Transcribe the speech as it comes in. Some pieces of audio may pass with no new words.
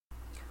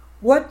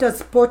What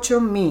does Pocho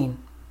mean?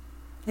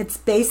 It's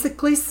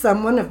basically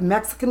someone of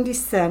Mexican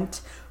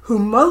descent who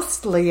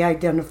mostly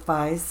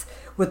identifies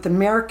with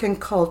American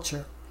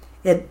culture.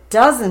 It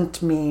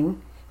doesn't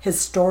mean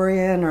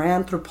historian or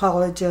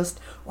anthropologist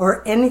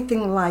or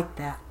anything like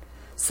that.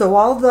 So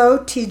although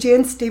TJ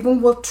and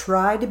Stephen will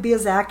try to be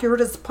as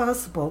accurate as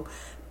possible,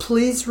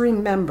 please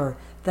remember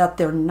that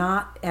they're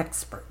not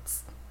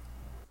experts.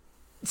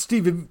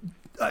 Steve,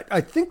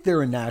 I think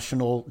they're a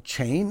national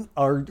chain.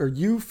 Are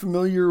you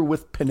familiar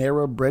with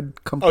Panera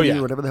Bread Company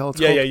or whatever the hell it's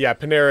called? Yeah.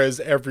 Panera is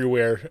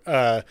everywhere.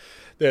 I'm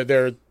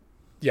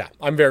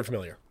very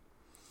familiar.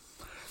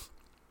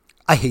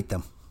 I hate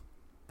them.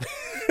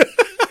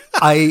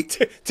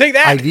 Take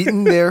that. I've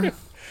eaten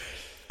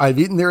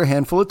there a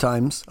handful of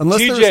times. Unless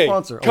TJ, they're a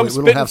sponsor. Come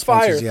spitting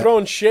fire,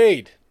 throwing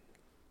shade.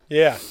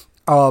 Yeah.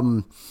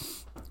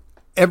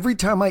 Every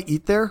time I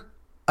eat there,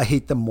 I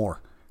hate them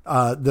more.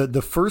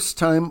 The first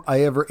time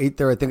I ever ate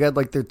there, I think I had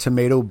like their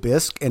tomato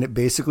bisque, and it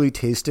basically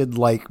tasted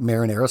like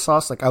marinara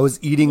sauce. Like I was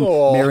eating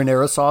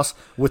marinara sauce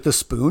with a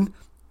spoon.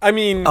 I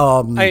mean,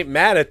 I ain't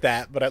mad at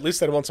that, but at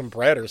least I'd want some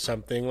bread or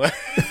something.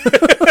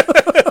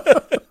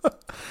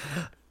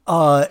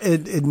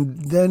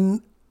 And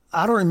then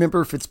I don't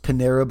remember if it's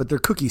Panera, but their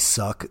cookies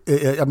suck.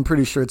 I'm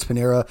pretty sure it's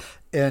Panera.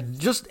 And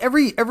just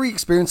every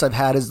experience I've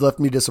had has left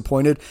me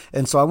disappointed.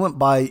 And so I went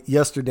by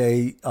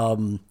yesterday.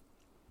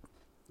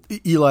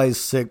 Eli's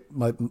sick,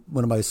 one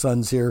of my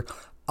sons here.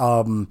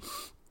 And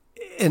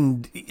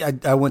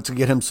I went to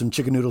get him some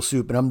chicken noodle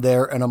soup, and I'm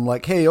there and I'm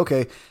like, hey,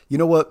 okay, you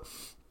know what?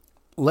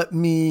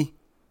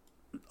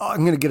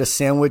 I'm going to get a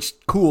sandwich.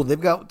 Cool. They've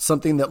got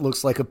something that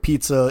looks like a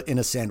pizza in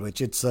a sandwich.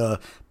 It's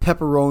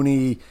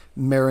pepperoni,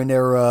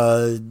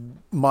 marinara,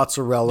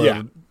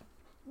 mozzarella,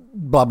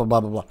 blah, blah,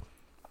 blah, blah, blah.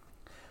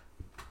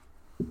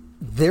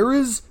 There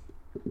is,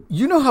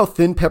 you know how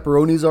thin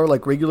pepperonis are,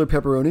 like regular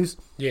pepperonis?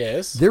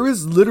 Yes. There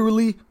is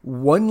literally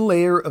one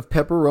layer of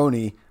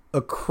pepperoni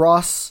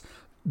across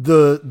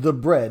the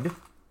bread.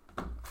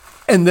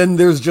 And then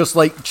there's just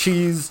like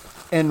cheese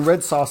and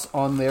red sauce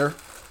on there.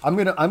 I'm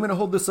gonna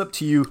hold this up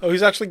to you. Oh,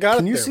 he's actually got it.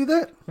 Can you see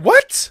that?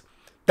 What?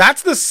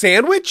 That's the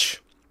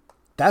sandwich?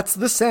 That's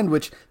the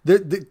sandwich.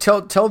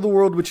 Tell the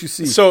world what you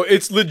see. So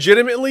it's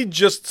legitimately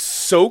just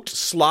soaked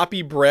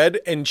sloppy bread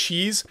and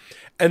cheese,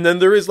 and then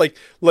there is like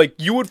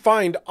you would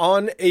find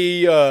on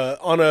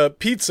a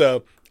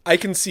pizza. I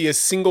can see a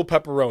single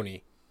pepperoni,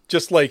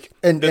 just like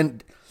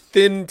and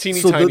thin,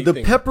 teeny, tiny. So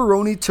the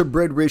pepperoni to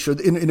bread ratio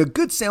in a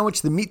good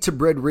sandwich, the meat to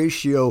bread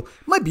ratio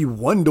might be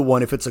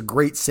 1-to-1 if it's a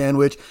great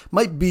sandwich.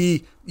 Might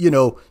be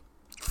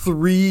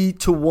 3-to-1,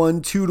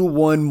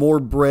 2-to-1 more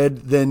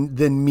bread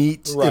than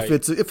meat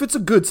if it's a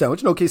good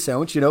sandwich, an okay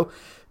sandwich.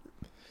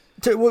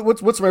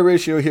 What's my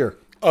ratio here?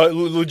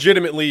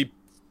 Legitimately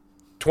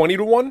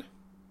 20-to-1.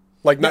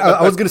 Like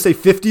I was gonna say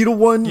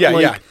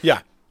 50-to-1. Yeah.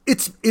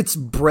 It's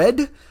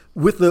bread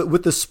with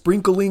a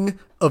sprinkling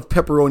of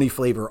pepperoni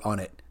flavor on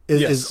it.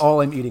 Is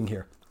all I'm eating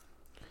here.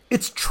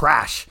 It's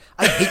trash.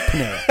 I hate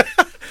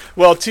Panera.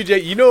 Well,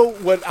 TJ, you know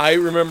what I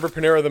remember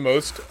Panera the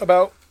most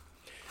about?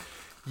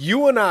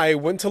 You and I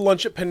went to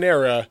lunch at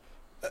Panera,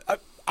 I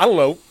don't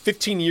know,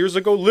 15 years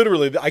ago.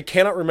 Literally, I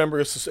cannot remember.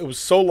 It was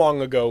so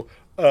long ago.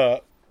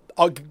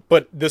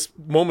 But this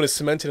moment is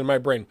cemented in my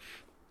brain.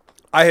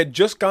 I had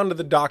just gone to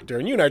the doctor,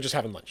 and you and I are just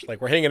having lunch. Like,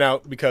 we're hanging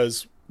out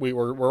because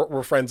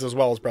we're friends as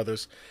well as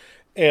brothers.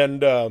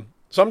 And so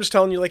I'm just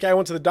telling you, like, I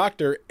went to the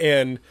doctor,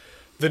 and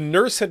the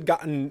nurse had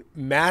gotten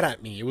mad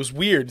at me. It was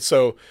weird.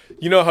 So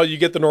you know how you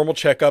get the normal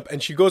checkup,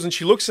 and she goes and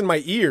she looks in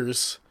my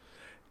ears,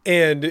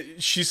 and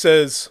she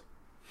says,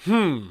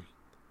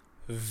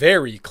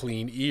 very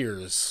clean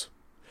ears.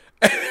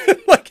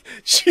 Like,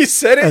 she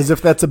said it as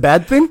if that's a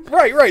bad thing.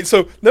 Right.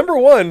 So number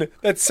one,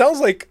 that sounds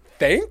like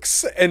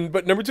thanks,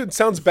 but number two, it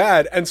sounds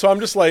bad. And so I'm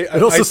just like,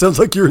 it also sounds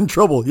like you're in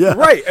trouble. Yeah.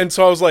 Right. And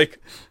so I was like,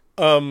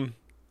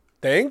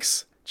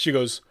 thanks. She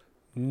goes,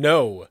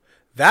 no,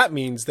 that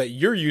means that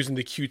you're using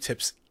the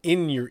Q-tips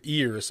in your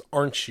ears,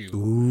 aren't you?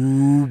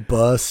 Ooh,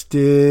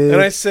 busted.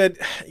 And I said,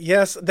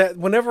 yes, that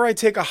whenever I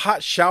take a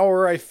hot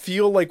shower, I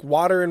feel like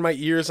water in my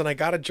ears and I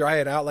got to dry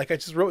it out. Like I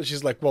just wrote,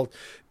 she's like, well,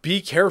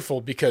 be careful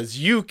because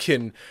you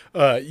can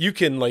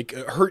like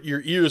hurt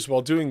your ears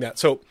while doing that.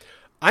 So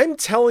I'm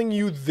telling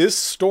you this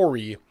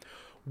story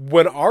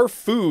when our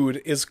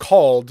food is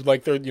called,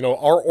 like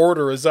our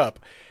order is up,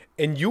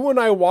 and you and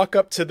I walk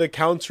up to the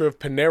counter of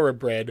Panera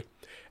Bread.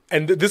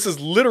 And this is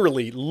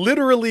literally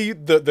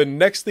the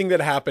next thing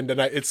that happened,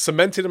 and it's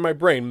cemented in my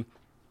brain.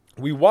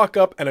 We walk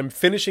up, and I'm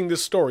finishing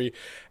this story,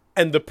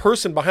 and the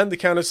person behind the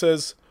counter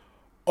says,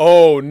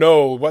 oh,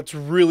 no, what's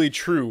really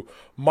true?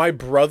 My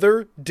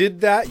brother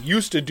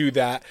used to do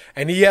that,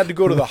 and he had to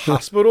go to the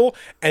hospital,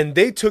 and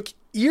they took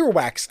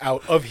earwax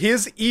out of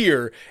his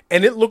ear,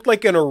 and it looked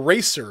like an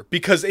eraser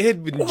because it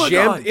had been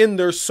jammed in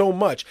there so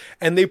much,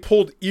 and they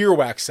pulled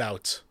earwax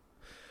out.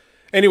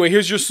 Anyway,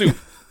 here's your soup.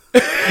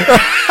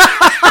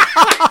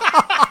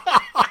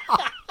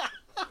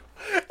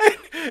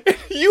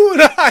 You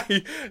and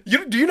I,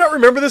 do you not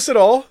remember this at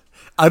all?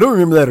 I don't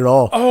remember that at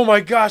all. Oh my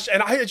gosh.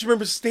 And I just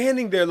remember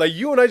standing there, like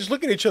you and I just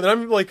looking at each other.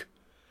 And I'm like,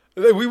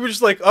 we were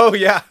just like, oh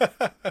yeah.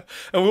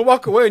 And we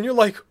walk away and you're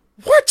like,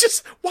 what?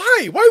 Just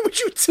why? Why would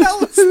you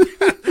tell us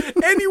that?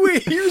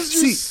 Anyway,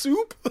 here's your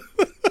soup.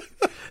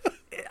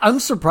 I'm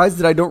surprised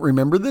that I don't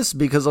remember this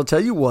because I'll tell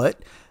you what,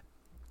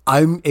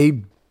 I'm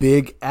a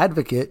big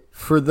advocate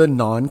for the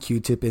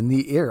non-Q-tip in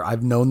the ear.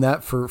 I've known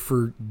that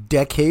for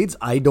decades.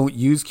 I don't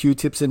use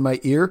Q-tips in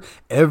my ear.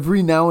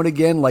 Every now and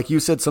again, like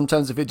you said,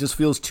 sometimes if it just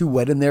feels too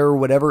wet in there or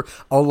whatever,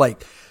 I'll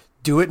like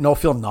do it and I'll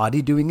feel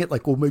naughty doing it.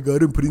 Like, oh my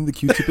God, I'm putting the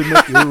Q-tip in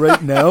my ear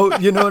right now.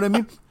 You know what I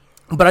mean?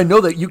 But I know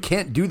that you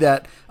can't do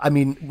that. I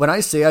mean, when I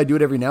say I do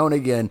it every now and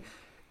again,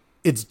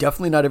 it's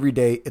definitely not every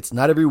day. It's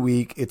not every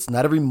week. It's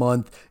not every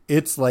month.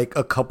 It's like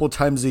a couple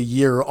times a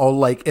year.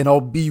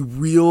 I'll be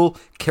real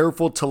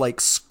careful to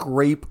like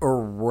scrape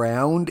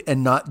around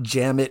and not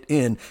jam it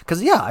in.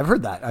 Cause yeah, I've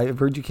heard that. I've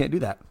heard you can't do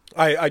that.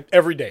 I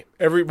every day,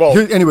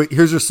 anyway,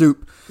 here's your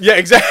soup. Yeah,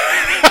 exactly.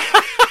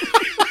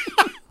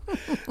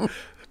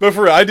 But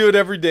for real, I do it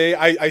every day.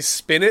 I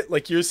spin it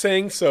like you're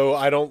saying. So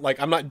I don't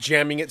I'm not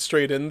jamming it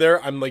straight in there.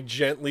 I'm like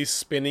gently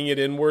spinning it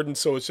inward. And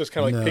so it's just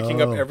kind of like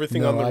picking up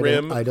everything on the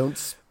rim. I don't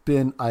spin.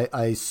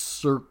 I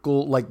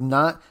circle, like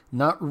not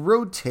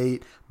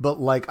rotate, but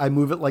like I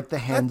move it like the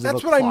hands of a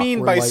clock. That's what I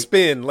mean by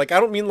spin. Like I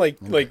don't mean like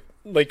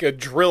a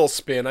drill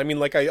spin. I mean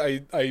like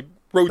I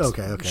rotate.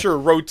 Okay. Sure,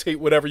 rotate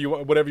whatever you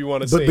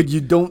want to say. But you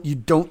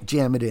don't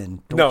jam it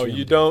in.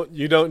 You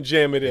don't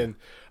jam it in.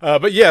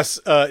 But yes,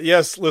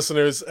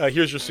 listeners,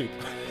 here's your soup.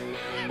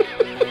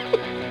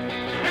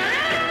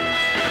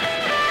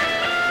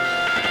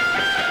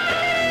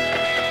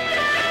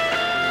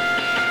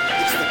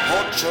 It's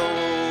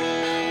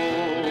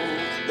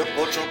the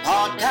Pocho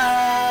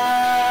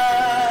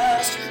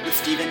podcast with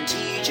Steve and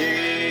TJ.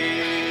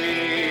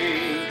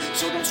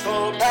 So don't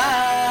scroll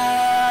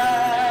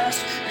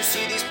past. You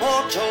see these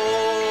Pochos,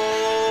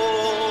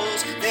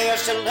 they are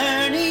still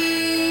learning.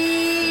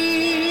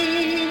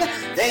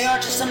 They are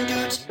just some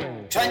dudes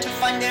trying to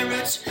find their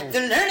roots.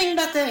 They're learning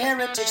about their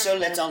heritage, so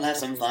let's all have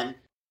some fun.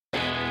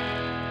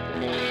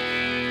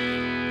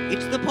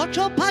 It's the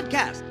Pocho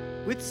podcast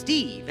with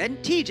Steve and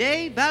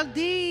TJ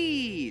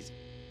Valdez.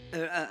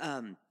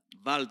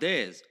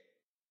 Valdez.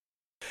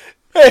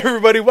 Hey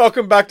everybody,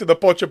 welcome back to the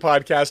Pocho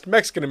podcast.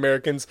 Mexican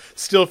Americans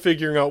still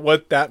figuring out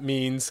what that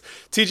means.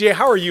 TJ,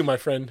 how are you, my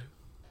friend?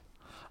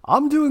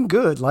 I'm doing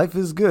good. Life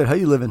is good. How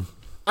you living?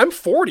 I'm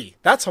 40.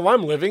 That's how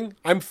I'm living.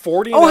 I'm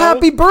 40 now. Oh,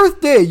 happy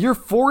birthday. You're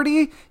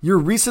 40? You're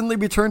recently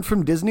returned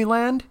from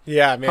Disneyland?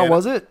 Yeah, man. How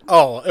was it?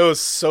 Oh, it was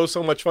so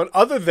much fun.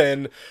 Other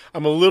than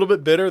I'm a little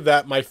bit bitter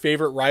that my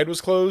favorite ride was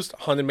closed,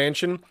 Haunted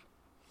Mansion.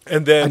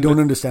 And then I don't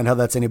understand how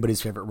that's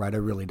anybody's favorite ride. I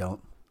really don't.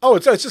 Oh,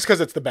 it's just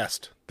because it's the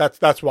best.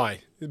 That's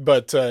why.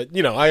 But,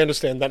 I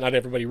understand that not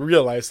everybody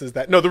realizes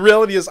that. No, the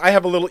reality is I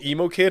have a little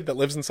emo kid that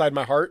lives inside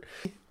my heart.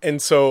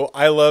 And so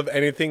I love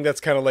anything that's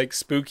kind of like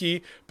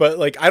spooky. But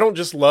like, I don't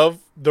just love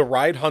the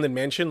ride Haunted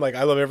Mansion. Like,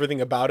 I love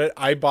everything about it.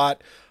 I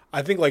bought,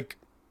 I think like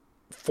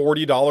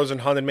 $40 in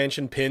Haunted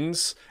Mansion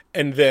pins.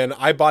 And then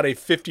I bought a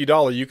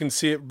 $50. You can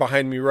see it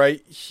behind me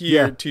right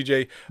here,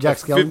 TJ. Jack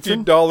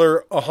Skellington?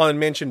 $50 Haunted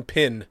Mansion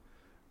pin.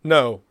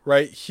 No,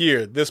 right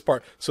here, this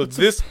part. So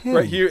this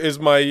right here is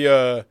my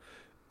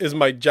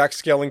Jack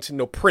Skellington,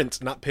 no,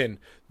 print, not pin.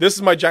 This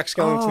is my Jack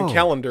Skellington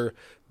calendar.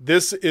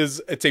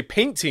 It's a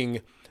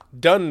painting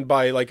done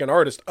by like an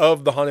artist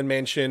of the Haunted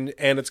Mansion,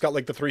 and it's got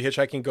like the 3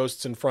 hitchhiking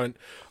ghosts in front.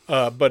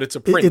 But it's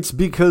a print. It's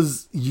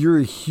because you're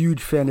a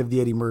huge fan of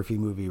the Eddie Murphy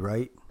movie,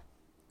 right?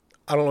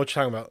 I don't know what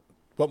you're talking about.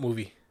 What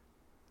movie?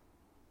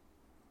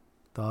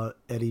 The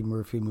Eddie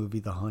Murphy movie,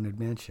 The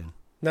Haunted Mansion.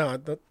 No,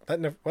 that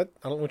never. What?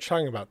 I don't know what you're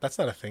talking about. That's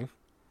not a thing.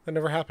 That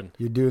never happened.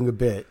 You're doing a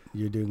bit.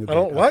 I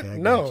don't. What? Okay,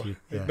 no.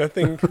 Yeah.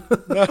 Nothing.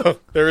 No.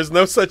 There is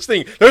no such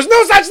thing. There's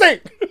no such thing.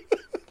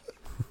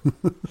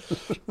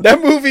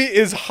 That movie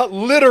is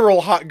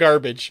literal hot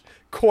garbage.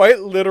 Quite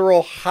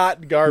literal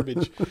hot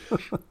garbage.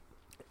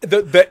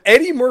 The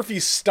Eddie Murphy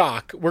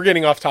stock. We're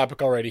getting off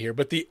topic already here,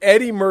 but the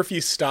Eddie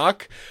Murphy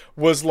stock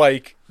was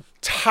like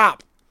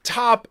top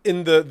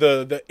in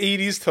the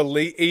 80s to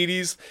late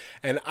 80s,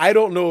 and I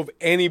don't know of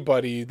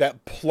anybody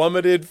that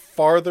plummeted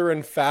farther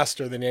and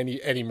faster than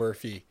Eddie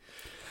Murphy.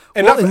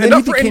 And well, and then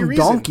he for any became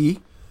reason.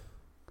 Donkey.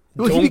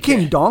 Well, he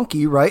became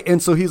Donkey, right?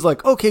 And so he's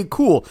like, okay,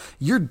 cool.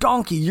 You're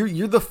Donkey.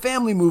 You're the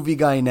family movie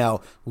guy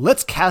now.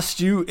 Let's cast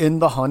you in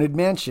the Haunted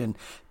Mansion.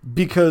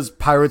 Because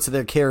Pirates of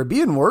the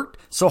Caribbean worked,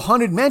 so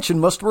Haunted Mansion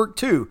must work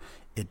too.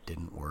 It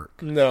didn't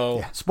work. No.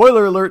 Yeah.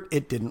 Spoiler alert,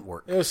 it didn't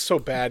work. It was so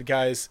bad,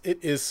 guys.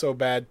 It is so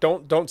bad.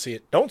 Don't see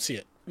it. Don't see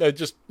it.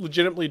 Just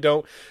legitimately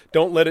don't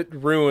let it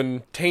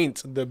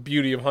taint the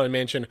beauty of Haunted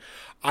Mansion.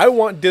 I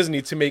want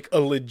Disney to make a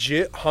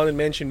legit Haunted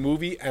Mansion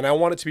movie, and I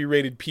want it to be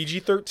rated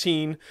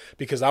PG-13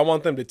 because I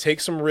want them to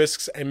take some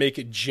risks and make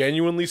it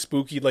genuinely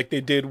spooky like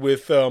they did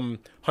with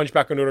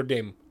Hunchback of Notre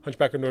Dame.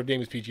 Hunchback of Notre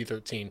Dame is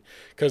PG-13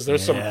 because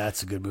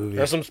that's a good movie.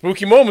 There's some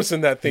spooky moments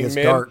in that thing, it's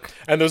man. Dark.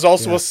 And there's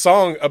also a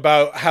song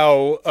about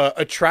how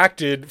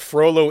attracted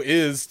Frollo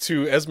is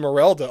to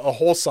Esmeralda. A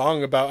whole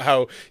song about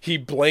how he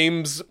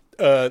blames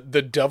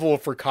the devil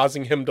for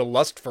causing him to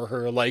lust for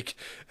her. Like,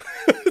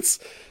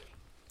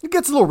 It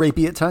gets a little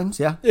rapey at times,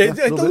 yeah. A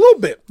little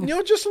bit.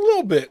 Just a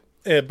little bit.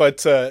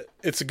 But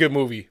it's a good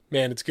movie,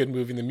 man. It's a good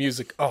movie. And the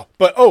music.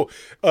 Quick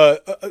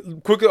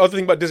other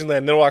thing about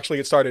Disneyland, then we'll actually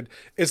get started.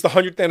 It's the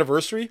 100th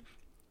anniversary.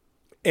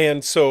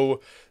 And so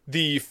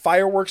the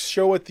fireworks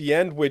show at the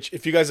end, which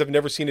if you guys have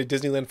never seen a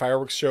Disneyland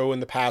fireworks show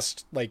in the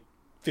past,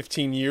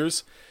 15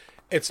 years,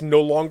 it's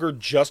no longer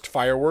just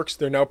fireworks.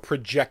 They're now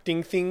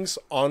projecting things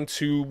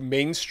onto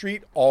Main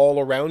Street all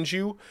around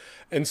you.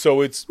 And so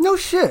it's... No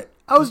shit.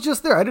 I was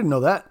just there. I didn't know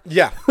that.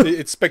 Yeah,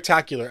 it's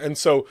spectacular. And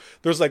so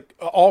there's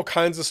all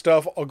kinds of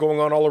stuff going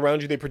on all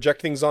around you. They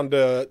project things onto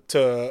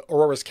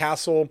Aurora's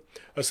castle,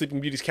 Sleeping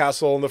Beauty's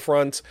castle in the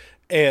front.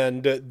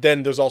 And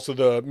then there's also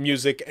the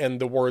music and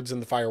the words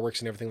and the fireworks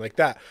and everything like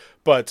that.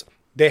 But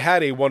they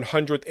had a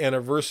 100th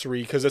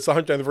anniversary because it's the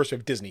 100th anniversary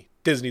of Disney.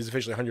 Disney is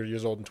officially 100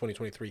 years old in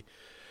 2023.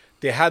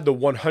 They had the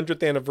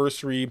 100th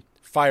anniversary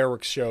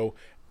fireworks show.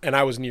 And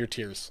I was near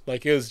tears.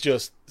 It was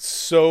just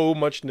so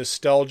much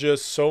nostalgia,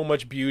 so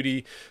much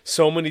beauty,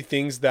 so many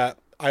things that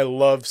I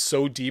love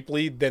so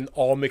deeply, then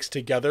all mixed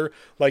together.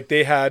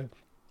 They had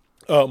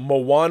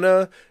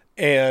Moana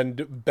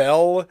and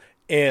Belle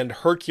and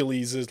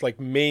Hercules is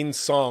main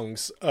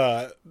songs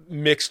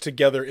mixed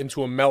together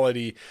into a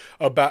melody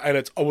and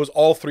it was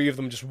all three of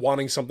them just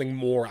wanting something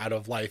more out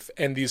of life.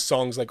 And these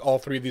songs, all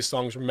three of these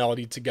songs were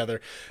melodied together.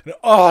 And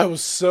it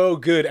was so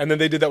good. And then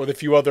they did that with a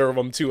few other of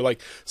them too,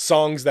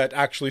 songs that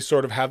actually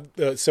sort of have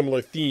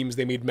similar themes.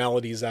 They made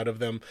melodies out of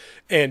them.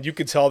 And you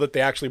could tell that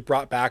they actually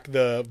brought back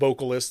the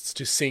vocalists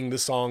to sing the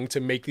song, to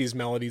make these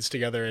melodies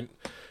together. And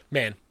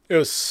man, it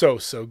was so,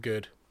 so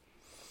good.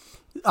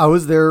 I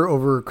was there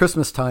over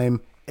Christmas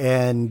time,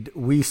 and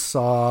we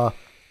saw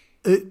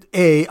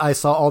I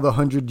saw all the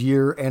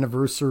 100-year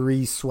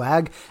anniversary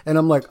swag, and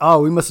I'm like,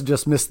 oh, we must have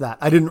just missed that.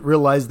 I didn't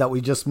realize that we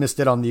just missed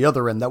it on the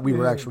other end, that we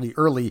were actually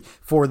early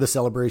for the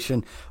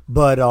celebration.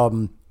 But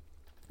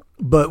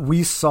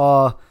we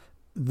saw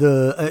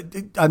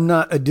I'm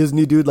not a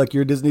Disney dude like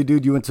you're a Disney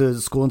dude. You went to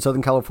school in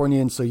Southern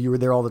California, and so you were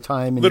there all the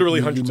time. And literally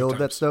you hundreds know of times.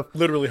 That stuff.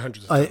 Literally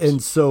hundreds of times.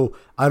 And so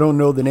I don't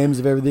know the names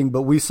of everything,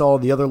 but we saw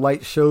the other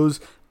light shows.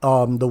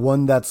 The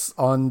one that's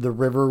on the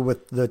river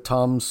with the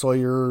Tom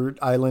Sawyer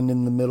Island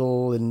in the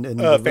middle and the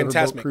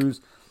riverboat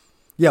cruise.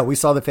 Yeah, we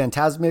saw the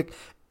Phantasmic,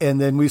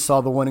 and then we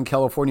saw the one in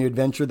California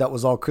Adventure that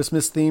was all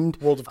Christmas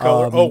themed. World of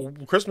Color.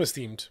 Christmas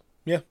themed.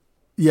 Yeah.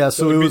 Yeah,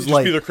 so it was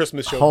just be the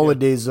Christmas show,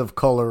 Holidays of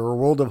Color or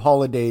World of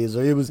Holidays.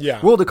 Or it was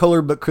World of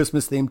Color, but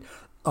Christmas themed.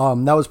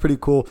 That was pretty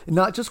cool. And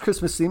not just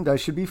Christmas themed, I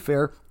should be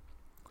fair.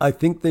 I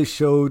think they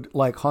showed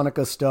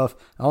Hanukkah stuff.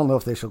 I don't know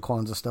if they showed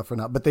Kwanzaa stuff or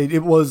not, but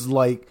it was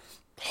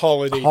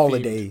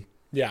holiday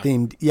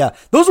themed. Yeah,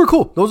 those were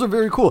cool. Those are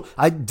very cool.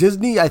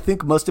 Disney, I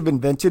think, must have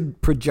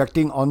invented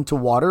projecting onto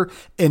water,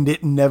 and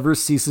it never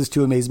ceases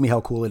to amaze me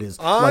how cool it is.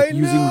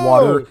 Using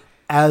water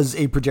as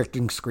a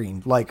projecting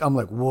screen. I'm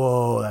like,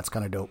 whoa, that's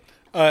kind of dope.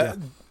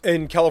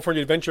 In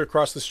California Adventure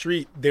across the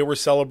street, they were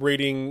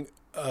celebrating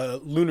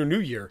Lunar New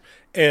Year,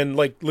 and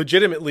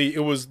legitimately,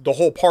 it was the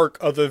whole park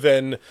other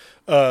than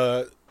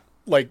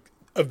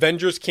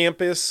Avengers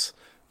Campus,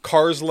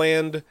 Cars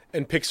Land,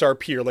 and Pixar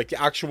Pier.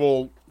 The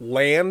actual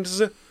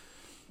lands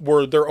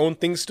were their own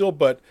thing still,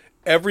 but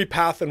every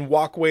path and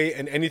walkway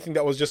and anything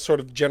that was just sort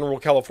of general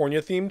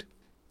California themed,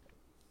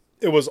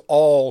 it was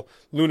all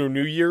Lunar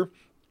New Year.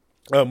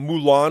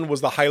 Mulan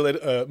was the highlight.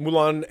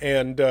 Mulan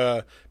and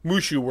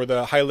Mushu were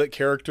the highlight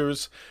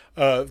characters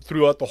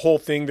throughout the whole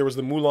thing. There was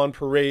the Mulan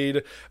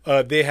parade.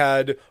 They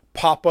had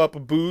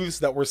pop-up booths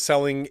that were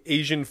selling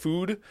Asian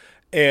food,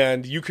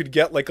 and you could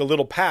get a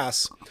little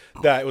pass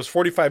that it was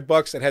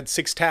 $45 and had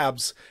 6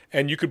 tabs,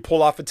 and you could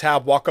pull off a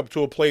tab, walk up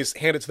to a place,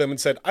 hand it to them, and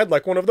said, "I'd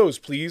like one of those,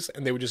 please,"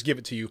 and they would just give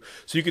it to you.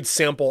 So you could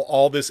sample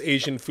all this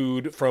Asian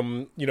food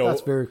from That's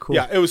very cool.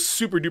 Yeah, it was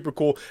super duper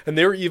cool, and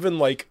they were even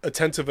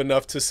attentive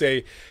enough to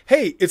say,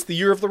 "Hey, it's the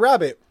year of the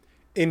rabbit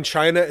in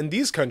China and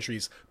these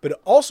countries, but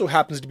it also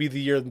happens to be the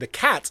year of the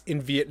cat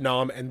in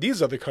Vietnam and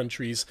these other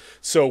countries.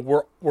 So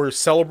we're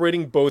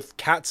celebrating both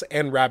cats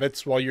and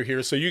rabbits while you're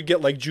here." So you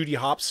get Judy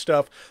Hopps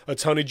stuff, a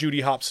ton of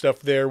Judy Hopps stuff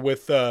there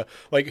with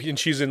and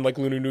she's in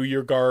Lunar New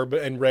Year garb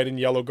and red and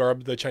yellow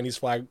garb, the Chinese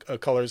flag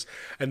colors,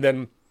 and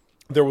then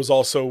there was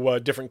also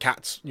different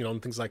cats,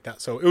 and things like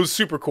that. So it was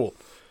super cool.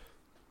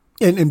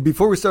 And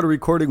before we started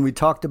recording, we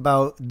talked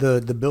about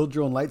the build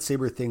your own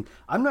lightsaber thing.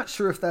 I'm not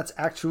sure if that's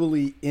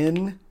actually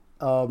in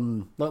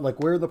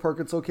where the park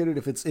it's located,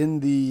 if it's in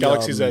the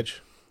Galaxy's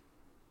Edge.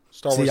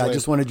 Star Wars See, Land. I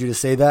just wanted you to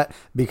say that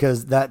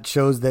because that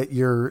shows that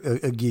you're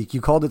a geek.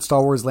 You called it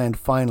Star Wars Land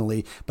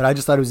finally, but I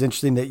just thought it was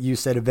interesting that you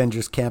said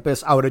Avengers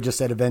Campus. I would have just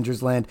said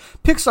Avengers Land.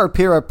 Pixar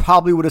Pier, I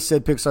probably would have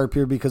said Pixar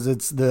Pier because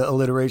it's the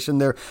alliteration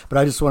there, but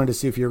I just wanted to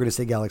see if you were going to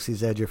say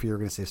Galaxy's Edge or if you were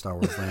going to say Star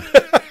Wars Land.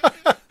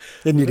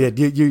 And you did.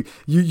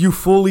 You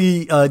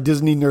fully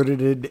Disney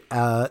nerded it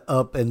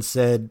up and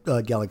said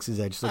Galaxy's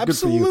Edge. So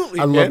Absolutely,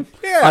 good for you. man.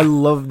 I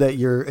love that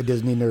you're a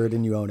Disney nerd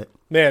and you own it.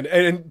 Man,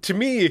 and to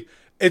me,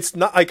 it's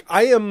not like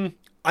I am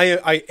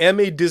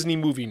a Disney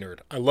movie nerd.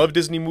 I love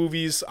Disney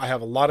movies. I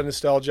have a lot of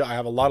nostalgia. I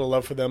have a lot of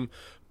love for them.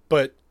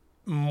 But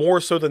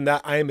more so than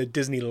that, I am a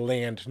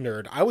Disneyland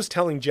nerd. I was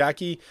telling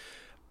Jackie,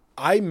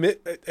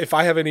 if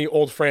I have any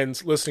old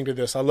friends listening to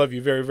this, I love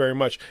you very, very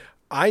much.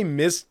 I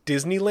miss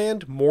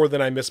Disneyland more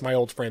than I miss my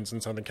old friends in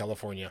Southern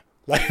California.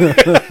 Like,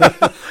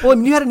 well, I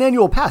mean, you had an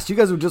annual pass. You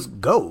guys would just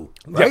go,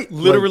 right? Yeah,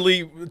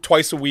 literally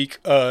twice a week,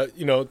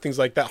 things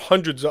like that,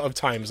 hundreds of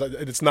times.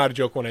 It's not a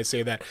joke when I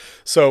say that.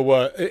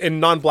 So, in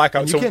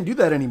non-blackout. You can't do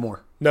that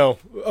anymore. No.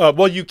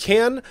 Well, you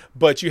can,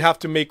 but you have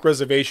to make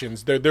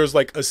reservations. There's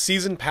like a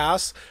season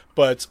pass,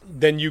 but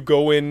then you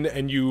go in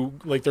and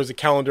there's a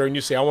calendar and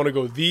you say, I want to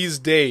go these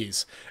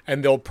days.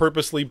 And they'll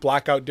purposely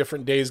black out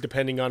different days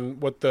depending on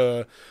what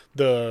the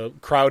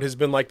crowd has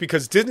been like.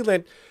 Because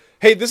Disneyland...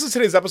 Hey, this is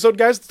today's episode,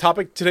 guys. The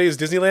topic today is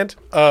Disneyland.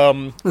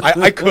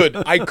 I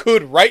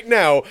could right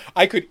now,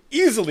 I could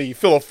easily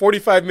fill a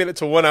 45-minute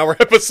to 1 hour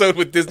episode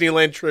with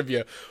Disneyland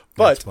trivia.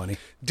 But that's funny.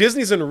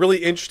 Disney's in a really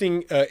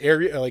interesting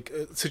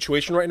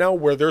situation right now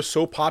where they're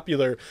so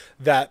popular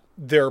that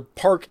their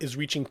park is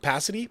reaching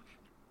capacity.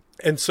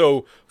 And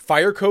so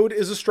fire code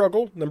is a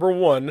struggle, number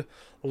one.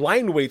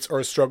 Line waits are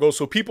a struggle.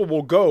 So people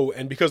will go,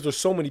 and because there's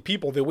so many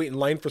people, they wait in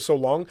line for so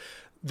long,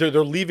 they're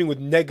leaving with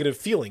negative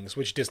feelings,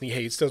 which Disney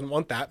hates, doesn't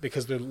want that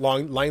because their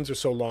lines are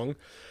so long.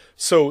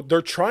 So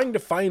they're trying to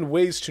find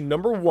ways to,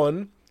 number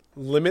one,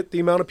 limit the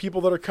amount of people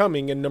that are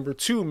coming, and number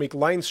two, make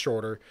lines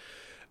shorter.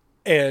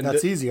 And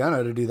that's easy. I know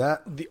how to do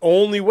that. The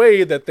only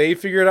way that they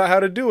figured out how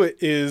to do it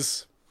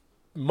is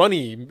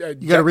money. You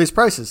got to raise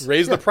prices.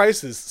 Raise the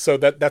prices. So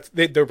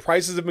their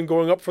prices have been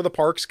going up for the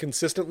parks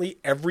consistently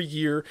every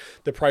year.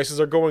 The prices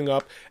are going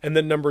up. And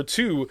then number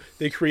two,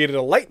 they created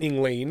a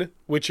lightning lane,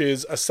 which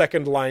is a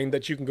second line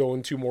that you can go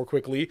into more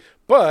quickly.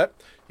 But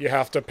you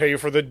have to pay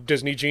for the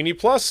Disney Genie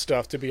Plus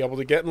stuff to be able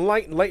to get in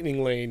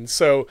lightning lane.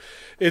 So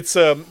it's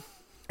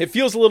it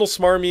feels a little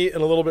smarmy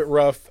and a little bit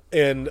rough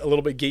and a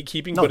little bit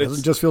gatekeeping. No, but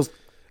it just feels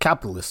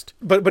capitalist.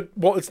 But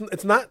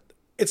it's not.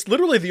 It's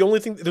literally the only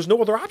thing. There's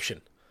no other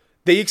option.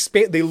 They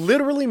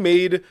literally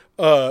made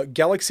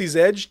Galaxy's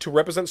Edge to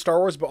represent Star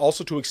Wars, but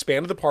also to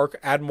expand the park,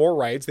 add more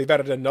rides. They've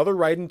added another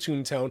ride in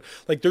Toontown.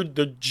 Like they're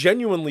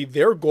genuinely,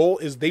 their goal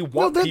is they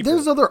want people.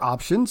 There's other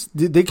options.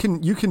 You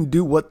can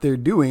do what they're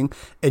doing,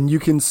 and you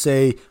can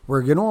say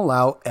we're going to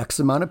allow X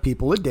amount of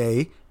people a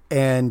day.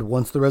 And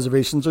once the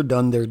reservations are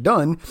done, they're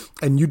done.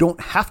 And you don't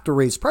have to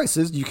raise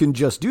prices. You can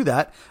just do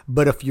that.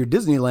 But if you're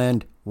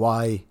Disneyland,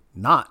 why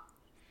not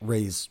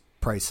raise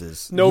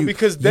prices? No,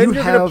 because then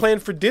you're going to plan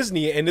for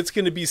Disney and it's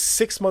going to be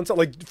 6 months.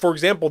 Like, for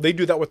example, they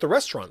do that with the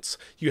restaurants.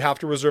 You have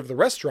to reserve the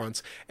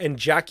restaurants. And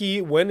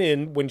Jackie went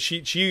in when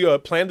she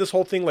planned this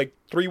whole thing like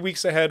 3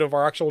 weeks ahead of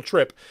our actual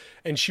trip.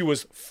 And she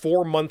was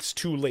 4 months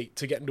too late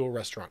to get into a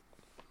restaurant.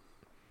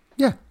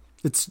 Yeah.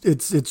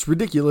 It's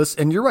ridiculous.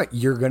 And you're right.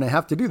 You're going to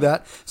have to do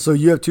that. So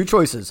you have two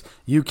choices.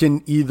 You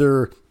can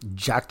either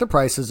jack the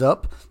prices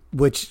up,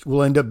 which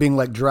will end up being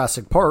like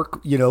Jurassic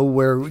Park,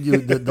 where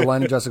the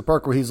line in Jurassic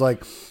Park where he's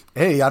like,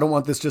 hey, I don't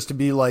want this just to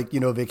be like,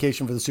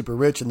 vacation for the super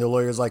rich. And the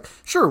lawyer's like,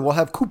 sure, we'll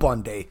have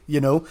coupon day,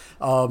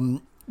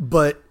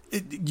 but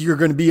you're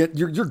going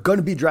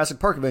to be Jurassic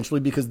Park eventually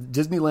because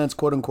Disneyland's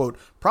quote unquote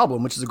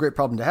problem, which is a great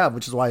problem to have,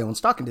 which is why I own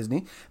stock in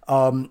Disney,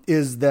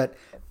 is that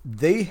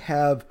they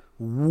have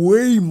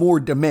way more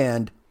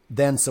demand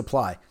than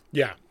supply.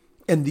 Yeah.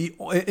 And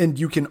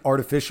you can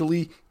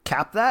artificially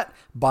cap that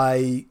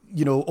by,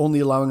 only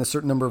allowing a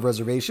certain number of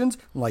reservations.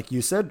 Like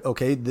you said,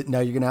 okay,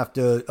 now you're going to have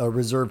to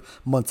reserve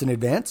months in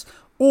advance,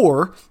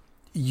 or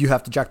you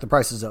have to jack the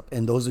prices up.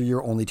 And those are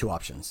your only two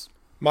options.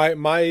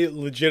 My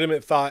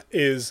legitimate thought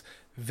is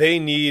they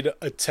need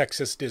a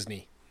Texas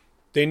Disney.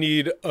 They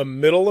need a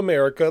middle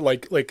America,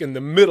 like in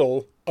the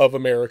middle of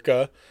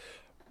America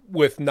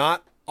with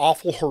not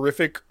awful,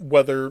 horrific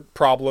weather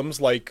problems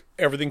like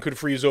everything could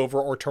freeze over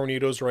or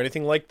tornadoes or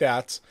anything like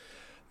that.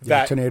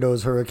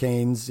 Tornadoes,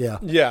 hurricanes, yeah.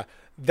 Yeah,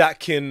 that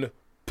can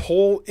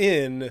pull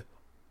in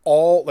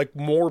all like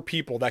more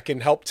people, that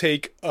can help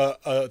take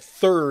a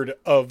third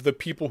of the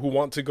people who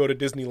want to go to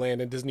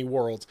Disneyland and Disney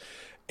World.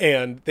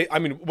 And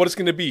what it's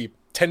going to be,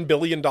 $10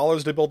 billion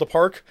to build a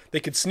park? They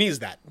could sneeze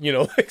that,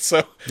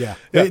 so. Yeah,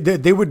 yeah.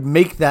 They would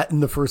make that in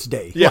the first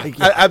day. Yeah,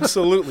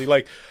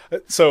 absolutely.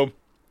 So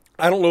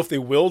I don't know if they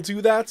will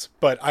do that,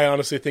 but I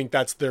honestly think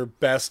that's their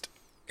best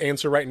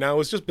answer right now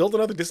is just build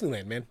another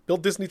Disneyland, man.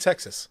 Build Disney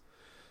Texas.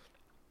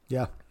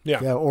 Yeah.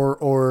 Yeah.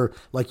 Or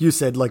like you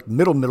said, like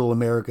middle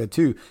America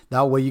too.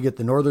 That way you get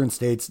the northern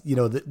states,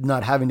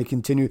 not having to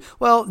continue.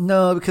 Well,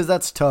 no, because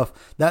that's tough.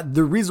 That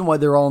the reason why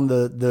they're all in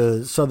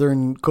the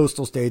southern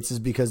coastal states is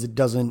because it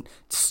doesn't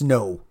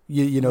snow.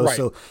 Right.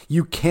 So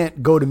you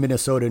can't go to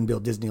Minnesota and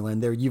build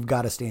Disneyland there. You've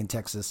got to stay in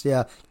Texas.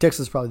 Yeah,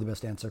 Texas is probably the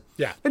best answer.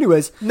 Yeah.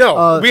 Anyways,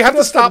 no, we have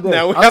to stop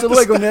now. We have to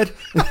Lego Ned.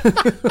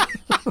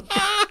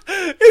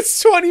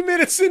 It's 20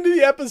 minutes into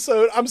the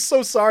episode. I'm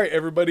so sorry,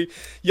 everybody.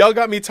 Y'all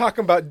got me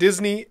talking about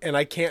Disney, and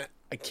I can't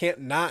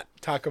not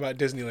talk about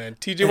Disneyland.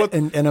 TJ, what?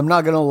 And I'm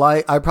not gonna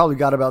lie, I probably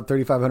got about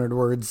 3,500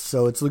 words,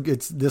 so it's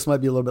this might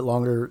be a little bit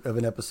longer of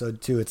an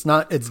episode too. It's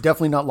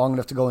definitely not long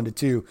enough to go into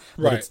two,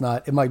 but right. It's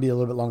not. It might be a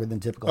little bit longer than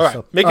typical. All right,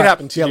 so make it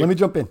happen, TJ. Yeah, let me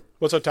jump in.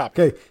 What's our topic?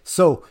 Okay,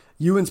 so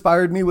you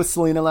inspired me with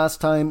Selena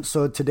last time,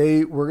 so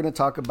today we're going to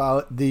talk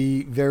about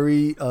the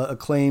very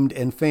acclaimed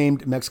and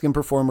famed Mexican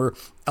performer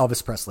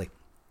Elvis Presley.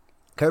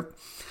 Okay,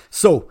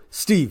 so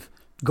Steve,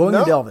 going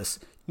into Elvis,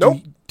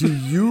 Nope. do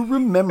you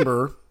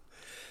remember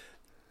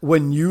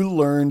when you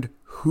learned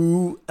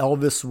who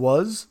Elvis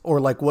was, or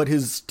like what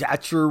his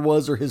stature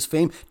was or his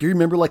fame? Do you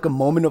remember like a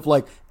moment of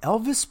like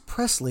Elvis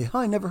Presley? Huh,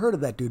 I never heard of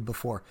that dude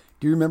before.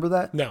 Do you remember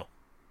that? No.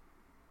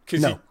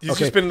 Because No. he's Okay,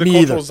 just been in the me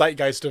cultural either.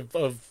 zeitgeist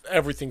of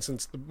everything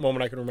since the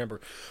moment I can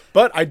remember.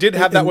 But I did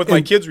have that with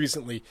my kids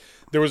recently.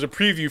 There was a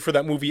preview for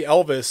that movie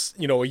Elvis,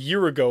 a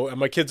year ago, and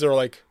my kids are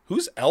like,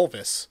 "Who's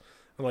Elvis?"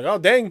 I'm like, "Oh,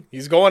 dang,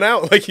 he's going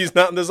out. Like, he's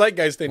not in the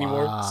zeitgeist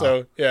anymore." Wow.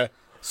 So, yeah.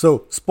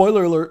 So,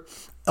 spoiler alert,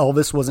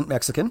 Elvis wasn't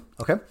Mexican,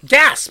 okay?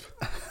 Gasp!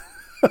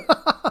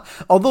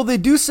 Although they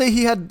do say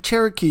he had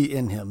Cherokee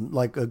in him,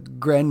 like a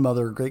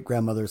grandmother,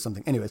 great-grandmother or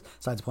something. Anyways,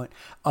 besides the point.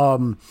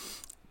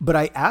 But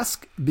I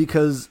ask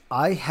because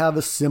I have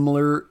a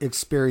similar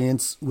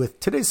experience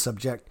with today's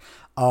subject.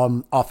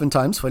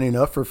 Oftentimes, funny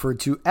enough, referred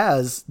to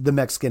as the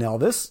Mexican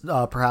Elvis,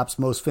 perhaps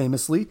most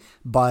famously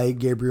by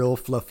Gabriel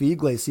Fluffy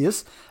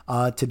Iglesias.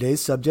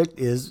 Today's subject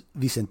is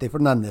Vicente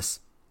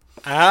Fernandez.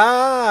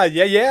 Ah,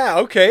 yeah.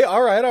 Okay.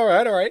 All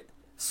right.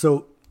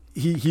 So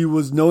he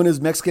was known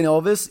as Mexican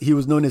Elvis. He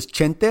was known as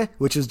Chente,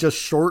 which is just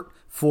short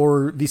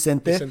for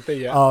Vicente. Vicente,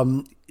 yeah.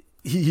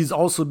 He's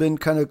also been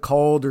kind of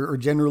called or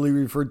generally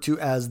referred to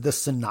as the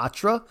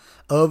Sinatra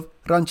of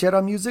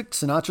ranchera music.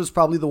 Sinatra's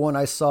probably the one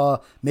I saw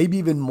maybe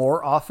even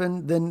more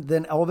often than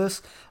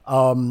Elvis.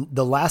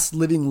 The last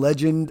living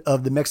legend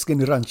of the Mexican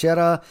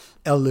ranchera,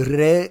 El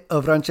Rey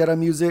of ranchera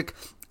music,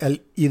 El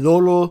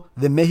Idolo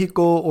de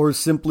Mexico, or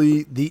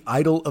simply the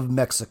Idol of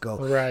Mexico.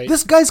 Right.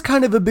 This guy's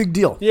kind of a big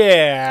deal.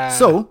 Yeah.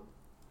 So,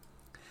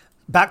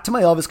 back to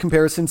my Elvis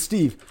comparison,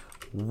 Steve.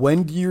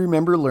 When do you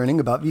remember learning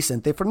about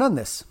Vicente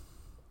Fernandez?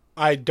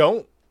 I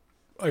don't.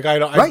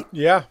 Right.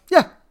 Yeah.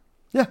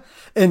 Yeah.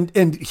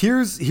 And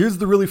here's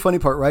the really funny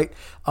part, right?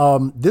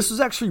 This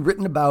was actually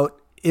written about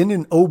in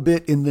an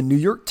obit in the New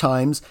York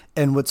Times.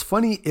 And what's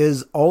funny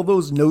is all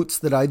those notes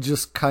that I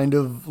just kind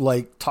of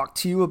like talked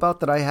to you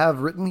about that I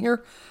have written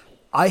here,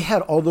 I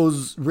had all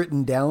those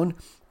written down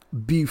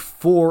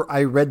before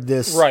I read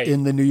this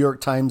in the New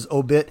York Times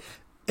obit.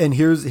 And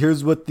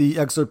here's what the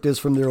excerpt is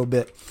from their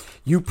obit.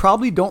 You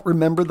probably don't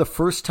remember the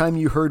first time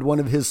you heard one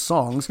of his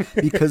songs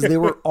because they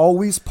were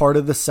always part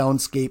of the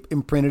soundscape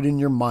imprinted in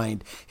your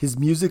mind. His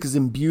music is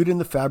imbued in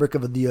the fabric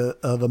of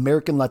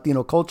American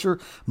Latino culture,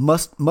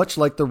 much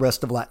like the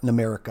rest of Latin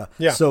America.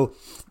 Yeah. So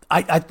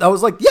I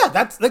was like, yeah,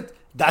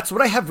 that's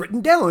what I have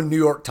written down. New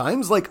York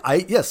Times.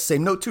 Yes,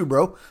 same note too,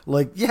 bro.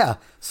 Yeah.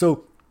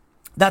 So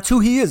that's who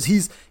he is. He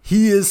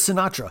is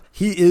Sinatra.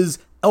 He is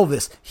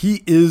Elvis.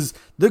 He is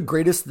the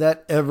greatest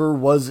that ever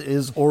was,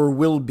 is, or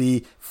will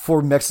be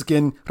for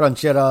Mexican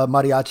ranchera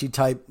mariachi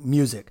type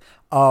music.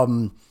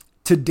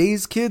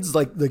 Today's kids,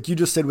 like you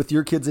just said with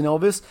your kids and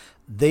Elvis,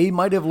 they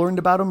might have learned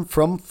about him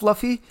from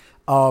Fluffy.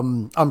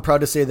 I'm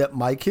proud to say that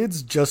my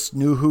kids just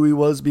knew who he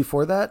was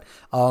before that.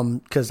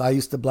 Cause I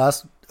used to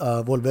blast,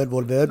 Volver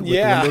with the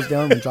windows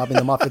down when dropping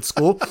them off at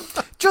school,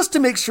 just to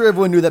make sure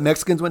everyone knew that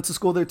Mexicans went to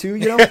school there too,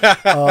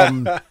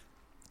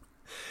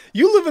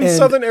 You live in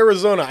Southern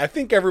Arizona. I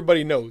think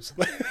everybody knows.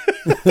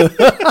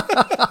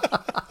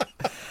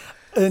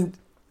 And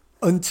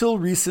until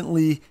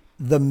recently,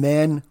 the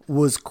man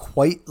was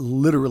quite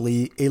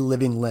literally a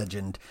living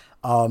legend.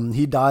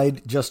 He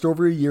died just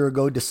over a year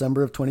ago,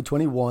 December of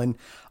 2021.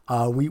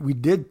 We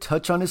did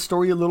touch on his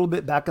story a little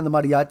bit back in the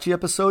mariachi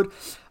episode.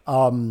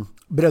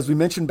 But as we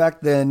mentioned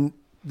back then,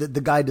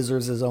 the guy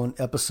deserves his own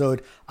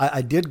episode.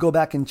 I did go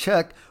back and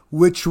check,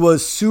 which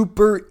was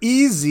super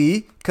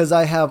easy because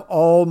I have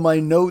all my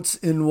notes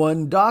in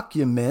one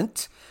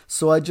document.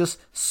 So I just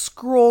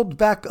scrolled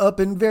back up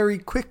and very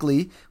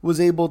quickly was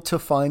able to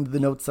find the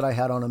notes that I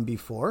had on him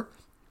before.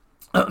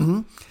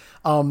 And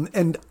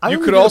you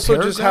could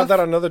also just have that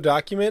on another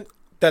document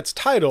that's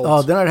titled.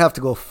 Oh, then I'd have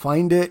to go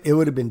find it. It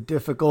would have been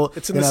difficult.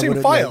 It's in the same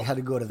file. Had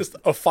to go to just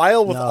a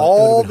file with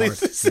all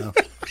these. No.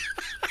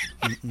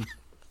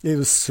 It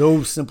was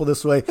so simple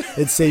this way.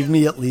 It saved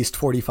me at least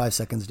 45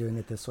 seconds doing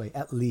it this way,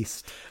 at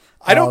least.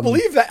 I don't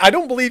believe that. I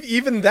don't believe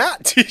even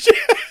that, TJ.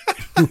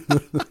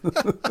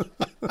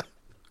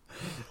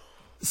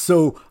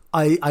 So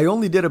I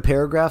only did a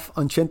paragraph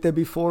on Chente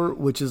before,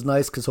 which is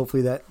nice because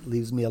hopefully that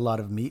leaves me a lot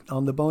of meat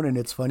on the bone. And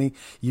it's funny.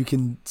 You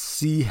can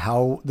see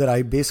how that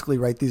I basically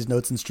write these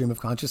notes in stream of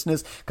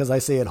consciousness because I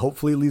say it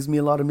hopefully leaves me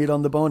a lot of meat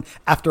on the bone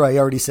after I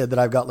already said that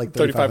I've got like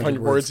 3,500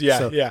 words. Yeah,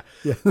 so, yeah.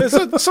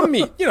 There's some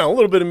meat, a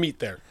little bit of meat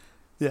there.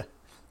 Yeah.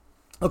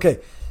 Okay.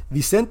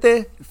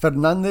 Vicente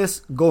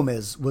Fernandez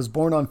Gomez was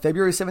born on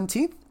February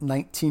 17th,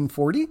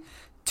 1940.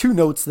 2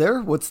 notes there.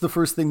 What's the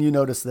first thing you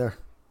notice there?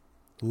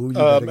 Ooh,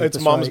 it's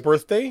Mom's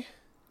birthday.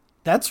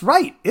 That's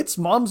right. It's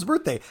Mom's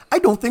birthday. I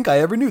don't think I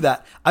ever knew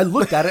that. I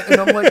looked at it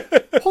and I'm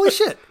like, holy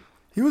shit.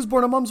 He was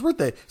born on Mom's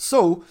birthday.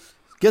 So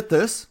get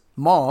this.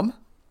 Mom,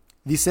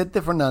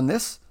 Vicente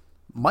Fernandez,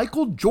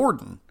 Michael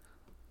Jordan,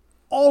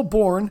 all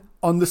born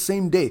on the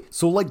same day.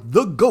 So like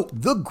the GOAT,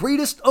 the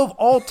greatest of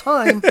all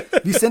time,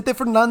 Vicente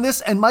Fernandez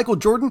and Michael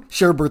Jordan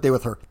share a birthday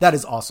with her. That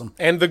is awesome.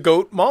 And the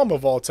GOAT mom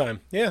of all time.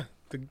 Yeah,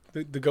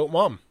 the GOAT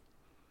mom.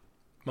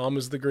 Mom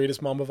is the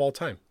greatest mom of all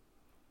time.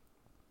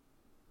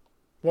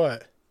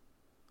 What?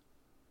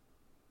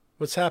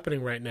 What's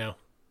happening right now?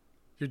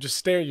 You're just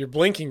staring. You're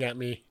blinking at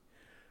me.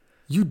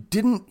 You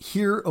didn't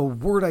hear a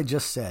word I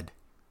just said.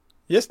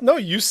 Yes, no,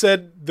 you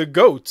said the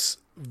GOATs.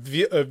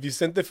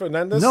 Vicente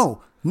Fernandez?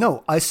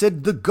 No, I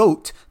said the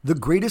GOAT, the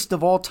greatest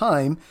of all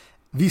time,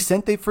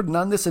 Vicente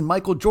Fernandez and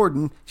Michael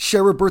Jordan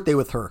share a birthday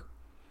with her.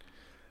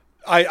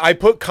 I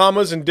put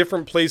commas in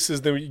different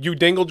places. You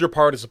dangled your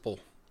participle.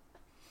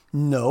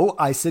 No,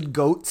 I said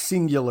GOAT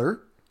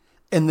singular,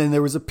 and then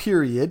there was a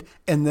period,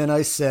 and then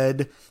I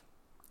said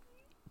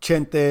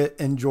Chente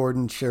and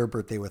Jordan share a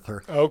birthday with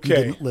her. Okay. You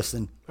didn't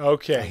listen.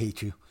 Okay. I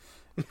hate you.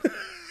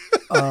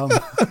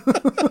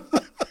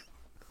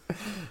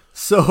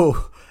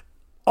 So,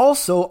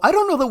 also, I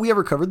don't know that we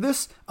ever covered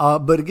this,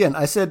 but again,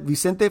 I said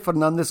Vicente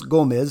Fernandez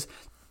Gomez.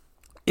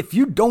 If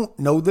you don't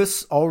know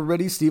this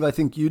already, Steve, I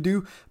think you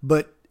do,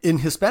 but in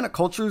Hispanic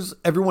cultures,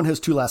 everyone has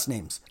 2 last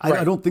names. Right.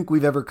 I don't think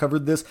we've ever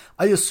covered this.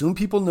 I assume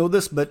people know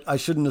this, but I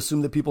shouldn't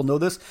assume that people know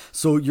this.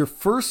 So your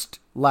first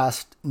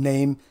last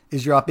name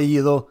is your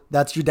apellido.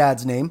 That's your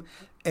dad's name.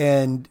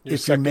 And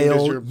if you're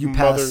male, your you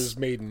mother's pass...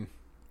 maiden.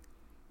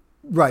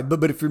 Right,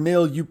 but if you're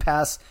male, you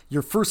pass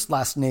your first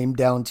last name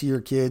down to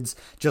your kids,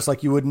 just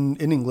like you would in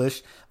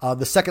English.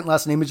 The second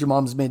last name is your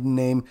mom's maiden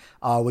name,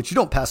 which you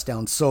don't pass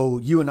down. So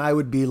you and I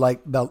would be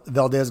like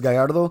Valdez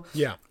Gallardo.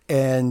 Yeah.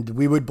 And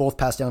we would both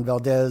pass down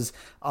Valdez.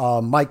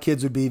 My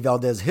kids would be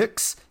Valdez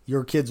Hicks.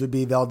 Your kids would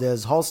be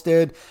Valdez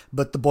Halstead.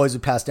 But the boys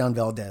would pass down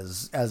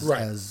Valdez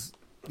as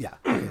yeah.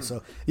 Okay,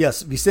 so,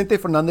 yes, Vicente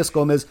Fernandez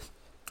Gomez.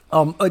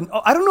 I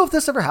don't know if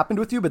this ever happened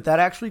with you, but that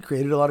actually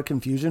created a lot of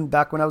confusion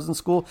back when I was in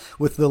school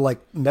with the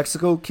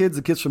Mexico kids,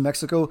 the kids from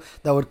Mexico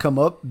that would come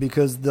up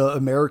because the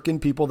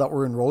American people that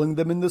were enrolling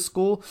them in this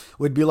school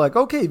would be like,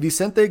 okay,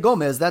 Vicente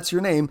Gomez, that's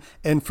your name.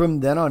 And from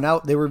then on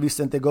out, they were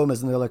Vicente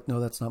Gomez. And they're like, no,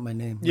 that's not my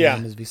name. My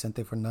name is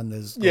Vicente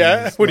Fernandez Gomez.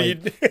 Yeah. What do you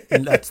do?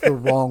 And that's the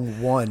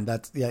wrong one.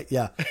 That's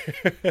yeah.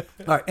 All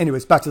right.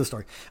 Anyways, back to the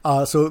story.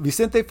 So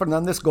Vicente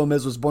Fernandez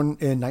Gomez was born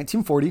in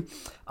 1940.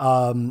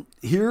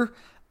 Here,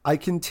 I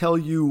can tell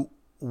you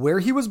where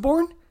he was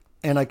born,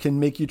 and I can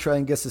make you try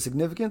and guess the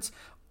significance,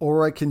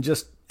 or I can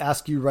just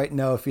ask you right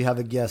now if you have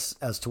a guess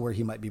as to where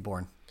he might be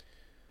born.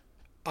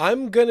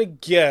 I'm going to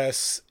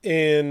guess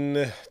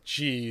in,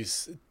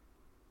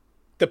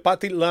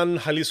 Tepatitlan,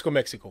 Jalisco,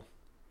 Mexico.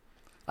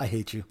 I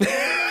hate you.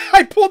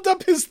 I pulled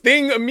up his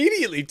thing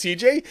immediately,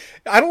 TJ.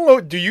 I don't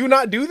know. Do you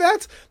not do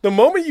that? The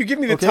moment you give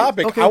me the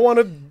topic, I want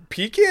to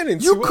peek in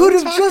and see what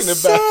we're talking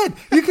about.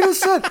 You could have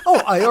said,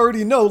 oh, I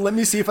already know. Let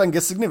me see if I can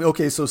guess significance.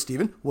 Okay, so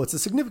Steven, what's the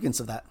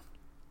significance of that?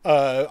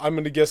 I'm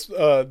going to guess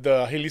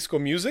the Jalisco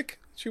music.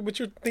 What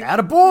you're thinking?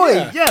 Attaboy!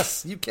 Yeah.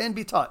 Yes, you can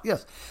be taught.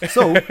 Yes.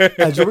 So,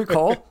 as you'll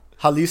recall,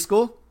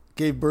 Jalisco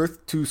gave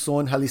birth to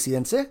Son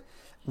Jalisciense,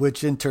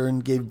 which in turn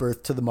gave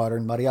birth to the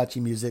modern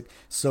mariachi music.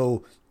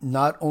 So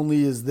not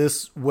only is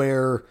this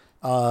where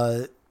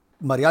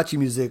mariachi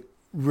music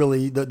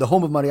really, the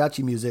home of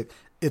mariachi music,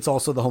 it's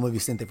also the home of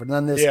Vicente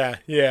Fernandez.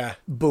 Yeah.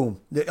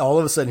 Boom. All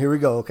of a sudden, here we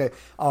go. Okay.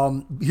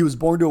 He was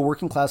born to a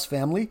working class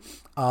family.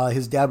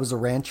 His dad was a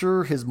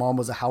rancher. His mom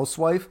was a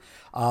housewife.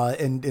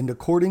 And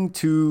according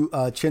to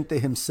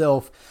Chente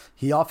himself,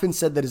 he often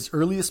said that his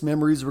earliest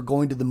memories were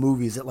going to the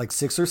movies at like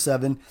 6 or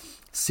 7,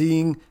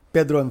 seeing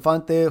Pedro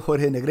Infante,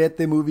 Jorge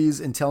Negrete movies,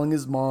 and telling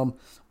his mom,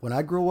 when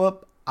I grow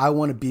up, I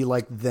want to be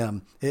like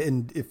them.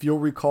 And if you'll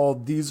recall,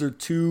 these are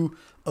 2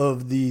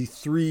 of the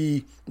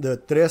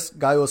tres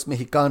gallos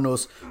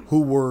mexicanos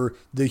who were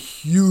the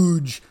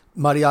huge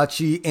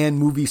mariachi and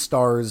movie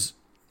stars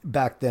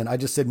back then. I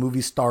just said movie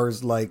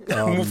stars like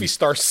movie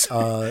stars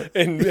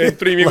and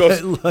Three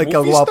Amigos like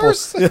movie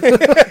stars.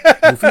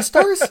 Movie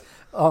stars.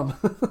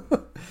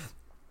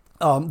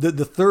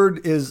 The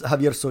third is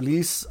Javier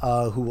Solis,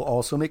 who will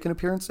also make an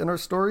appearance in our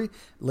story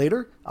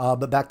later.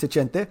 But back to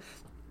Chente.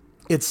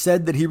 It's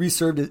said that he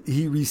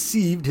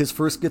received his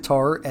first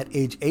guitar at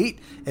age 8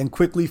 and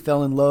quickly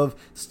fell in love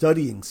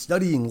studying,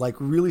 like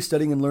really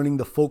studying and learning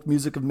the folk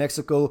music of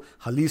Mexico,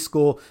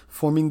 Jalisco,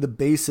 forming the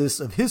basis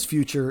of his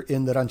future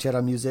in the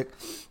ranchera music.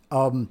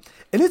 And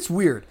it's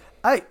weird.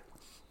 I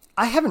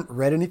haven't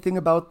read anything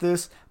about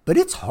this, but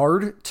it's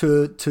hard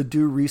to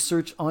do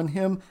research on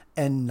him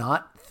and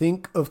not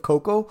think of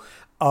Coco.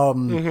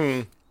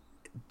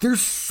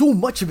 There's so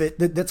much of it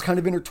that's kind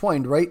of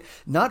intertwined, right?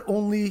 Not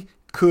only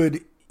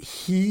could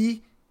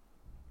he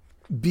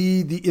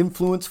be the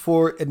influence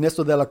for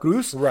Ernesto de la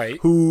Cruz, right,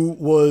 who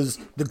was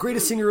the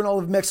greatest singer in all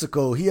of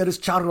Mexico. He had his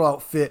charro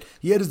outfit,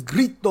 he had his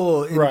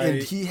grito,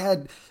 and he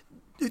had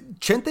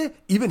Chente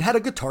even had a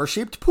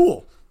guitar-shaped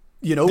pool.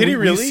 You know, did he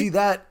really? We see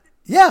that.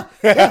 Yeah.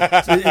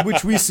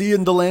 Which we see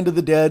in The Land of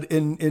the Dead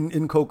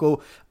in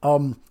Coco.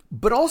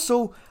 But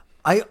also,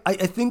 I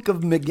think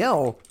of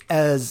Miguel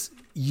as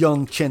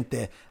young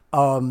Chente.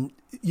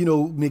 You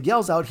know,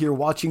 Miguel's out here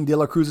watching De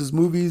La Cruz's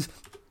movies,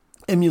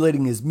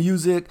 emulating his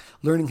music,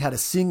 learning how to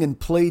sing and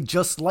play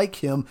just like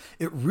him.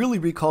 It really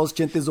recalls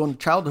Chente's own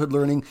childhood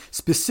learning.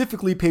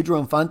 Specifically, Pedro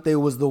Infante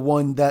was the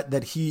one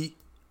that he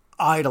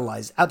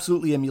idolized,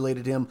 absolutely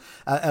emulated him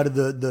out of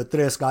the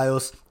Tres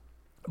Gallos.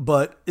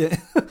 But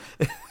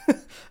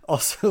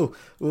also,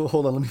 well,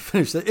 hold on, let me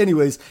finish that.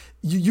 Anyways,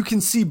 you can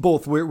see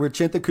both where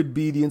Chente could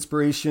be the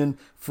inspiration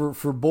for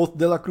both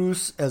De La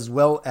Cruz as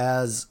well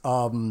as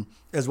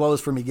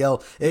for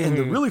Miguel. And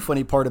the really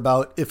funny part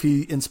about if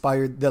he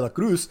inspired De La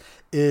Cruz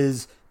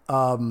is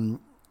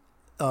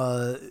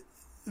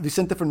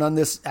Vicente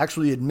Fernandez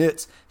actually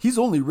admits he's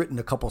only written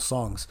a couple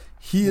songs.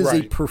 He is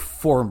a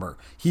performer.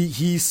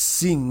 He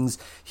sings.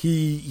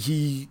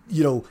 He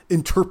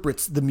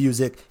interprets the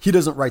music. He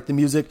doesn't write the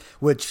music,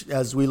 which,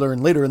 as we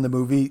learn later in the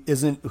movie,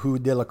 isn't who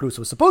De La Cruz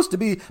was supposed to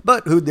be,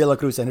 but who De La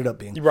Cruz ended up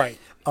being. Right.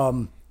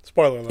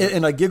 Spoiler alert.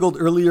 And I giggled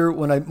earlier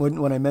when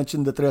I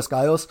mentioned the Tres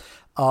Gallos.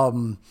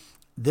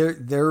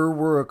 There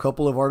were a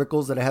couple of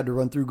articles that I had to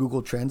run through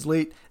Google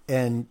Translate,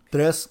 and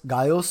Tres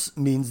Gallos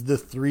means the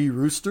three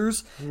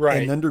roosters.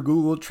 Right. And under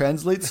Google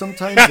Translate,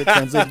 sometimes it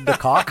translated the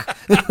cock.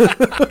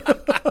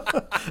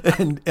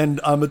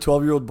 and I'm a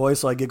 12-year-old boy,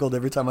 so I giggled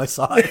every time I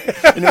saw it.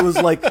 And it was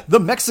like the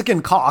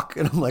Mexican cock,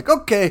 and I'm like,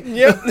 okay.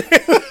 Yep.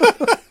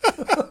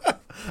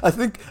 I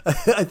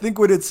think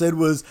what it said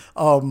was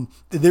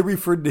they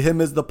referred to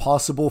him as the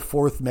possible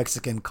fourth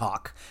Mexican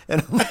cock,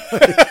 and I'm like,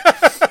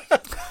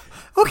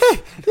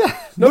 okay, yeah,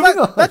 no,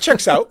 that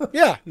checks out.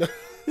 Yeah.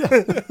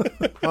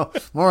 Well,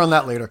 more on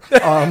that later.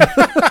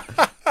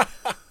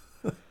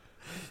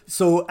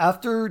 So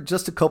after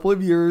just a couple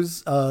of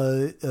years,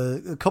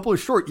 a couple of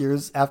short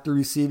years after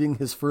receiving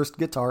his first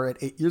guitar at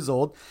 8 years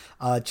old,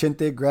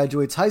 Chente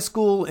graduates high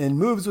school and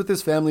moves with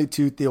his family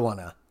to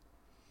Tijuana.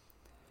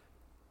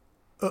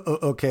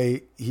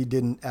 Okay, he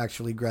didn't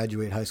actually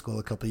graduate high school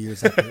a couple of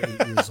years after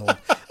 8 years old.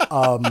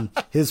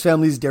 His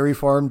family's dairy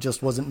farm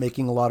just wasn't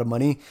making a lot of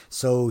money,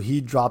 so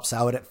he drops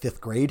out at 5th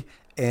grade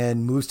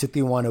and moves to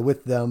Tijuana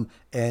with them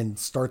and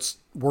starts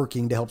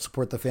working to help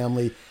support the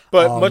family.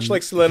 But much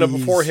like Selena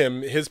before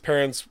him, his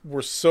parents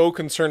were so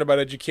concerned about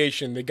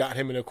education, they got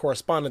him in a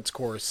correspondence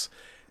course.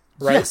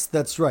 Right? Yes,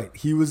 that's right.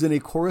 He was in a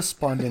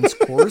correspondence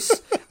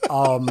course.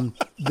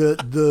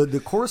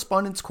 The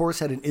correspondence course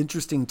had an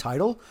interesting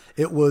title.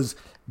 It was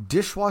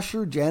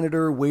dishwasher,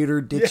 janitor,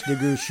 waiter, ditch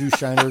digger, shoe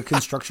shiner,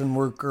 construction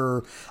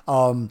worker.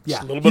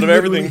 Yeah, a little bit of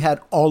everything. He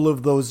had all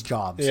of those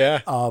jobs.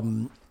 Yeah.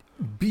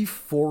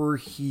 Before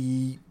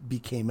he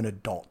became an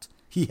adult,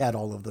 he had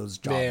all of those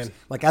jobs. Man.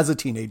 Like as a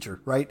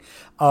teenager, right?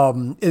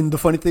 And the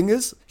funny thing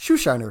is, shoe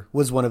shiner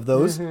was one of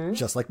those,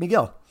 just like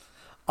Miguel.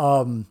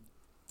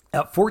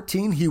 At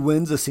 14, he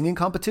wins a singing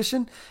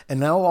competition, and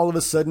now all of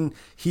a sudden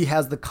he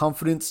has the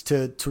confidence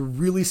to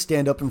really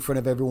stand up in front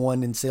of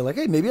everyone and say like,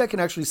 hey, maybe I can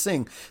actually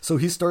sing. So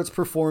he starts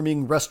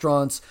performing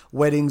restaurants,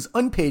 weddings,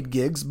 unpaid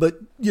gigs, but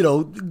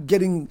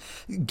getting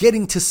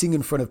to sing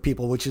in front of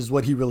people, which is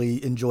what he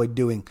really enjoyed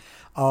doing.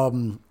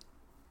 And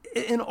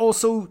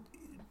also,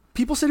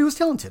 people said he was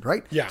talented,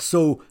 right? Yeah.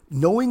 So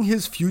knowing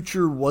his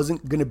future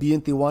wasn't going to be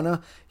in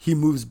Tijuana, he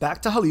moves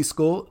back to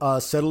Jalisco,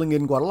 settling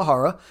in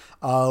Guadalajara,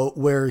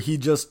 where he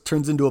just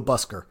turns into a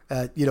busker.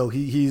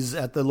 He's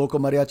at the local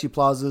mariachi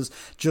plazas,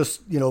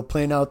 just,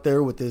 playing out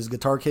there with his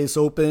guitar case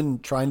open,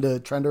 trying to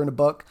earn a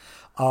buck.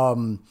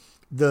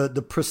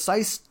 The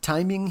precise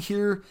timing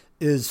here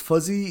is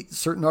fuzzy.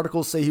 Certain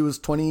articles say he was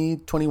 20,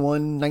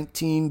 21,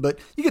 19, but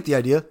you get the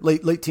idea.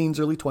 Late teens,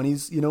 early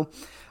 20s,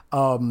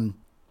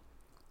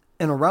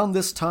 And around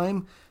this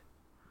time,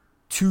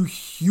 two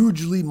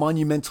hugely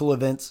monumental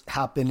events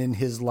happen in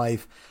his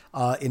life.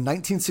 In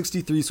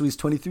 1963, so he's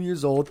 23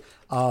 years old,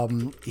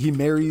 he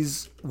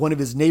marries one of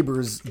his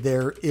neighbors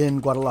there in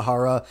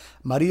Guadalajara,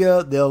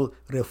 Maria del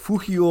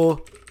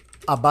Refugio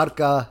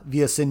Abarca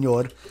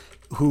Villaseñor,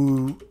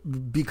 who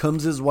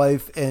becomes his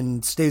wife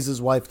and stays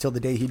his wife till the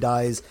day he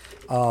dies.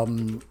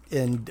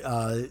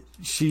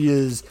 She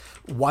is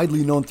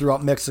widely known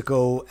throughout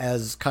Mexico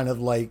as kind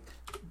of like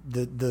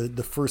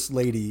the first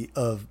lady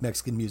of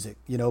Mexican music,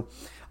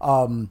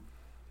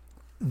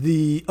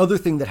 The other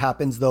thing that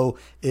happens though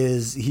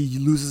is he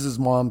loses his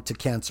mom to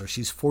cancer.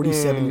 She's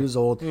 47 years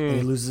old and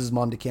he loses his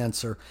mom to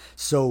cancer.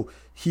 So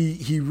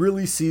he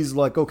really sees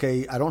like,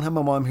 okay, I don't have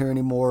my mom here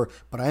anymore,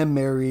 but I am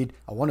married.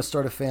 I want to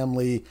start a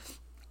family.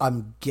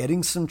 I'm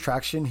getting some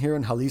traction here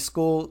in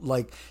Jalisco.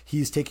 Like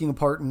he's taking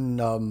part in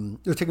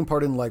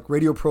like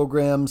radio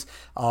programs.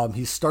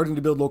 He's starting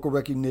to build local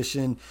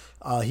recognition.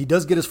 He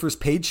does get his first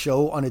paid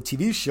show on a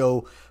TV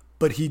show,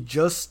 but he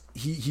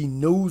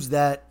knows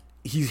that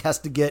he has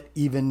to get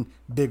even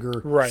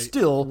bigger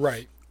still.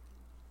 Right.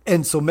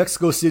 And so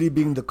Mexico City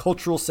being the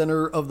cultural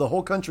center of the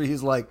whole country,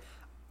 he's like,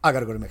 I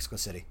got to go to Mexico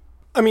City.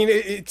 I mean,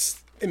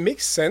 it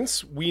makes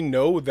sense. We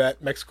know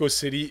that Mexico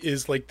City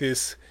is like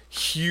this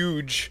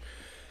huge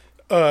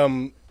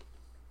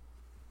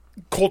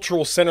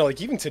cultural center.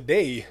 Like even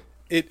today,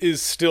 it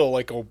is still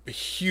like a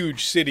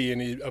huge city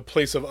and a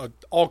place of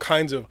all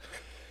kinds of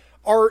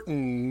art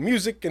and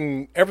music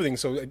and everything.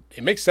 So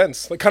it makes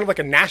sense. Like kind of like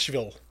a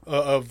Nashville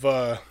of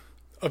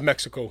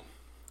Mexico.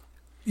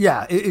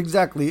 Yeah,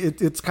 exactly.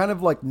 It's kind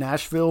of like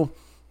Nashville,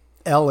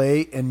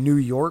 LA, and New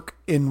York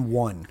in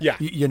one. Yeah.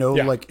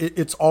 Like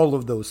it's all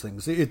of those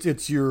things.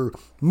 It's your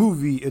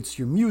movie, it's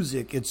your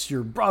music, it's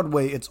your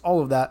Broadway, it's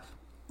all of that.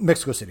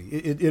 Mexico City.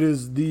 It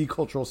is the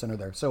cultural center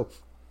there. So,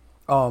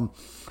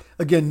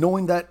 again,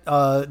 knowing that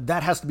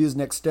that has to be his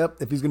next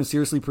step if he's going to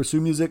seriously pursue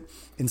music.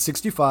 In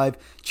 1965,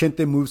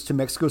 Chente moves to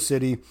Mexico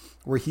City,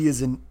 where he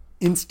is an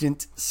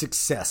instant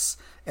success.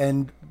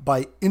 And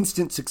by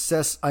instant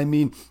success, I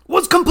mean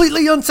was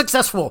completely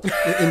unsuccessful.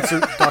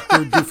 Insert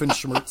Dr.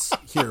 Doofenshmirtz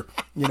here,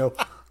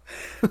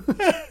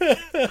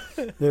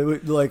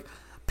 like,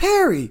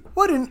 Perry,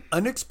 what an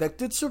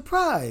unexpected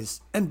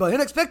surprise. And by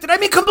unexpected, I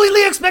mean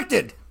completely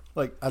expected.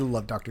 Like, I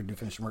love Dr.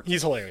 Doofenshmirtz.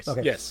 He's hilarious.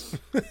 Okay. Yes.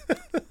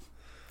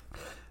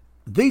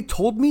 They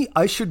told me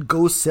I should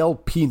go sell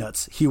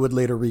peanuts, he would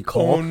later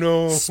recall. Oh,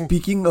 no.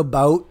 Speaking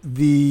about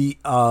the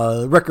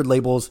record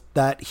labels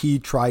that he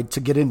tried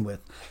to get in with.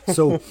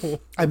 So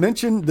I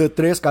mentioned the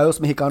Tres Gallos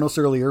Mexicanos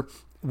earlier.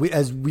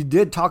 We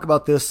did talk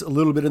about this a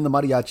little bit in the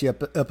mariachi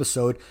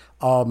episode.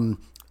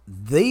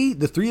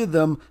 The three of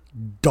them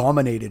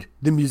dominated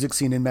the music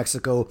scene in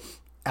Mexico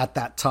at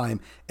that time.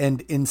 And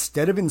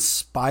instead of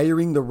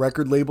inspiring the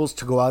record labels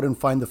to go out and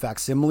find the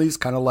facsimiles,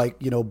 kind of like,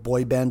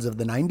 boy bands of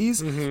the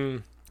 90s, mm-hmm.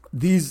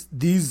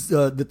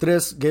 the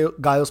Tres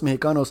Gallos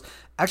Mexicanos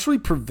actually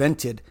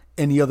prevented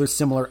any other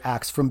similar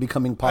acts from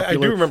becoming popular.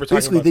 I do remember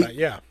talking about that,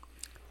 yeah.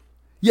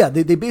 Yeah,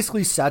 they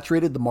basically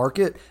saturated the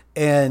market,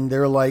 and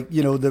they're like,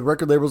 the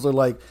record labels are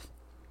like,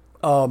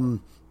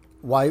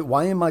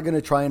 why am I going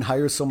to try and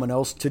hire someone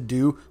else to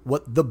do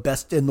what the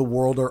best in the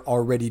world are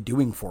already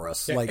doing for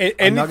us? Yeah, like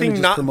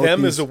anything not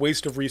them is a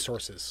waste of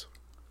resources.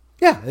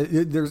 Yeah,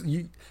 there's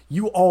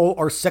you all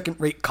are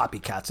second-rate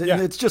copycats.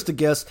 Yeah. It's just a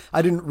guess.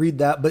 I didn't read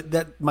that,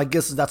 but my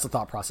guess is that's the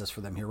thought process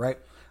for them here, right?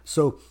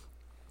 So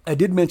I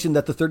did mention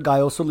that the third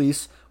Gallo,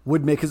 Solis,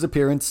 would make his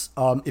appearance.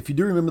 If you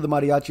do remember the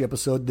mariachi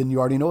episode, then you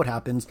already know what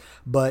happens.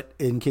 But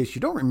in case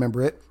you don't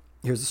remember it,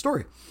 here's the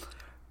story.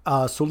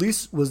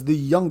 Solis was the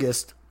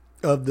youngest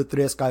of the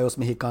Tres Gallos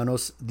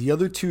Mexicanos. The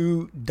other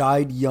two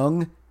died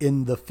young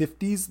in the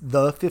 50s.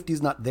 The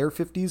 50s, not their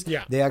 50s.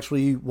 Yeah. They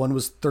actually, one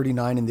was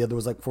 39 and the other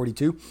was like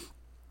 42.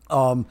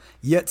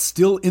 Yet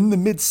still in the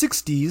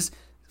mid-60s,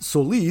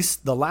 Solis,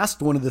 the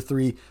last one of the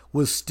three,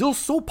 was still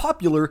so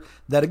popular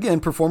that, again,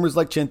 performers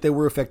like Chente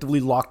were effectively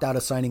locked out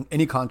of signing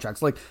any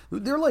contracts. Like,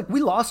 they're like, we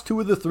lost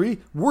two of the three.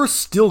 We're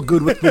still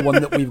good with the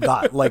one that we've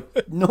got.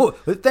 Like, no,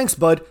 thanks,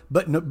 bud,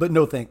 but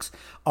no thanks.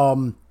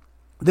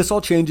 This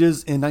all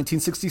changes in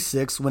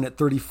 1966 when at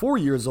 34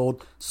 years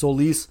old,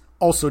 Solis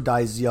also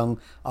dies young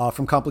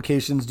from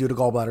complications due to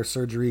gallbladder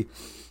surgery.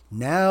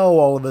 Now,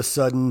 all of a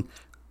sudden,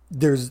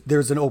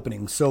 there's an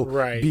opening. So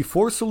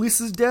before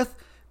Solis's death,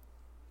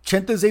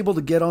 Chente is able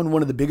to get on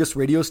one of the biggest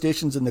radio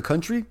stations in the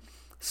country.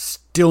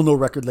 Still no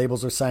record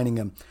labels are signing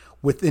him.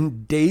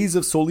 Within days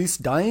of Solis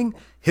dying,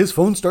 his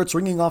phone starts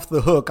ringing off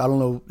the hook. I don't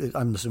know.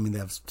 I'm assuming they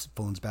have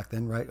phones back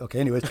then, right? Okay,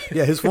 anyways.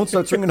 Yeah, his phone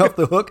starts ringing off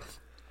the hook.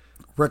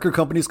 Record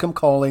companies come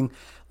calling.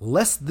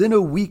 Less than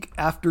a week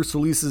after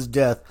Solis's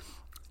death,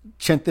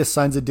 Chente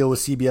signs a deal with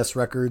CBS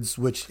Records,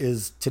 which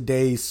is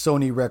today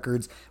Sony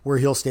Records, where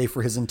he'll stay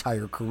for his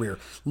entire career.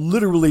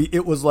 Literally,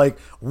 it was like,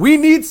 we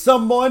need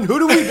someone. Who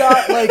do we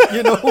got? Like,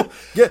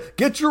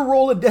 get your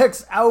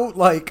Rolodex out.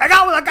 Like, I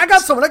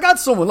got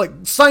someone. Like,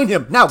 sign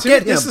him now.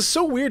 Get him. This is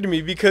so weird to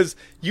me because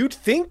you'd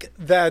think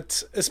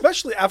that,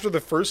 especially after the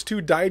first two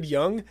died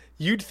young,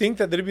 you'd think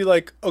that they'd be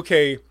like,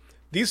 okay,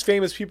 these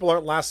famous people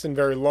aren't lasting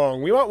very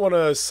long. We might want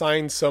to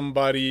sign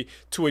somebody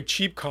to a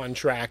cheap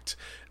contract.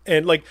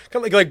 And like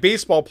kind of like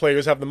baseball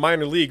players have the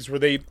minor leagues where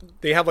they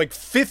have like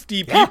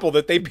 50 people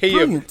that they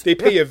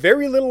pay a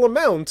very little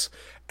amount,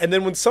 and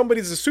then when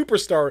somebody's a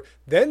superstar,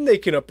 then they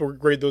can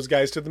upgrade those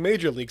guys to the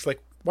major leagues.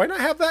 Like, why not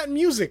have that in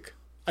music?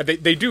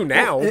 They do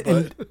now,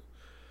 but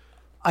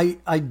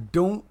I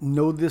don't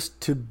know this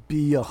to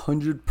be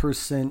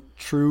 100%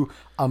 true.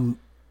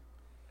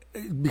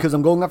 Because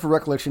I'm going off of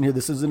recollection here.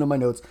 This isn't in my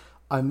notes.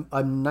 I'm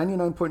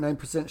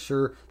 99.9%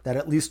 sure that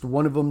at least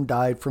one of them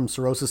died from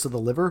cirrhosis of the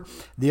liver.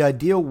 The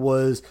idea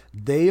was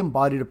they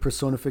embodied a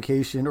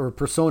personification or a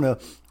persona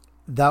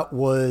that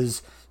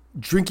was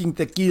drinking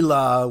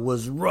tequila,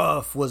 was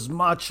rough, was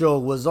macho,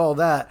 was all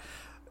that.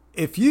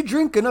 if you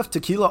drink enough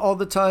tequila all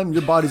the time,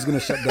 your body's going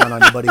to shut down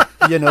on you, buddy.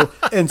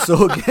 And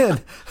so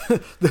again,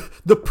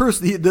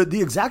 the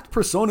exact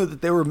persona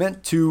that they were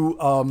meant to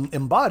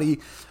embody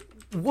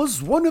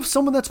was one of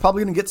someone that's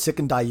probably going to get sick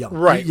and die young.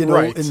 Right,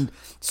 right. And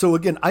so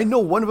again, I know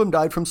one of them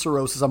died from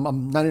cirrhosis. I'm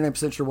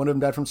 99% sure one of them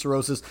died from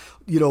cirrhosis.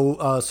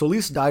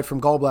 Solis died from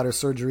gallbladder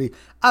surgery.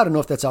 I don't know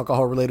if that's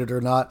alcohol related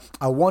or not.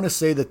 I want to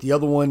say that the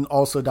other one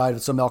also died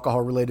of some alcohol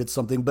related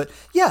something. But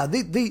yeah,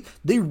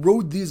 they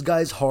rode these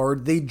guys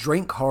hard. They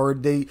drank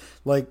hard. They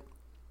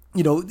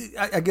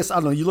I guess, I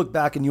don't know, you look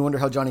back and you wonder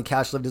how Johnny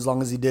Cash lived as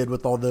long as he did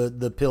with all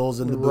the pills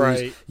and the booze.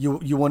 Right.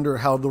 You wonder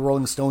how the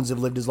Rolling Stones have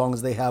lived as long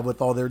as they have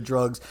with all their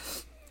drugs.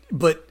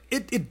 But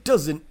it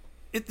doesn't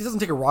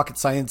take a rocket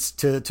science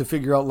to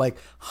figure out, like,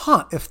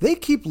 if they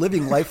keep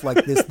living life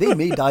like this, they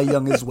may die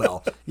young as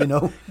well,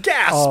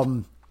 Gasp!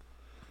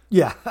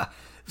 Yeah.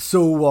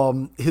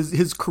 So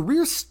his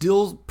career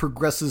still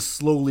progresses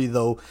slowly,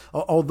 though.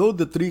 Although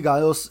the three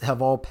gallos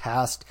have all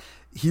passed,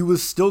 he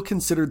was still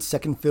considered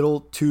second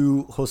fiddle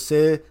to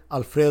Jose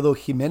Alfredo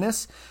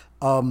Jimenez.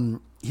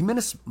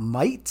 Jimenez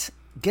might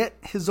get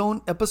his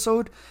own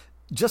episode.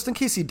 Just in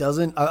case he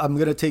doesn't, I'm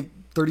going to take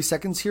 30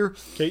 seconds here.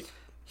 Okay.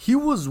 He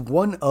was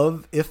one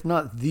of, if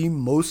not the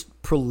most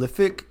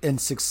prolific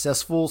and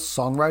successful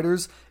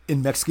songwriters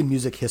in Mexican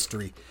music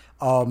history.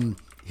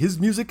 His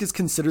music is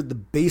considered the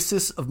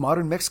basis of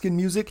modern Mexican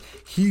music.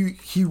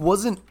 He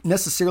wasn't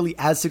necessarily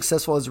as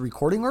successful as a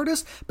recording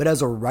artist, but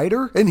as a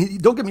writer, and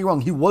don't get me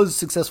wrong, he was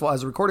successful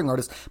as a recording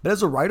artist, but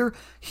as a writer,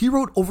 he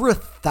wrote over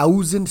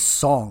 1,000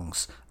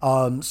 songs.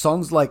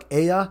 Songs like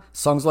Ella,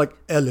 songs like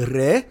El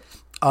Rey,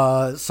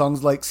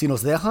 songs like Si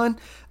Nos Dejan.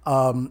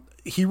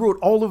 He wrote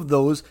all of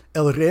those.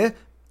 El Rey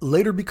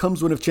later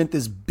becomes one of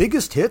Chente's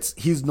biggest hits.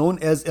 He's known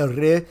as El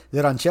Rey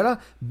de Ranchera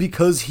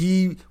because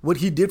what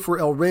he did for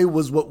El Rey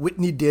was what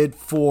Whitney did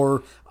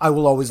for I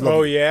Will Always Love You.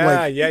 Oh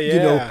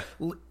yeah.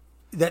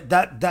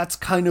 That's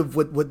kind of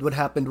what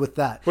happened with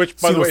that. Which,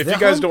 by the way, if you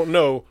guys don't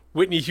know,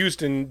 Whitney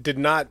Houston did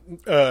not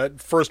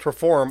first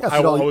perform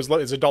I Will Always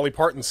Love You. It's a Dolly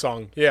Parton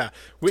song. Yeah.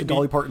 It's a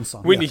Dolly Parton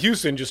song. Whitney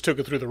Houston just took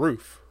it through the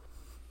roof.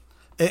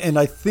 And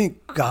I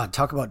think, God,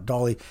 talk about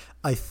Dolly.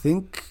 I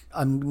think,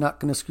 I'm not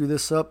going to screw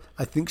this up,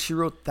 I think she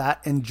wrote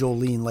that and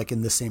Jolene like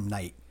in the same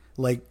night.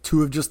 Like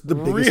two of just the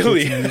biggest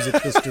hits in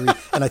music history.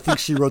 And I think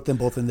she wrote them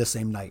both in the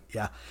same night.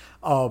 Yeah.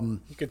 You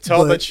could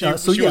tell that she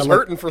was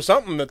hurting for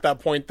something at that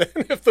point then,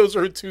 if those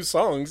are her two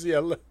songs.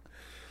 Yeah.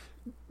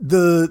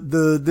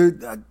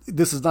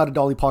 This is not a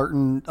Dolly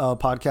Parton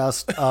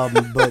podcast,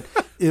 but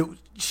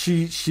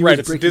she right, was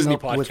it's breaking a Disney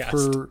up podcast.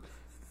 with her.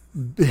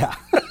 Yeah.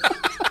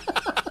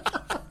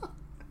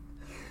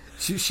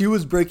 She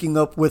was breaking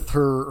up with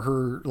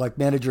her like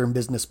manager and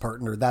business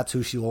partner. That's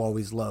who she will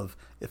always love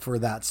for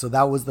that. So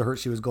that was the hurt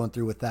she was going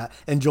through with that.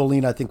 And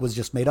Jolene, I think, was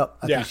just made up.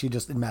 I think she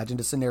just imagined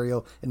a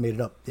scenario and made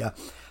it up. Yeah.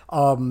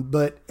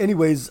 But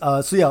anyways,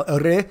 El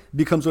Rey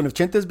becomes one of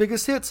Chente's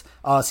biggest hits.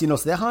 Si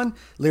Nos Dejan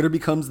later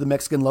becomes the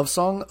Mexican love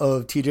song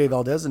of TJ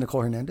Valdez and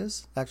Nicole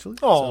Hernandez, actually.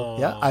 Aww.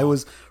 So, yeah, I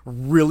was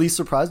really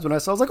surprised when I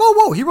was like, oh,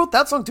 whoa, he wrote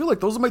that song too.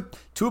 Like, those are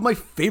two of my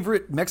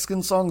favorite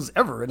Mexican songs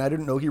ever. And I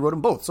didn't know he wrote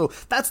them both. So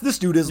this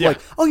dude is like,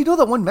 oh, you know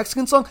that one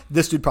Mexican song?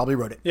 This dude probably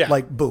wrote it. Yeah.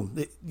 Like, boom.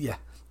 Yeah.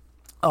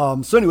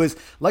 So anyways,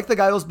 like the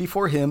gallos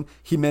before him,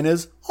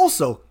 Jimenez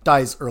also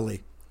dies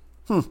early.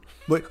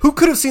 But who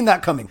could have seen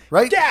that coming,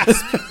 right?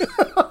 Gasp!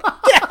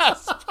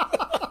 Gasp!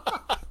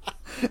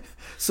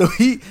 So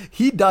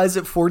he dies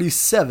at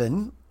 47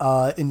 in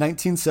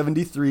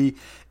 1973,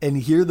 and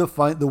here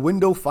the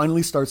window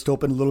finally starts to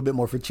open a little bit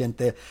more for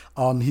Chente.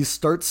 He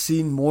starts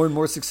seeing more and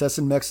more success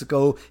in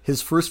Mexico.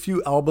 His first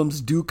few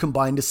albums do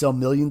combine to sell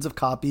millions of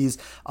copies.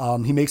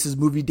 He makes his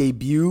movie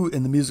debut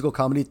in the musical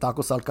comedy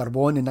Tacos al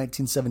Carbón in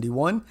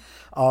 1971.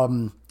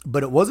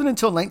 But it wasn't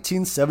until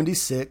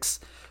 1976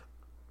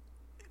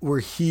 where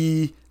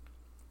he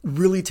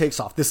really takes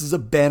off. This is a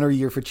banner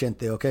year for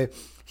Chente, okay?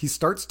 He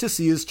starts to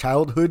see his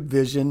childhood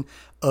vision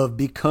of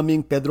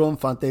becoming Pedro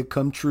Infante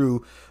come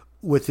true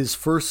with his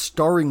first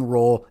starring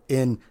role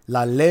in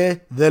La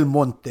Ley del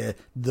Monte,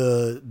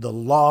 the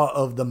Law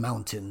of the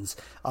Mountains.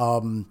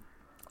 And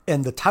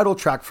the title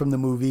track from the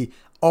movie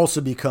also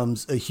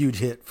becomes a huge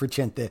hit for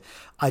Chente.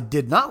 I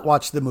did not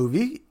watch the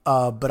movie,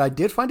 but I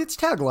did find its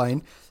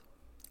tagline.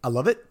 I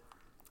love it.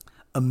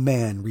 A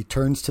man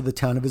returns to the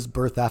town of his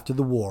birth after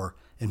the war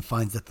and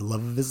finds that the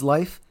love of his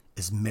life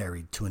is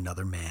married to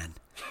another man.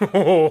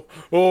 Oh.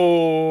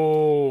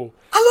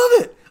 I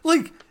love it.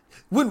 Like,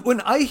 when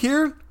I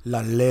hear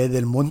La Ley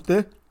del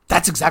Monte,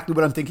 that's exactly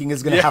what I'm thinking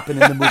is going to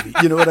happen in the movie.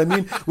 You know what I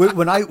mean?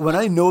 When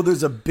I know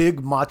there's a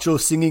big macho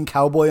singing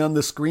cowboy on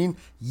the screen,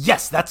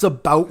 yes, that's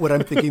about what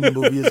I'm thinking the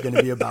movie is going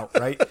to be about,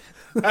 right?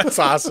 That's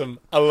awesome.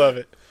 I love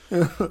it.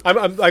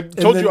 I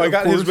told you I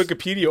got his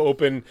Wikipedia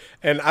open,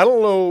 and I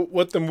don't know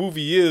what the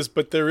movie is,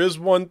 but there is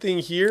one thing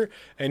here,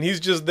 and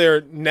he's just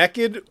there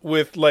naked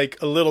with like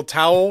a little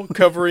towel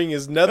covering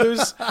his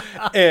nethers,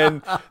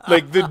 and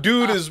like the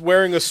dude is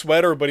wearing a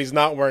sweater, but he's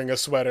not wearing a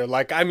sweater.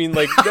 Like, I mean,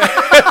 like.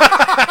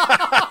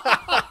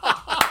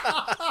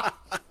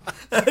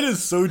 That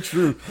is so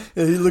true.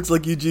 Yeah, he looks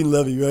like Eugene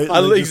Levy,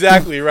 right?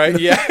 Exactly, right?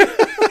 Yeah.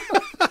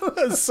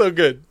 That's so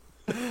good.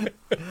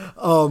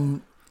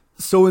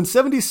 So in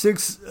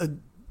 76,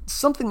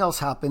 something else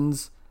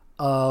happens.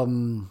 Let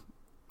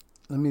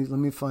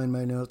me find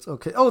my notes.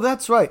 Okay. Oh,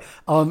 that's right.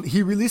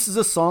 He releases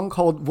a song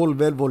called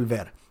Volver,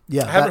 Volver.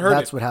 Yeah, I haven't heard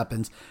that's it. what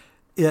happens.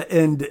 Yeah,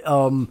 and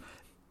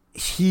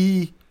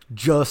he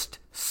just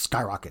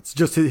skyrockets.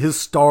 Just his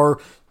star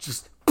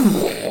just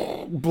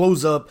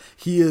blows up.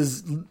 He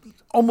is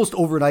almost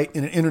overnight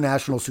an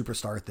international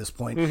superstar at this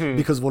point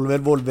because Volver,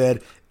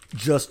 Volver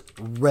just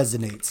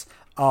resonates.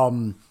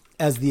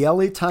 As the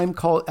LA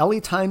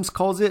Times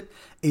calls it,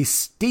 a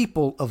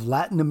staple of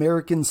Latin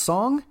American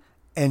song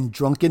and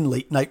drunken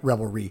late night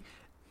revelry.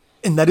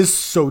 And that is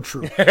so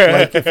true.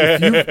 Like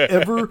if you've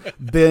ever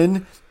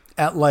been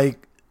at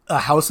like a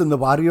house in the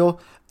barrio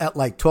at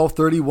like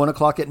 12:30, 1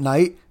 o'clock at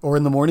night or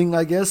in the morning,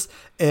 I guess,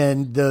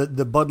 and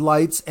the Bud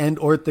Lights and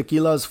or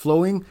tequila is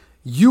flowing,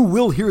 you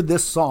will hear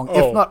this song,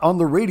 if not on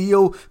the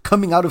radio,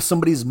 coming out of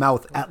somebody's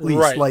mouth at least.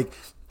 Right. Like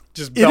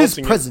Just it is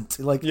bouncing present.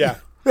 Like Yeah.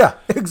 Yeah,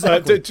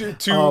 exactly.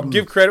 To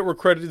give credit where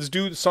credit is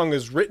due, the song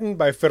is written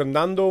by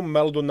Fernando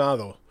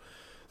Maldonado.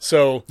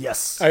 So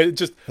Yes.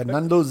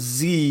 Fernando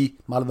Z.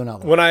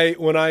 Maldonado. When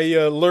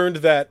I learned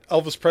that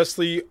Elvis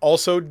Presley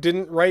also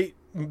didn't write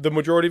the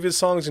majority of his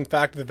songs, in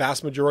fact, the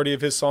vast majority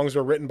of his songs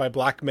were written by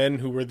black men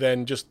who were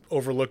then just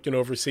overlooked and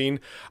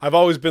overseen. I've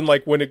always been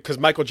like, because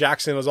Michael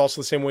Jackson was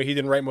also the same way. He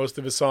didn't write most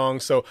of his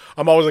songs, so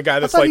I'm always a guy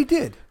that's like, he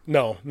did.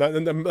 No, not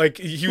like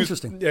he was.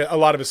 Interesting. Yeah, a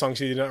lot of his songs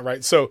he did not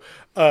write. So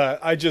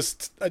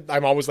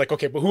I'm always like,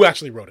 okay, but who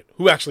actually wrote it?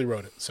 Who actually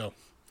wrote it? So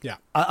yeah,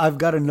 I've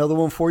got another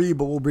one for you,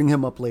 but we'll bring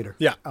him up later.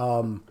 Yeah.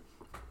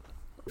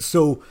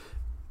 So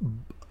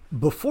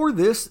before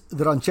this,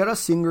 the ranchera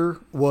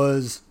singer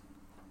was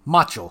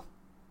macho,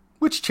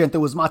 which Chente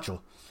was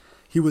macho.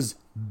 He was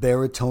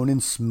baritone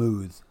and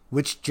smooth,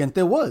 which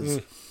Chente was.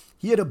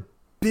 He had a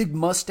big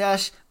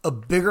mustache, a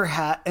bigger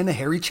hat, and a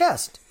hairy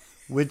chest,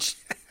 which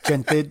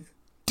Chente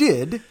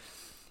did.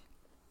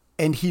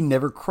 And he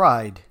never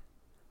cried,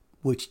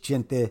 which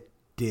Chente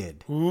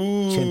did.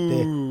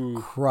 Chente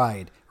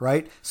cried,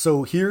 right?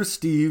 So here,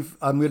 Steve,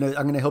 I'm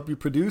gonna help you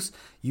produce.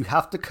 You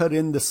have to cut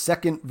in the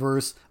second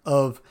verse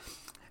of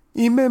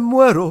 "Y me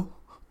muero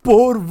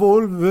por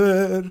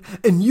volver,"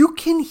 and you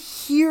can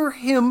hear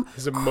him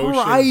His emotion.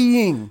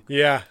 crying.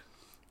 yeah.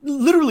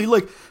 Literally,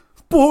 like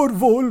 "por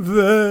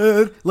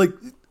volver," like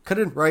cut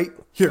in right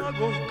here.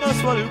 Hago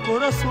caso al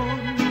corazón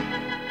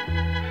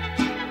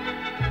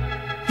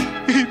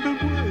y me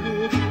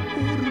muero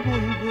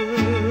por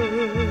volver.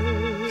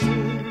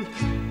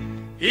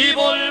 Y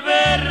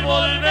volver,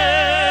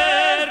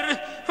 volver,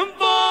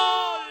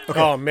 volver.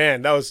 Oh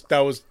man, that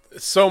was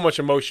so much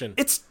emotion.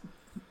 It's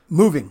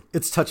moving.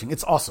 It's touching.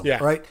 It's awesome.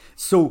 Yeah. Right.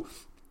 So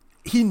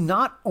he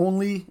not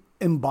only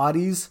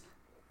embodies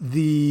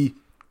the,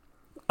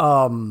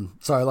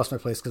 sorry, I lost my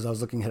place because I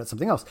was looking ahead at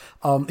something else.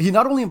 He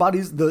not only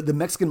embodies the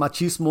Mexican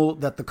machismo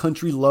that the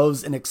country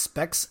loves and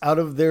expects out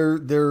of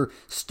their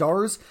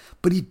stars,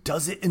 but he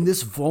does it in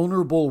this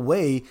vulnerable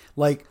way.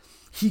 Like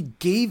he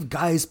gave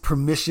guys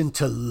permission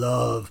to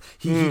love.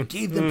 He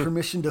gave them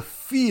permission to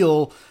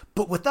feel,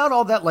 but without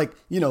all that, like,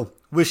 you know,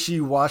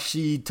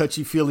 wishy-washy,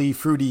 touchy-feely,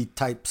 fruity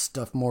type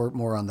stuff.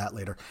 More on that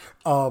later.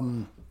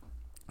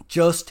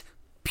 Just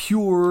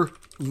pure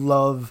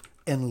love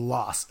and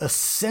loss. A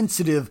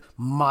sensitive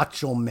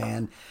macho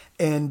man.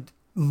 And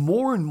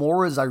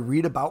more as I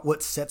read about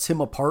what sets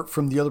him apart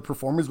from the other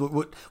performers,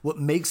 what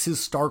makes his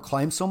star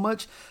climb so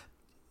much,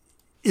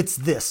 it's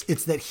this.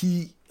 It's that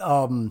he...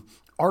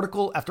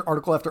 article after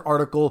article after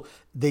article,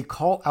 they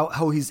call out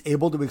how he's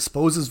able to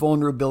expose his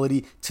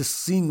vulnerability, to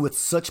sing with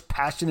such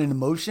passion and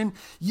emotion,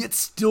 yet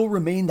still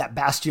remain that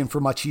bastion for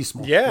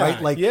machismo. Yeah,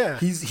 right? Like yeah.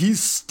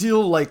 he's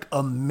still like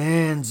a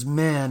man's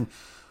man,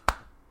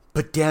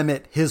 but damn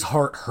it, his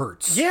heart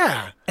hurts.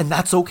 Yeah. And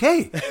that's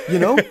okay, you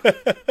know?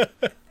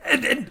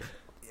 and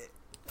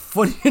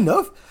funny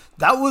enough,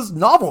 that was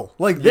novel.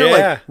 Like they're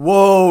like,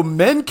 whoa,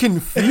 men can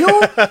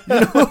feel, you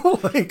know.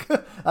 Like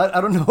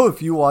I don't know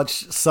if you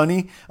watch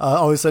Sunny,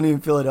 Always Sunny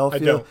in Philadelphia,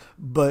 I don't.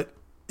 but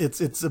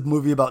it's a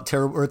movie about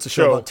terrible, or it's a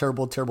show about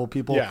terrible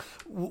people. Yeah.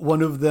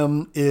 One of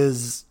them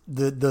is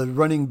the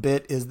running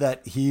bit is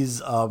that he's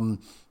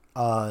what's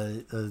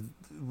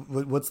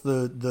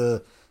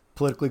the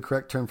politically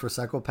correct term for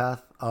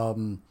psychopath?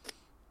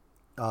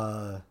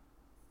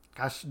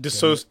 Gosh,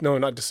 No,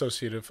 not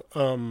dissociative.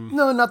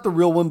 no, not the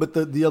real one, but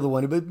the other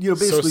one. But you know,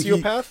 basically,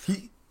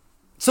 sociopath.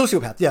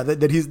 Sociopath, yeah.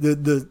 That he's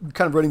the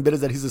kind of running bit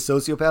is that he's a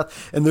sociopath.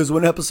 And there's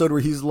one episode where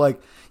he's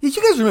like, "You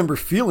guys remember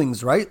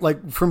feelings, right?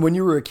 Like from when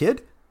you were a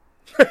kid?"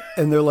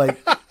 And they're like,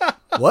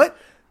 "What?"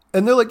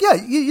 And they're like, "Yeah,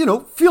 you know,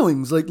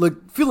 feelings like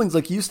feelings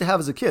like you used to have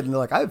as a kid." And they're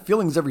like, "I have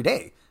feelings every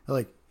day." They're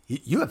like,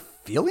 "You have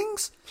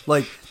feelings?"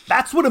 Like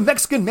that's what a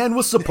Mexican man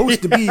was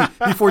supposed to be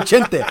before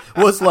Chente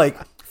was like.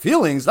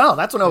 Feelings? No,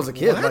 that's when I was a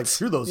kid. What? Like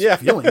through those Yeah.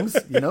 feelings,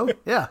 you know?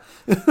 Yeah.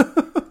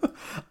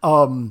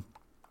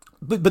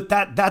 But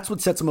that's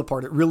what sets him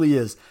apart. It really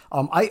is.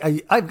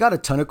 I've got a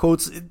ton of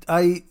quotes.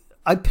 I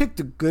I picked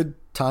a good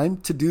time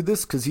to do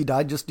this because he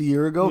died just a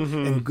year ago,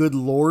 and good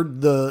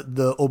Lord,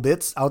 the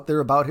obits out there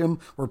about him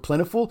were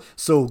plentiful.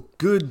 So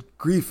good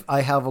grief,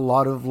 I have a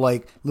lot of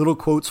like little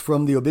quotes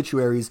from the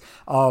obituaries.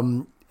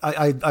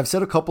 I've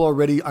said a couple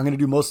already. I'm going to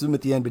do most of them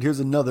at the end, but here's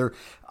another.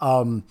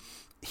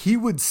 He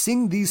would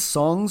sing these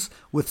songs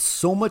with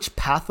so much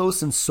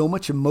pathos and so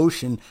much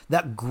emotion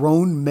that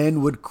grown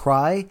men would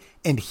cry,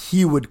 and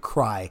he would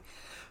cry.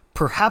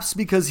 Perhaps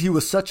because he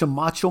was such a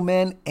macho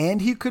man and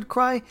he could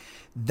cry,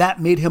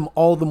 that made him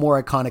all the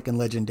more iconic and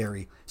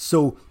legendary.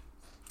 So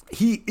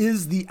he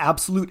is the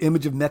absolute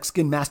image of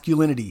Mexican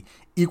masculinity.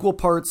 Equal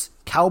parts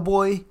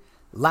cowboy,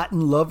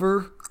 Latin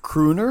lover,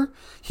 crooner.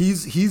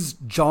 He's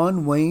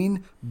John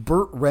Wayne,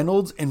 Burt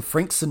Reynolds, and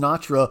Frank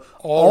Sinatra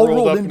all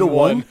rolled into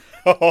one.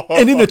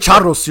 And in a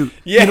charro suit.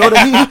 Yeah. You know what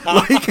I mean?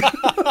 Like,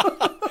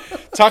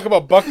 talk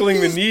about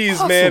buckling the knees,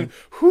 awesome. Man.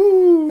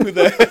 Whoo.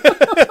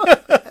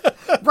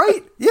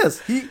 Right? Yes.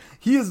 He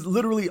is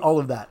literally all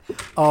of that.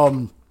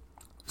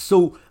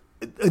 So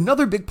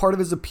another big part of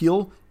his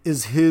appeal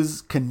is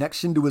his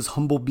connection to his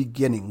humble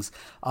beginnings.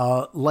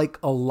 Like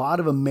a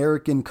lot of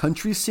American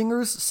country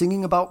singers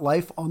singing about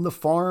life on the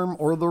farm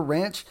or the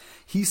ranch,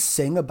 he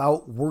sang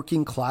about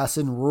working class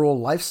and rural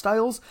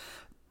lifestyles,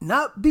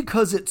 not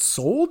because it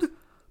sold,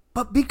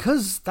 but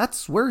because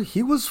that's where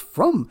he was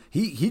from.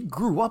 He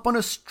grew up on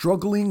a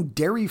struggling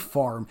dairy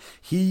farm.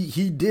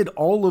 He did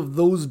all of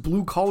those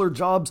blue collar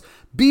jobs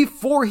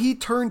before he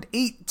turned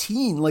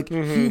 18. Like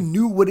he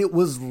knew what it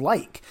was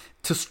like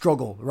to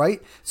struggle,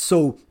 right?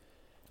 So,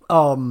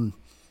 yeah,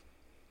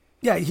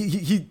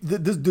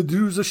 the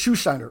dude was a shoe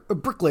shiner, a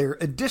bricklayer,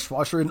 a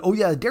dishwasher, and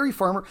a dairy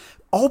farmer,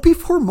 all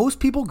before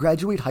most people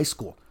graduate high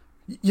school.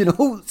 You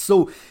know,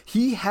 so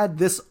he had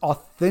this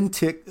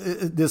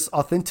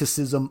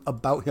authenticism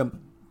about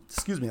him.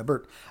 Excuse me, I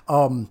burped.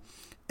 And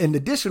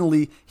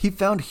additionally, he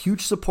found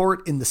huge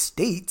support in the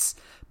States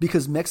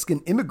because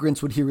Mexican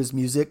immigrants would hear his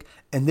music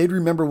and they'd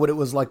remember what it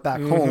was like back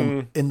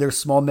home in their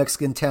small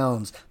Mexican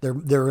towns, their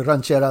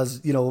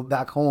rancheras, you know,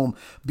 back home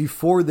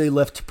before they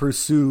left to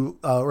pursue,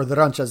 or the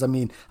ranchas,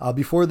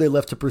 before they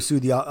left to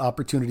pursue the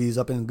opportunities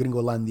up in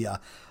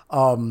Gringolandia.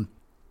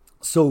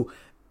 So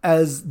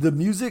as the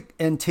music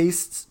and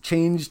tastes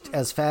changed,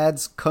 as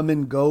fads come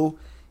and go,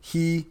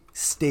 he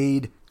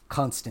stayed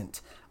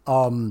constant.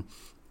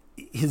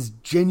 His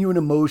genuine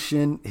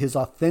emotion, his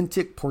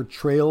authentic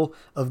portrayal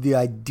of the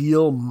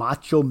ideal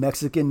macho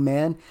Mexican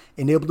man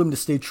enabled him to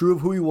stay true of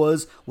who he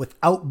was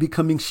without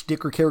becoming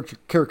shtick or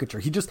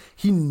caricature.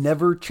 He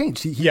never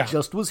changed. He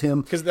just was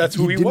him. Because that's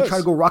who he was. He didn't try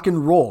to go rock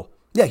and roll.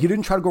 Yeah, he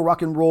didn't try to go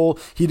rock and roll.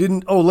 He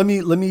didn't, let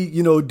me,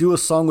 do a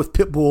song with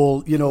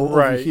Pitbull,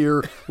 over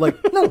here. Like,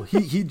 no,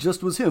 he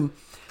just was him.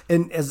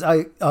 And as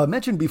I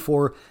mentioned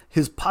before,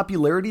 his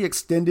popularity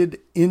extended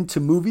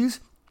into movies.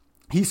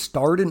 He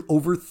starred in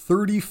over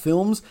 30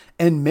 films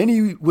and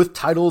many with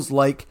titles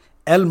like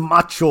El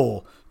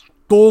Macho,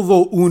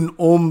 Todo un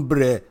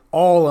Hombre,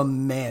 all a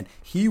man.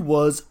 He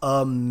was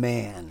a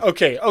man.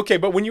 Okay.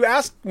 But when you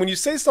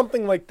say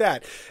something like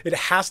that, it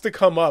has to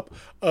come up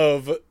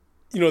of,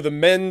 the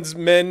men's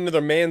men,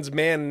 the man's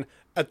man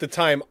at the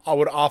time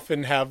would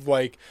often have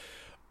like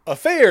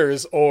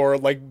affairs or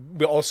like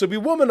also be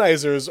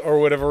womanizers or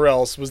whatever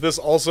else. Was this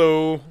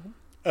also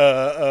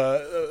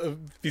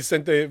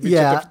Vicente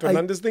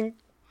Fernandez thing?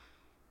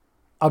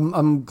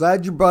 I'm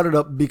glad you brought it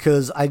up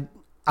because I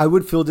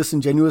would feel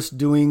disingenuous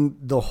doing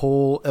the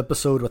whole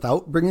episode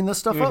without bringing this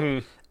stuff up.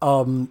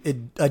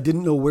 I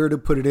didn't know where to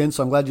put it in,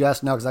 so I'm glad you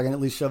asked now because I can at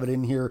least shove it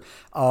in here.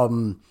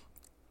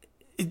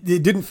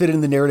 It didn't fit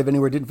in the narrative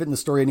anywhere. It didn't fit in the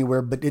story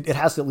anywhere, but it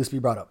has to at least be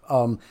brought up.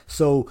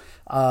 So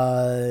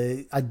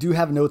I do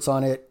have notes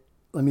on it.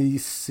 Let me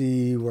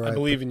see where I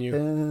believe in you.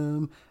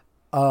 Them.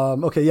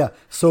 Okay, yeah.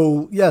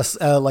 So yes,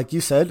 like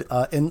you said,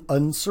 and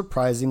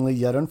unsurprisingly,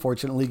 yet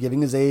unfortunately,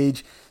 given his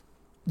age,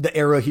 the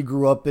era he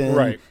grew up in,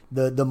 right,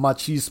 the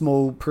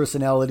machismo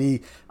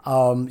personality,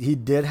 he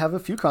did have a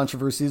few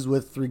controversies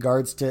with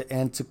regards to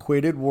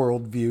antiquated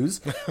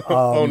worldviews.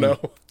 Oh no.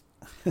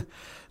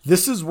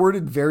 This is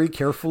worded very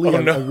carefully. Oh,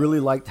 no. I really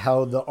liked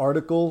how the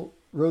article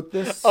wrote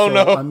this. Oh,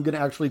 no. I'm going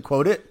to actually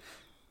quote it.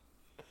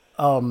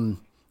 In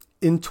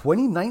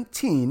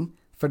 2019,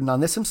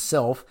 Fernandez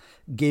himself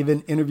gave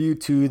an interview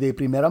to De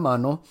Primera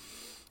Mano,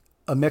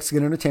 a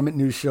Mexican entertainment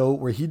news show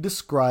where he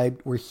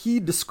described,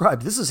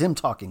 this is him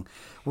talking,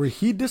 where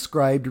he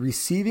described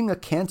receiving a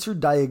cancer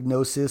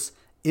diagnosis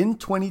in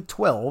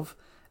 2012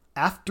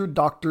 after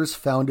doctors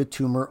found a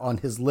tumor on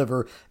his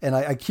liver. And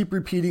I keep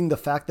repeating the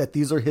fact that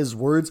these are his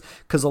words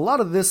because a lot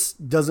of this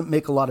doesn't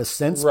make a lot of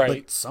sense,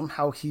 right, but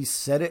somehow he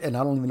said it and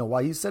I don't even know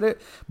why he said it,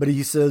 but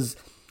he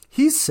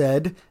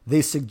said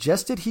they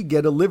suggested he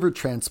get a liver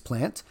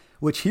transplant,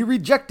 which he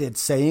rejected,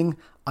 saying,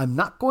 "I'm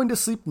not going to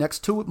sleep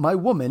next to my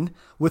woman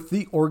with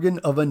the organ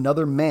of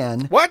another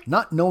man." What?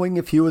 Not knowing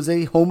if he was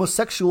a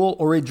homosexual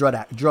or a drug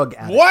addict.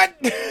 What?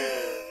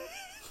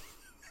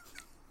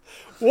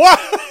 What?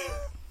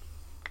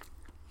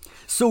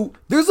 So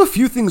there's a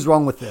few things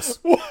wrong with this.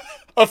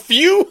 A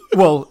few?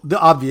 Well, the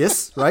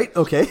obvious, right?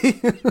 Okay.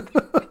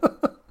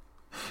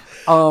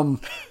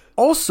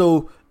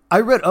 Also, I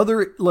read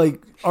other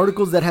like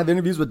articles that have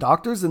interviews with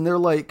doctors, and they're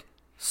like,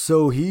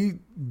 so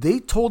they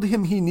told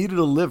him he needed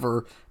a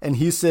liver, and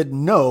he said,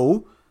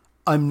 no,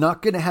 I'm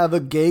not going to have a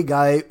gay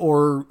guy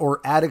or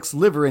addict's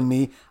liver in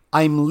me.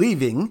 I'm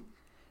leaving,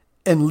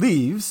 and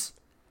leaves.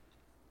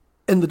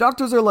 And the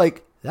doctors are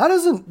like,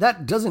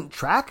 that doesn't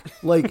track.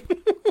 Like,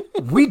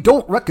 we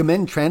don't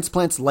recommend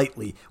transplants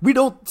lightly. We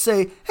don't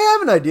say, hey, I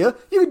have an idea.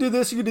 You can do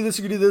this, you can do this,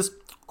 you can do this.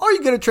 Or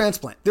you get a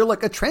transplant. They're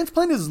like, a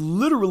transplant is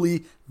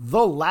literally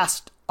the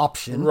last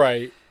option.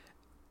 Right.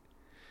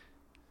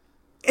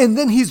 And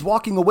then he's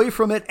walking away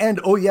from it and,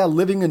 oh yeah,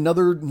 living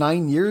another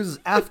 9 years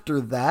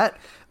after that.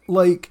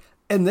 Like,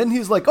 and then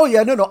he's like, oh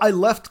yeah, no, I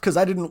left because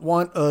I didn't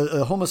want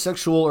a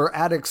homosexual or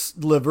addict's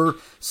liver.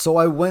 So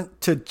I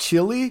went to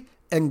Chile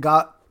and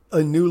got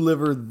a new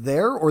liver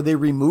there, or they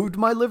removed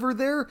my liver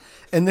there.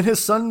 And then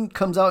his son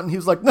comes out and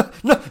he's like,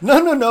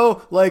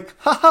 no. Like,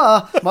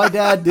 haha, my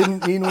dad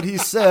didn't mean what he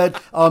said.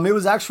 It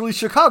was actually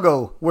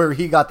Chicago where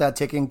he got that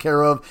taken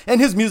care of. And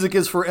his music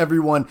is for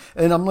everyone.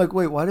 And I'm like,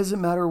 wait, why does it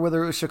matter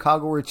whether it was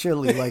Chicago or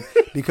Chile? Like,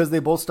 because they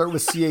both start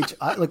with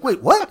CHI. Like,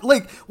 wait, what?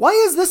 Like, why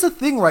is this a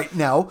thing right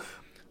now?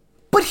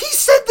 But he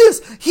said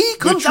this. He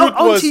comes out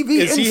on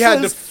TV and he says,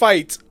 had to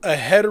fight a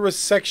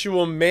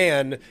heterosexual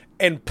man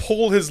and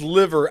pull his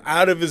liver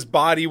out of his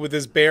body with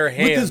his bare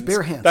hands. With his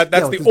bare hands.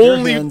 That's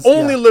the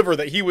only liver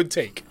that he would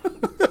take.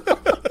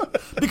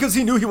 Because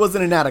he knew he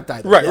wasn't an addict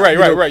either.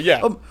 Right,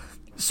 yeah.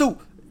 So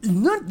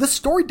the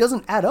story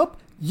doesn't add up,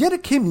 yet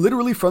it came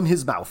literally from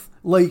his mouth.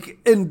 Like,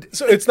 and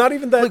so it's not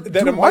even that, like,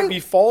 that it might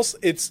be false.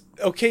 It's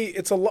okay.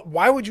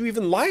 Why would you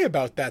even lie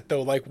about that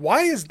though? Like,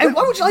 why is that? And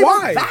why would you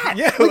lie about that?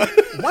 Yeah. Like,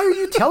 why are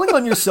you telling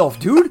on yourself,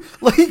 dude?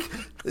 Like,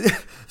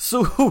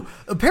 so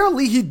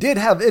apparently he did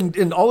have,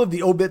 and all of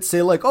the obits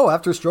say like, oh,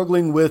 after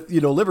struggling with,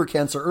 liver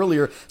cancer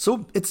earlier.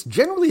 So it's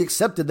generally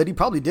accepted that he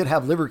probably did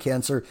have liver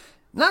cancer.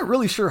 Not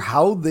really sure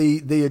how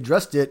they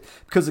addressed it,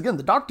 because again,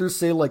 the doctors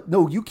say like,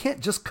 no, you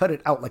can't just cut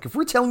it out. Like, if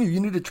we're telling you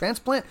need a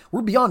transplant,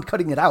 we're beyond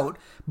cutting it out.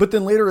 But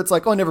then later it's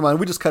like, oh, never mind,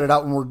 we just cut it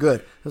out and we're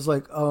good. It's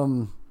like,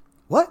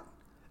 what?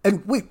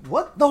 And wait,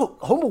 what? The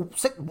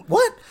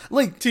what?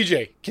 Like,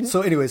 TJ,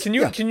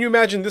 can you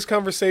imagine this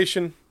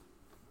conversation?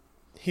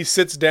 He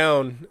sits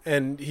down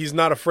and he's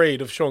not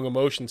afraid of showing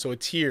emotion, so a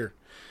tear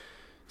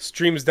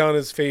streams down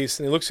his face,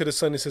 and he looks at his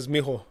son and he says,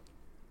 mijo,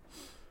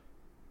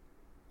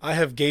 I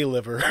have gay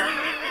liver.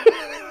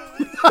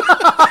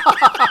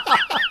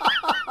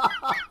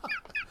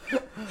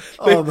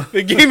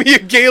 They gave me a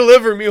gay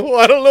liver, mijo.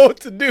 I don't know what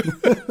to do.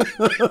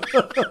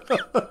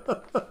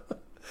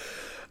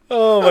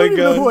 Oh my God! I don't even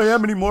know who I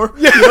am anymore.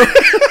 Yeah.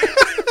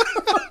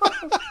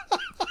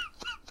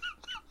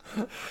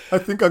 I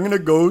think I'm gonna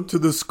go to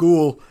the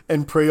school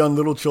and prey on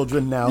little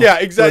children now. Yeah,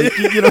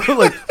 exactly.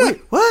 Like,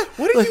 wait, what?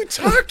 What are you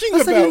talking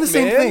about, not even the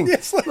same man? thing.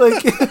 Yes,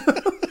 like.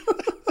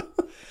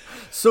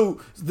 So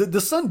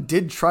the son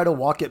did try to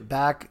walk it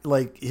back.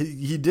 Like,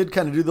 he did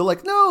kind of do the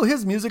like, no,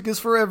 his music is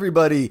for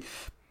everybody.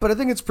 But I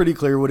think it's pretty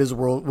clear what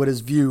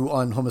his view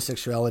on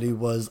homosexuality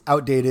was: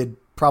 outdated,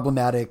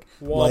 problematic.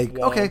 Womp,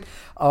 womp. Okay.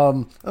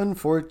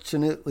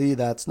 Unfortunately,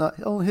 that's not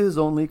his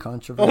only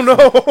controversy. Oh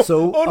no!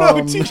 So, oh no,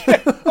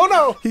 TJ! Oh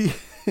no!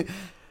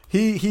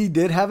 He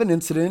did have an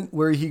incident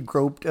where he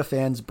groped a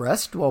fan's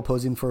breast while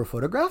posing for a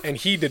photograph, and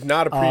he did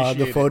not appreciate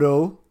the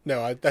photo. It.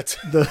 No, that's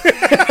the.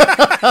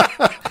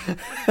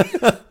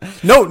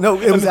 No,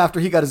 it was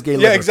after he got his gay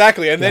liver. Yeah,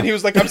 exactly. And then he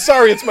was like, I'm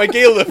sorry, it's my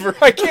gay liver.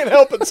 I can't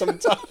help it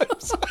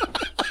sometimes.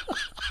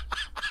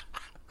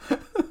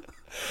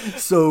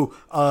 So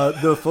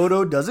the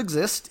photo does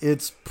exist.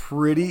 It's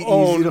pretty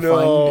easy to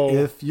find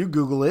if you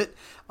Google it.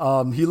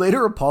 He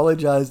later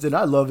apologized, and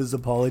I love his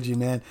apology,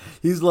 man.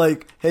 He's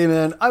like, hey,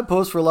 man, I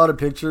post for a lot of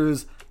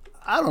pictures.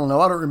 I don't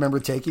know. I don't remember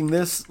taking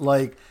this.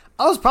 Like,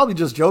 I was probably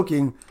just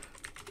joking,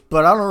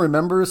 but I don't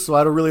remember, so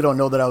I really don't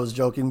know that I was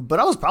joking. But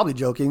I was probably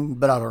joking,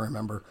 but I don't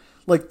remember.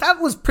 Like, that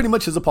was pretty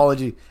much his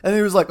apology. And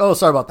he was like, oh,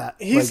 sorry about that.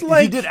 He's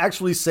like he did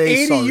actually say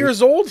 80 sorry.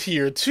 years old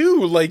here,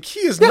 too. Like, he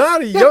is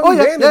not a young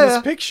man in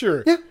this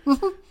picture. Yeah,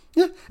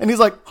 yeah. And he's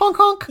like, honk,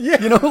 honk.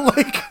 Yeah.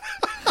 Like.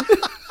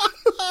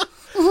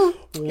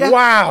 Yeah.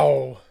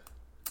 Wow.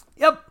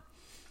 Yep.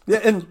 Yeah,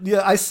 and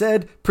I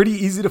said pretty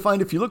easy to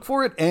find if you look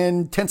for it,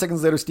 and 10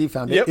 seconds later Steve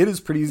found it. Yep. It is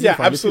pretty easy to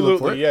find if you look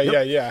for it.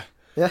 Yeah.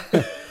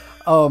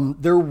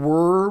 There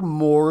were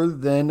more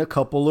than a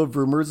couple of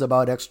rumors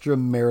about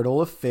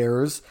extramarital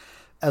affairs.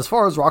 As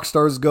far as rock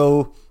stars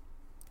go,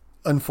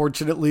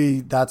 unfortunately,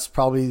 that's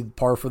probably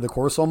par for the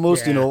course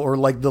almost, or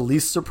like the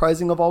least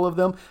surprising of all of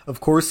them.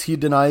 Of course, he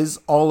denies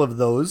all of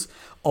those.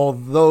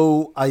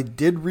 Although I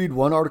did read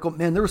one article,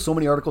 man, there were so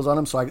many articles on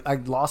him, so I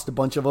lost a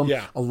bunch of them.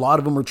 Yeah. A lot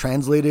of them were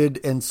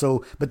translated. And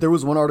so, but there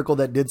was one article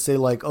that did say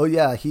like, oh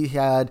yeah, he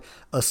had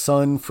a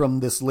son from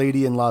this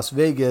lady in Las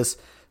Vegas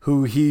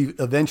who he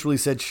eventually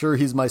said, sure,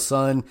 he's my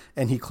son.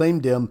 And he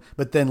claimed him.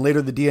 But then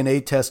later the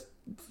DNA test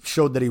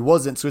showed that he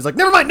wasn't. So he's like,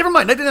 never mind.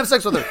 I didn't have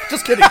sex with her.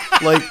 Just kidding.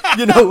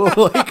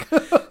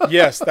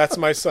 Yes, that's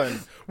my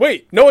son.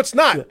 Wait, no, it's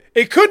not. Yeah.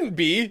 It couldn't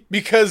be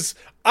because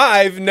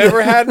I've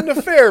never had an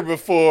affair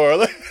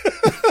before.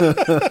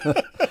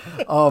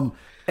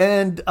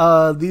 And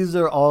these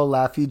are all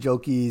laughy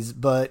jokies,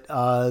 but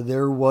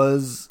there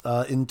was,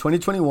 in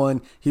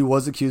 2021, he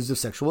was accused of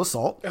sexual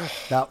assault.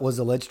 That was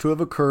alleged to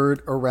have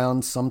occurred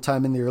around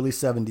sometime in the early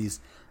 70s.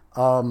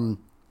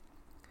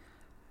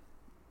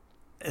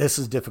 This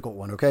is a difficult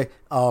one, okay?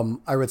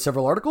 I read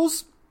several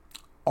articles,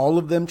 all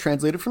of them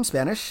translated from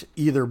Spanish,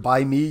 either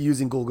by me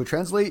using Google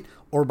Translate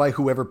or by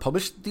whoever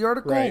published the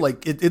article. Right.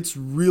 Like, it's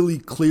really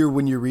clear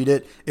when you read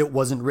it, it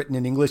wasn't written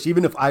in English.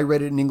 Even if I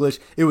read it in English,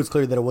 it was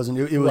clear that it wasn't.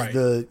 It was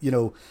right.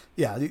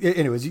 Yeah.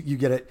 Anyways, you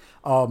get it.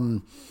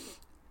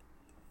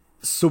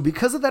 So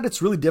because of that,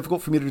 it's really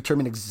difficult for me to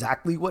determine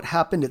exactly what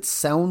happened. It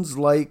sounds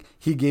like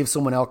he gave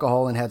someone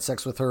alcohol and had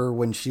sex with her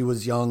when she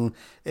was young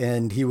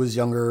and he was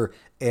younger,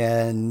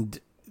 and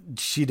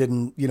she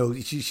didn't,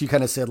 she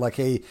kind of said like,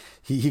 hey,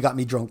 he got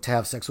me drunk to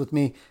have sex with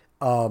me.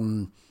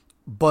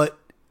 But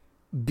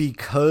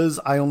because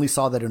I only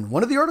saw that in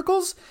one of the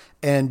articles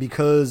and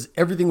because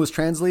everything was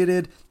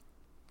translated,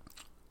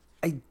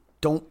 I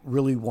don't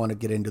really want to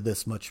get into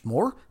this much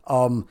more.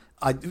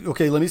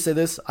 Okay, let me say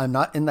this. I'm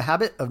not in the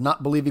habit of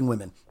not believing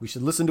women. We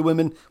should listen to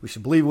women. We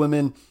should believe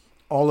women,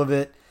 all of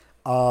it.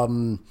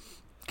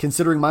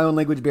 Considering my own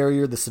language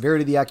barrier, the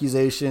severity of the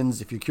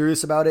accusations, if you're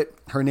curious about it,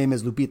 her name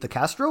is Lupita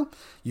Castro.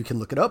 You can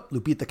look it up.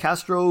 Lupita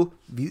Castro,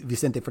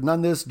 Vicente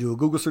Fernandez. Do a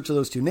Google search of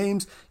those two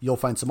names. You'll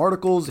find some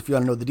articles. If you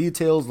want to know the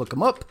details, look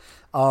them up.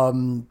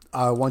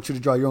 I want you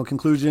to draw your own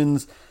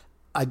conclusions.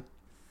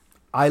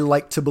 I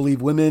like to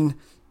believe women.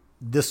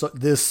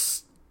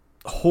 This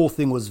whole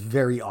thing was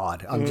very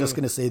odd. I'm just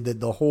going to say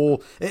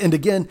that and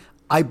again,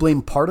 I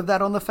blame part of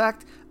that on the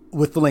fact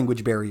with the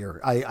language barrier.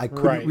 I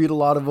couldn't read a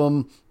lot of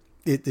them.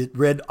 It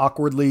read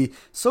awkwardly.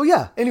 So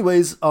yeah,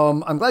 anyways,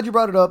 I'm glad you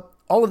brought it up.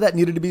 All of that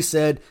needed to be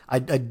said. I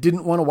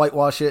didn't want to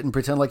whitewash it and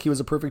pretend like he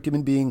was a perfect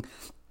human being.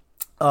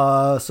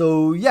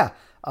 So yeah.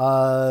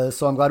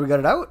 So I'm glad we got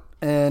it out.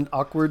 And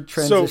awkward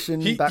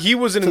transition. So back he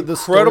was an to the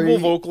incredible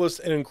story. vocalist,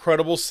 an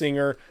incredible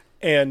singer.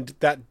 And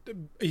that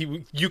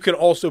you can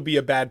also be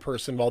a bad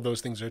person while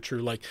those things are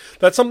true. Like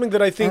that's something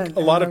that I think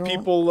a lot of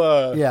people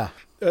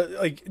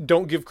like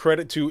don't give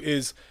credit to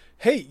is,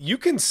 hey, you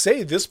can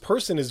say this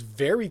person is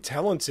very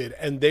talented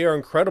and they are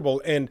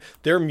incredible and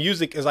their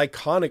music is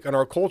iconic in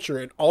our culture.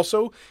 And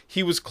also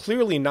he was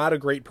clearly not a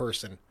great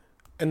person.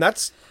 And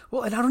that's...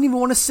 Well, and I don't even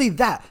want to say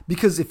that,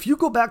 because if you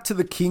go back to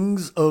the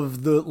kings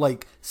of the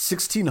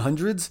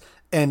 1600s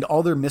and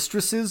all their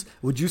mistresses,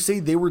 would you say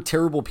they were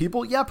terrible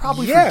people? Yeah,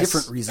 probably for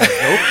different reasons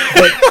though.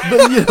 but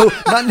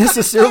not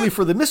necessarily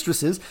for the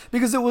mistresses,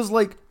 because it was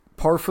like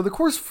par for the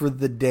course for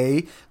the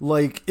day.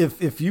 Like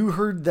if you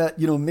heard that,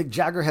 Mick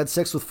Jagger had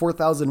sex with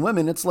 4,000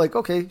 women, it's like,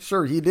 okay,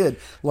 sure, he did.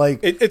 Like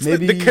it's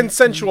maybe the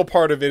consensual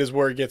part of it is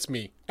where it gets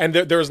me. And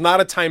there's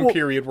not a time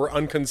period where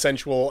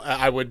unconsensual,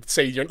 I would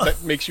say,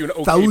 that makes you an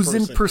okay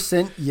person.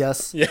 1,000%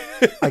 yes. Yeah.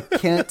 I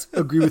can't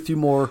agree with you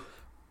more,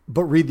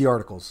 but read the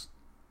articles.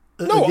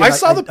 No, Again, I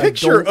saw the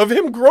picture of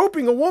him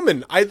groping a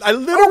woman. I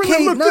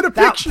literally looked at a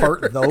picture.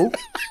 Part, though.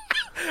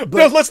 But,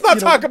 no, let's not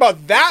talk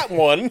about that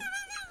one.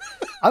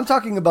 I'm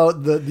talking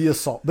about the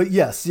assault. But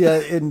yes, yeah,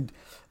 and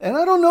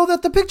I don't know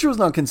that the picture was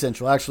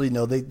non-consensual. Actually,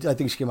 no, I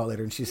think she came out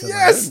later and she said,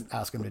 I didn't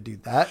ask him to do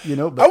that,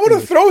 But I want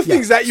to throw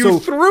things at you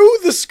through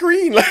the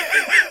screen.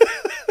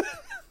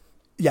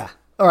 Yeah.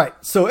 All right.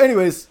 So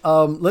anyways,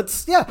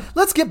 let's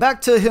get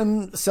back to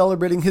him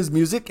celebrating his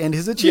music and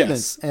his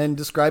achievements and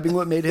describing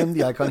what made him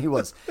the icon he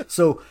was.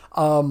 So,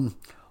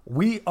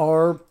 we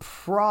are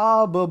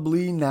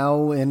probably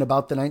now in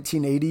about the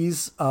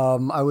 1980s.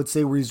 I would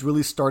say where he's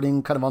really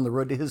starting kind of on the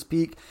road to his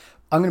peak.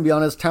 I'm going to be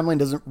honest, timeline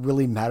doesn't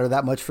really matter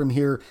that much from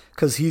here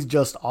because he's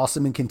just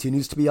awesome and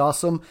continues to be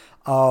awesome.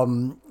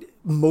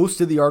 Most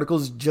of the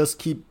articles just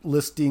keep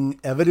listing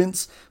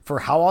evidence for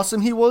how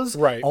awesome he was.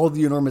 Right. All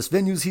the enormous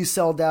venues he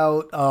sold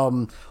out,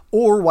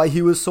 or why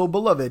he was so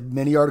beloved.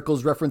 Many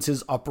articles reference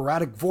his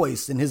operatic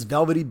voice and his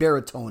velvety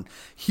baritone.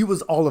 He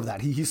was all of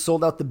that. He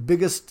sold out the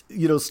biggest,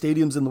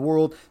 stadiums in the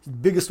world,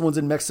 biggest ones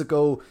in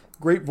Mexico,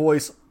 great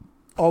voice,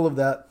 all of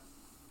that.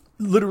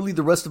 Literally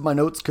the rest of my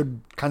notes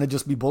could kind of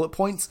just be bullet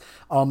points.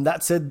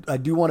 That said, I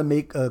do want to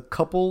make a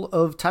couple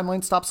of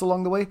timeline stops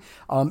along the way.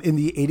 In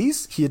the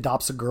 80s, he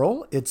adopts a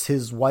girl. It's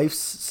his wife's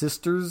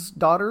sister's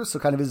daughter, so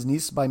kind of his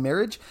niece by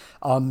marriage.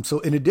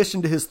 So in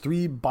addition to his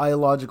 3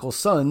 biological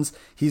sons,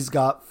 he's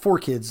got 4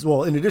 kids.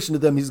 Well, in addition to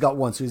them, he's got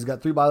 1. So he's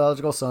got 3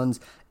 biological sons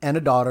and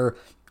a daughter.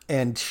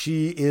 And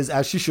she is,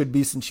 as she should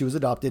be since she was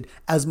adopted,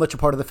 as much a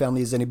part of the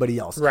family as anybody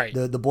else. Right.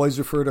 The boys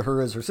refer to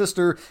her as her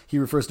sister. He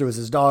refers to her as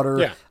his daughter.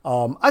 Yeah.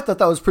 I thought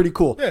that was pretty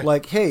cool. Yeah.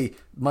 Like, hey,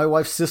 my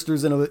wife's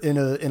sister's in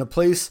a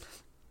place.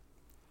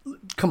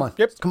 Come on.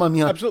 Yep. Come on,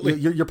 Mia. Absolutely.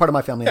 You're part of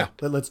my family now.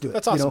 Let's do it.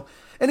 That's awesome.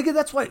 And again,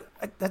 that's why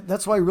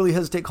I really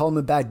hesitate calling him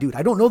a bad dude.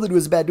 I don't know that he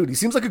was a bad dude. He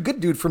seems like a good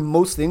dude for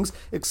most things,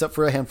 except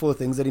for a handful of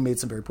things that he made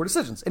some very poor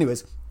decisions.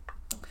 Anyways,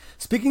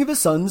 speaking of his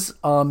sons,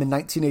 in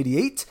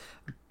 1988,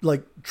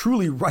 like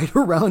truly right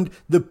around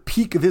the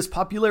peak of his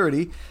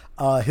popularity,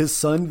 his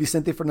son,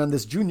 Vicente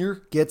Fernandez Jr.,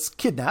 gets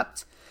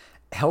kidnapped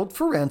held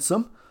for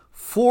ransom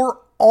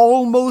for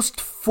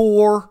almost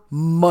 4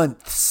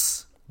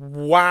 months.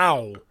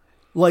 Wow.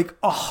 Like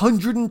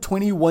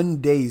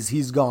 121 days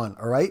he's gone,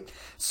 all right?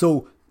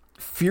 So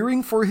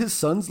fearing for his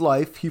son's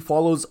life, he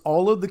follows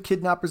all of the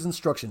kidnapper's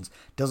instructions.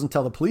 Doesn't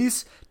tell the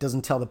police,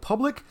 doesn't tell the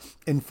public.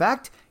 In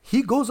fact,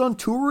 he goes on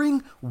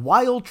touring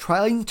while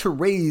trying to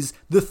raise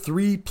the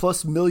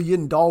 $3+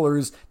 million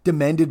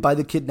demanded by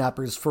the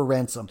kidnappers for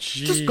ransom.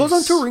 Jeez. Just goes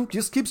on touring,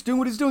 just keeps doing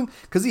what he's doing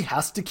because he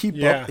has to keep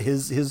up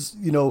his his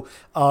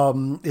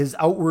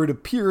outward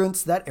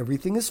appearance that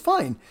everything is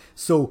fine.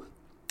 So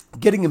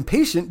getting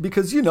impatient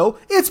because,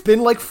 it's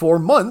been like 4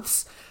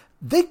 months,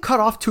 they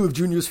cut off 2 of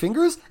Junior's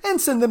fingers and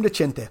send them to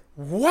Chente.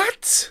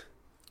 What?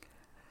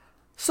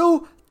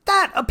 So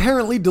that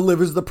apparently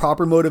delivers the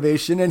proper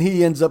motivation, and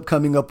he ends up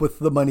coming up with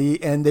the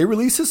money, and they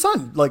release his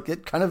son. Like,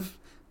 it kind of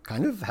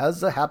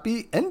has a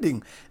happy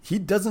ending. He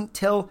doesn't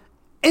tell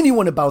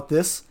anyone about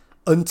this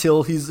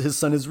until his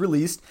son is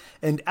released.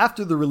 And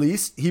after the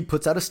release, he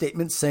puts out a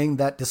statement saying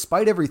that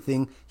despite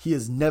everything, he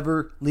is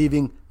never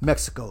leaving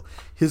Mexico.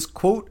 His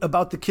quote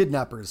about the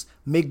kidnappers,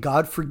 "May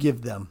God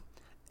forgive them.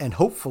 And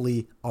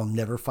hopefully I'll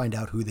never find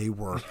out who they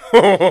were."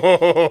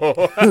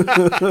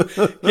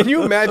 Can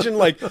you imagine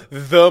like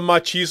the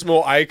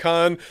machismo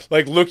icon,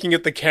 like looking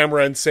at the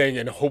camera and saying,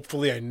 "And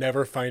hopefully I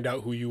never find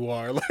out who you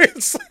are."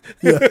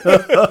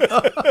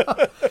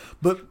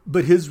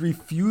 But his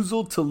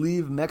refusal to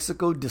leave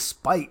Mexico,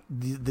 despite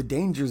the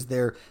dangers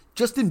there,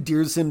 just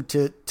endears him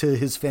to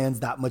his fans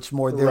that much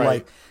more. They're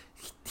like,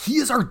 he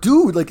is our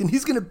dude, like, and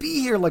he's gonna be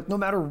here, like, no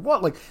matter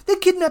what. Like, they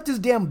kidnapped his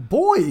damn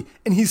boy,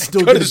 and he's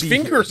still gonna be here. Cut his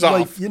fingers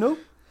off, like,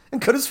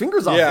 and cut his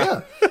fingers off.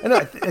 Yeah. And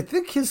I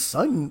think his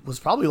son was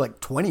probably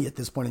like 20 at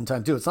this point in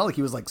time too. It's not like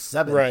he was like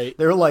 7. Right.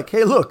 They were like,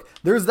 "Hey, look,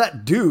 there's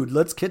that dude.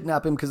 Let's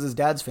kidnap him because his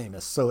dad's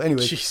famous." So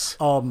anyway,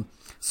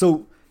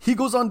 so he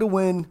goes on to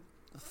win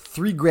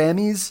 3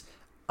 Grammys.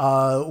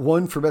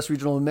 One for Best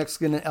Regional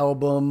Mexican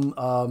Album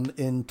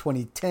in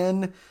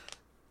 2010.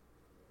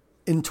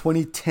 In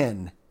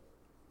 2010.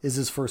 Is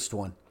his first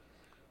one.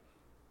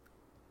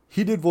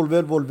 He did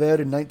Volver Volver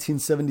in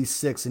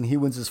 1976, and he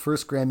wins his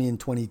first Grammy in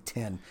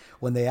 2010.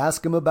 When they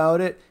ask him about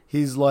it,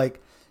 he's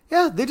like,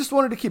 "Yeah, they just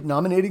wanted to keep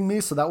nominating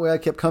me, so that way I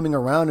kept coming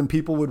around and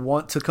people would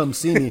want to come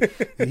see me."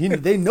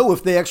 They know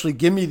if they actually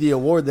give me the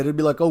award that it'd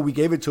be like, "Oh, we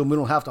gave it to him, we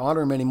don't have to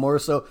honor him anymore."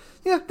 So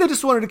yeah, they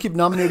just wanted to keep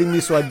nominating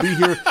me so I'd be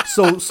here,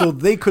 so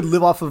they could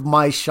live off of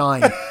my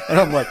shine. And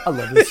I'm like, I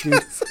love this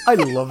dude. I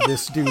love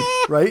this dude,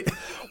 right?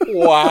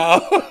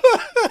 Wow.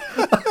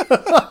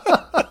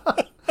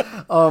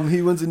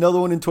 He wins another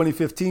one in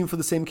 2015 for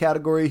the same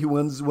category. He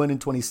wins one in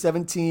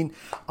 2017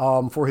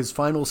 for his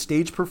final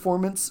stage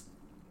performance.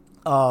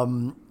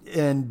 From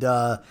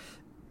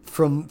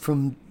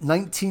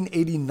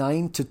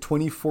 1989 to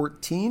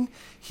 2014,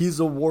 he's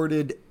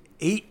awarded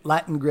 8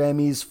 Latin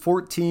Grammys,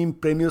 14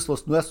 Premios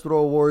Los Nuestro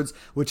Awards,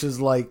 which is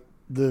like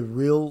the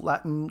real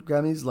Latin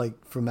Grammys, like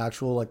from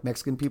actual like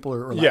Mexican people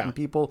or Latin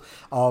people.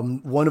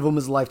 One of them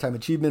is a Lifetime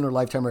Achievement or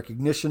Lifetime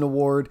Recognition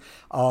Award.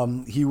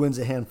 He wins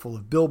a handful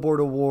of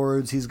Billboard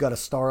Awards. He's got a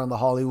star on the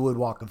Hollywood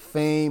Walk of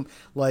Fame.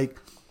 Like,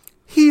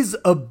 he's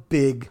a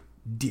big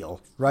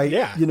deal, right?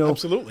 Yeah,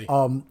 absolutely.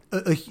 A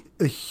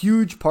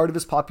huge part of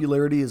his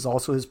popularity is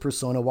also his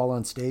persona while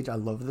on stage. I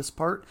love this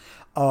part.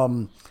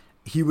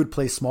 He would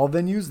play small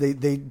venues.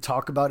 They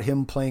talk about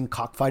him playing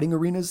cockfighting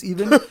arenas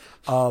even.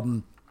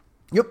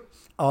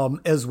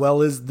 As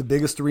well as the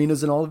biggest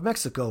arenas in all of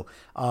Mexico.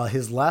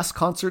 His last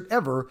concert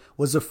ever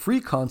was a free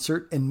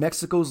concert in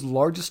Mexico's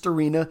largest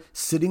arena,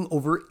 sitting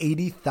over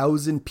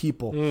 80,000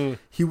 people.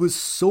 He was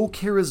so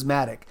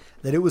charismatic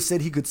that it was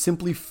said he could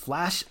simply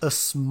flash a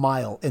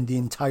smile and the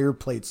entire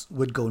place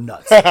would go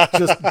nuts.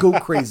 Just go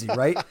crazy,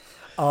 right?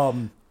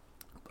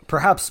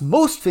 Perhaps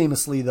most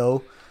famously,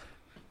 though,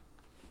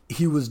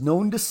 he was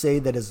known to say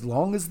that as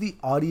long as the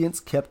audience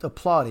kept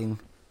applauding,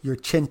 your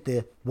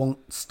Chente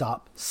won't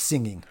stop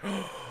singing.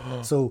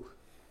 So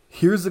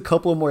here's a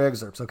couple of more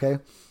excerpts, okay?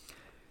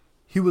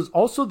 He was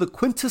also the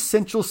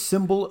quintessential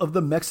symbol of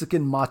the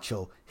Mexican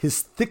macho.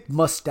 His thick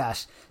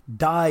mustache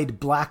dyed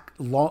black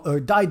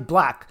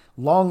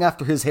long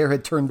after his hair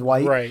had turned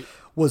white,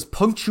 was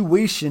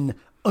punctuation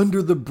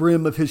under the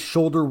brim of his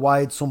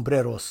shoulder-wide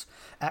sombreros.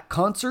 At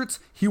concerts,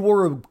 he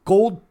wore a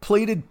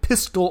gold-plated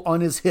pistol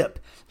on his hip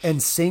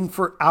and sang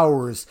for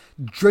hours,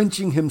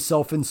 drenching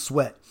himself in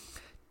sweat.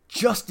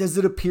 Just as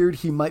it appeared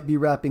he might be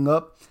wrapping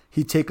up,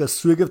 he'd take a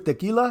swig of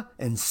tequila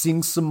and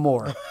sing some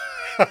more.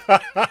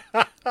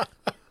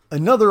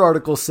 Another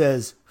article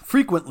says,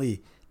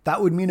 frequently,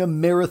 that would mean a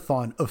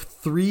marathon of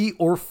 3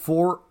 or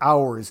 4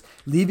 hours,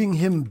 leaving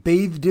him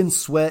bathed in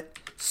sweat,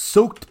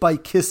 soaked by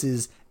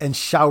kisses, and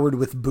showered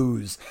with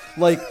booze.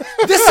 Like,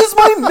 this is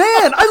my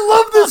man! I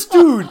love this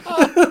dude!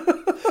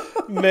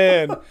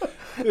 Man.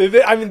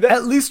 I mean,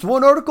 at least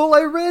one article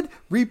I read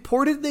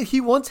reported that he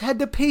once had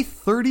to pay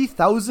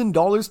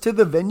 $30,000 to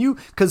the venue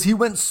because he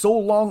went so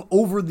long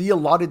over the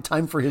allotted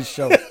time for his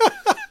show.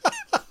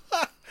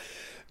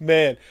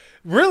 Man,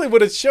 really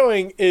what it's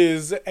showing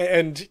is,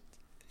 and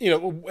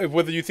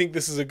whether you think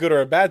this is a good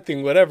or a bad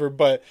thing, whatever,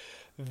 but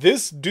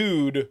this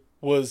dude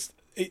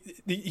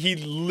he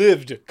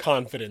lived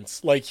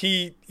confidence. Like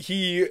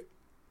the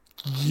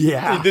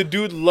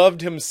dude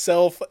loved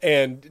himself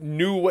and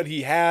knew what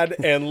he had,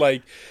 and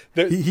like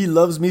he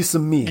loves me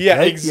some me. Yeah,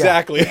 right?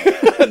 exactly.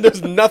 Yeah.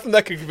 There's nothing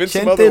that could convince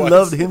him Chente otherwise.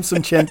 loved him some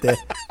Chente.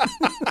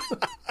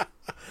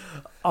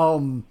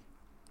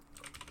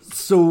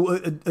 So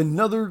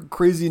another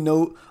crazy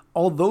note.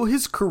 Although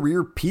his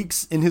career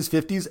peaks in his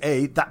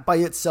 50s, that by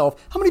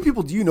itself, how many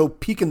people do you know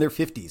peak in their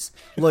 50s?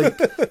 Like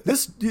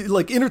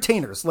like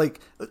entertainers, like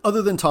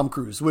other than Tom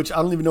Cruise, which I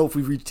don't even know if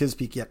we've reached his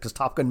peak yet, because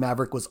Top Gun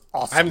Maverick was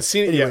awesome. I haven't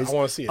seen it yet. I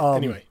want to see it.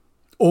 Anyway.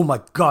 Oh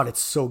my God,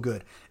 it's so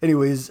good.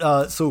 Anyways,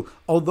 so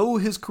although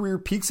his career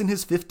peaks in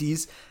his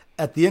 50s,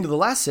 at the end of the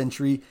last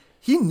century,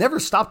 he never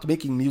stopped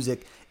making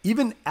music.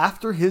 Even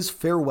after his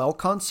farewell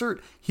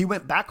concert, he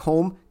went back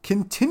home,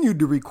 continued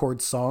to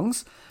record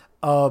songs.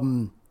 I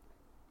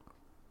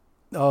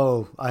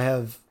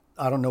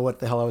don't know what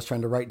the hell I was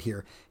trying to write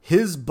here.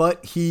 His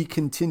butt he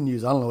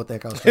continues. I don't know what the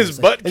heck I was trying to say. His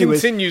butt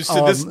continues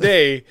to this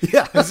day.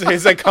 Yeah.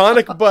 His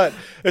iconic butt.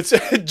 It's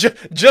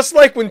just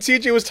like when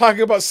TJ was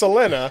talking about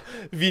Selena,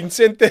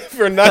 Vicente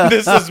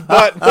Fernandez's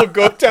butt will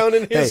go down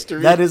in history.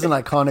 Hey, that is an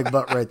iconic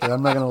butt right there.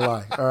 I'm not going to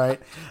lie. All right.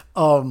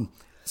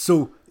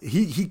 So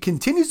he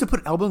continues to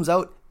put albums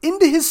out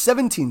into his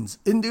 17s,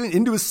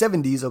 into his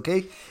 70s,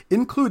 okay?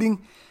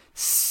 Including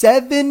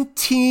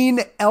 17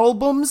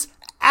 albums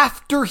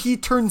after he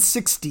turned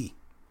 60.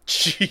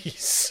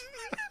 Jeez.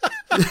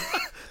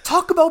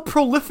 Talk about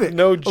prolific.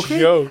 No okay?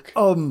 joke.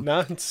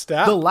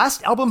 Non-stop. The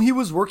last album he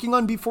was working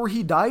on before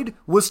he died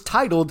was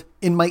titled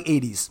In My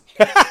 80s.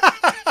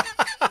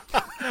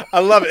 I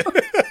love it.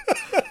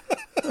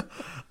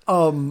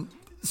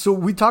 So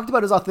we talked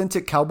about his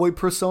authentic cowboy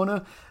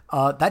persona.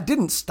 That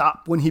didn't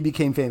stop when he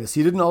became famous.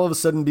 He didn't all of a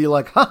sudden be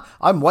like,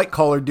 I'm white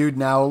collar dude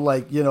now.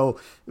 Like,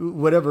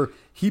 whatever.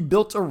 He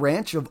built a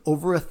ranch of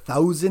over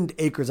 1,000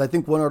 acres. I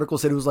think one article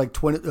said it was like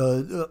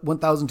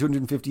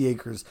 1,250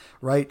 acres,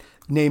 right?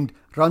 Named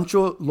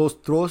Rancho Los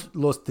Tres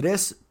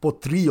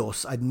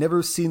Potrillos. I'd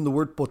never seen the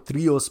word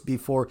potrillos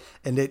before,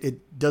 and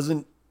it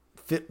doesn't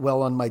fit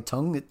well on my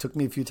tongue. It took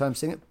me a few times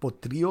saying it.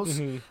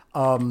 Potrillos.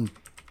 Mm-hmm.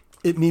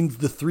 It means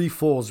the three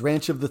foals,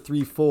 Ranch of the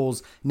Three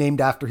Foals, named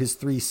after his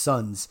three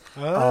sons.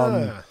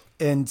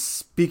 And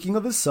speaking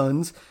of his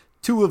sons,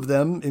 two of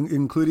them,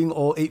 including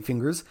all eight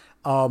fingers,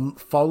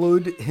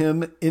 followed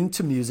him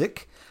into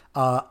music.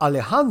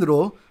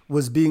 Alejandro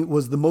was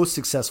the most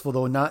successful,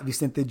 though not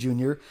Vicente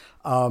Jr.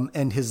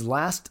 And his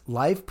last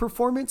live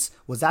performance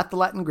was at the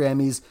Latin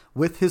Grammys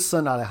with his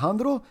son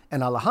Alejandro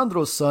and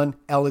Alejandro's son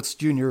Alex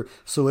Jr.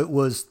 So it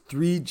was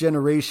 3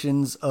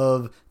 generations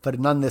of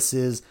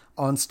Fernandez's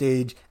on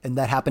stage, and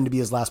that happened to be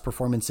his last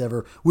performance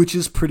ever, which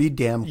is pretty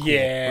damn cool.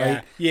 Yeah,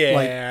 right? yeah.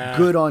 Like,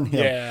 good on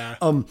him. Yeah.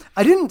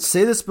 I didn't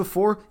say this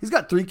before. He's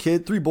got 3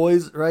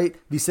 boys, right?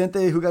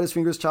 Vicente, who got his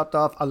fingers chopped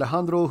off.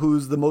 Alejandro,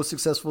 who's the most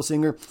successful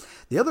singer.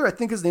 The other, I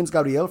think his name's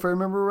Gabriel, if I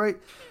remember right.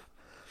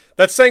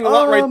 That's saying a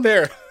lot right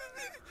there.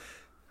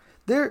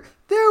 There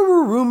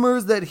were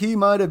rumors that he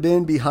might have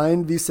been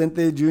behind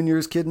Vicente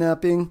Jr.'s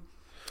kidnapping.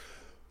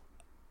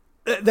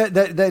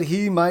 That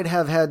he might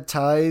have had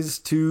ties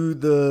to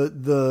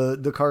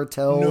the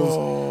cartels.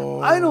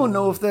 No. I don't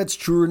know if that's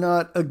true or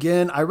not.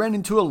 Again, I ran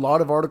into a lot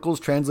of articles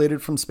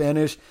translated from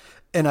Spanish,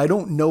 and I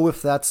don't know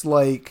if that's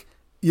like,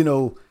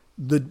 the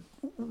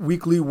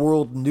Weekly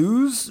World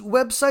News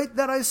website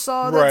that I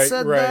saw that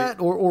said that,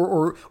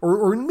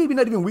 or maybe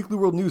not even Weekly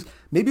World News.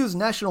 Maybe it was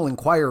National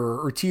Enquirer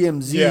or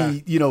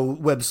TMZ,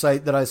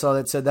 website that I saw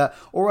that said that.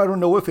 Or I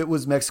don't know if it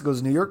was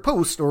Mexico's New York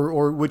Post,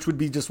 or which would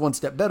be just one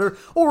step better,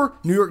 or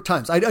New York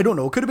Times. I don't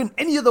know. It could have been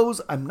any of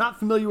those. I'm not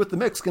familiar with the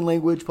Mexican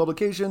language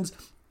publications.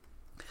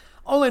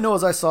 All I know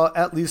is I saw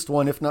at least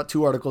one, if not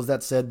 2 articles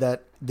that said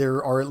that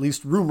there are at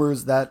least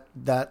rumors that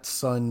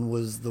son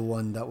was the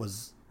one that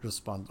was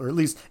responsible, or at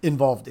least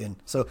involved in.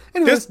 So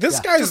anyways,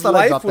 this guy's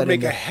life would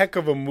make a heck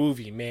of a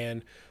movie,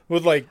 man.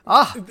 With like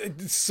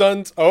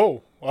sons.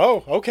 Oh,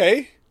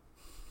 okay.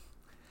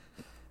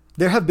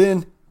 There have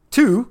been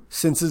 2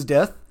 since his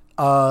death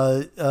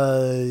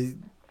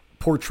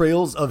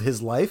portrayals of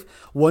his life.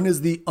 One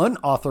is the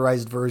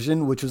unauthorized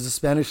version, which was a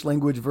Spanish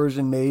language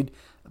version made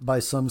by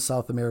some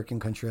South American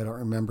country, I don't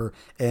remember,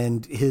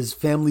 and his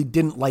family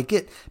didn't like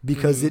it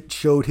because it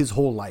showed his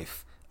whole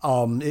life.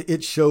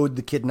 It showed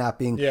the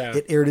kidnapping. Yeah.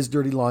 It aired his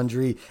dirty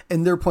laundry.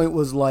 And their point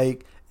was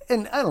like,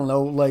 and I don't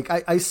know, like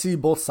I see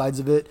both sides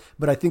of it,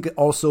 but I think it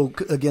also,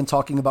 again,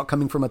 talking about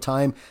coming from a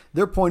time,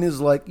 their point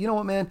is like, you know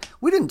what, man,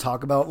 we didn't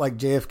talk about like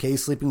JFK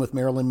sleeping with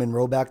Marilyn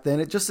Monroe back then.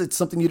 It's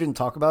something you didn't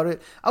talk about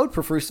it. I would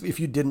prefer if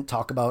you didn't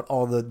talk about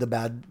all the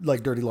bad,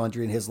 like dirty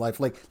laundry in his life.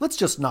 Like, let's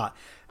just not.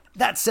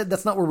 That said,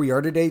 that's not where we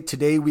are today.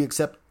 Today, we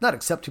not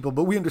accept people,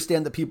 but we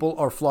understand that people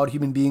are flawed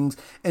human beings.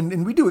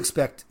 And we do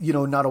expect,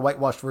 not a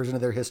whitewashed version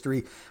of their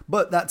history.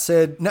 But that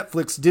said,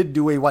 Netflix did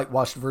do a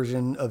whitewashed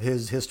version of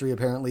his history,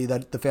 apparently,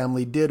 that the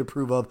family did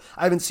approve of.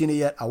 I haven't seen it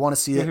yet. I want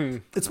to see it. Mm-hmm.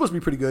 It's supposed to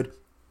be pretty good.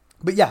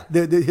 But yeah,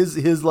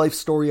 his life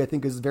story I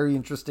think is very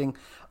interesting.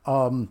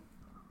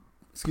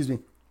 Excuse me.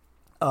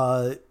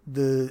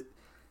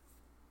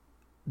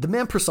 The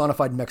man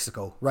personified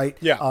Mexico, right?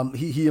 Yeah.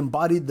 He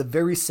embodied the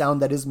very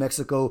sound that is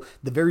Mexico,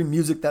 the very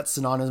music that's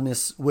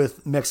synonymous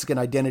with Mexican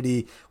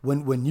identity.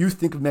 When you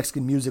think of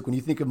Mexican music, when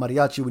you think of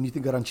mariachi, when you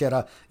think of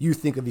ranchera, you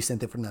think of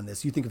Vicente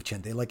Fernandez, you think of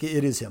Chente, like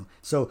it is him.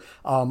 So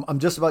I'm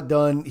just about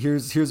done.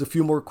 Here's a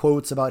few more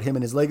quotes about him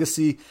and his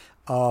legacy.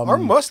 Our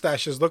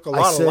mustaches look a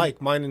lot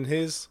alike, mine and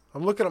his.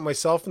 I'm looking at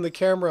myself in the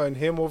camera and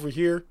him over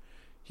here.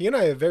 He and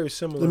I have very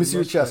similar. Let me see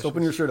your chest.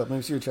 Open your shirt up. Let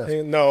me see your chest.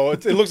 Hey, no,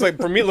 it looks like,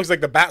 for me, it looks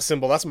like the bat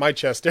symbol. That's my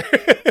chest.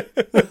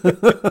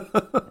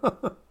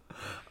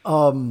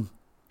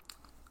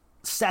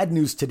 Sad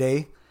news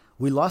today.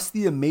 We lost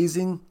the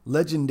amazing,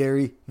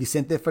 legendary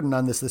Vicente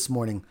Fernandez this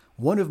morning.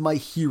 One of my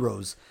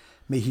heroes.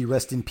 May he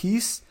rest in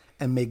peace,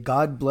 and may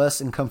God bless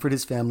and comfort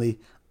his family.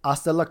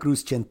 Hasta la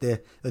cruz,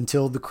 Chente.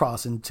 Until the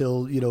cross.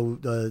 Until,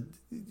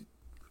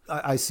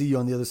 I see you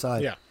on the other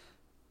side. Yeah.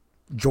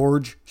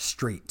 George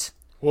Strait.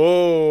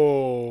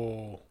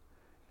 Whoa.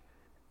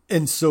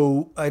 And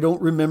so I don't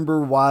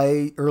remember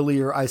why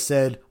earlier I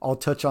said I'll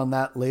touch on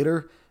that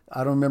later.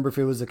 I don't remember if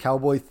it was a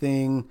cowboy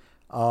thing,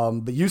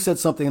 but you said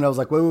something and I was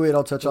like, wait,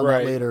 I'll touch on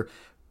that later.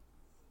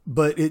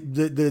 But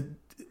they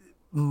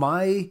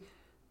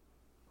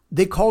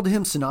called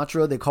him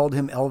Sinatra, they called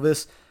him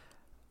Elvis.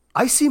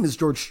 I see him as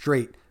George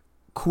Strait,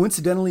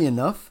 coincidentally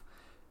enough,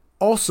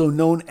 also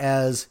known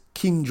as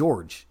King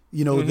George,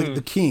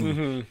 the king,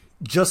 mm-hmm.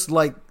 Just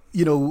like,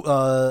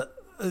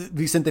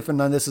 Vicente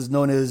Fernandez is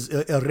known as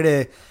El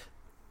Rey.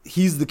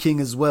 He's the king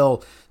as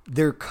well.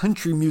 They're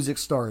country music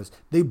stars.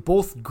 They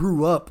both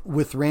grew up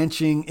with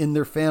ranching in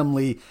their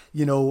family.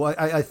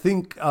 I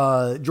think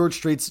George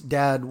Strait's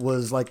dad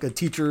was like a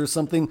teacher or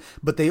something,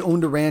 but they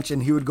owned a ranch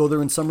and he would go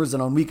there in summers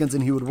and on weekends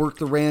and he would work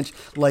the ranch.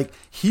 Like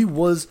he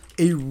was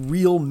a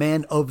real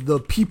man of the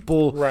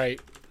people. Right.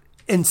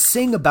 And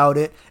sing about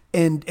it.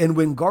 And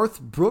when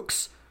Garth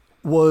Brooks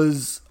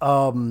was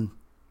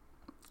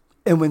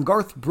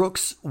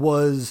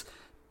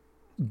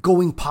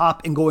going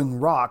pop and going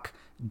rock,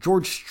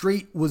 George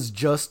Strait was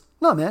just,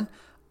 no, man,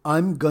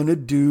 I'm going to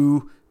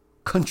do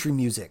country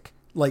music,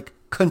 like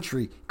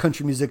country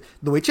music,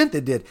 the way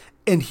Chente did.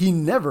 And he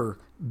never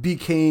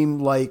became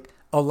like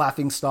a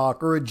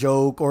laughingstock or a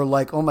joke or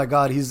like, oh my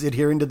God, he's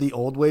adhering to the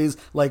old ways.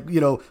 Like,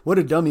 what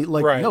a dummy.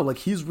 Like, no, like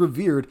he's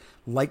revered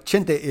like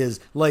Chente is.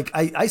 Like,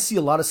 I see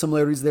a lot of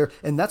similarities there.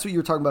 And that's what you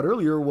were talking about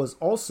earlier, was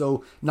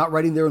also not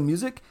writing their own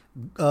music.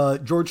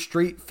 George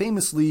Strait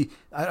famously,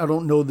 I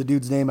don't know the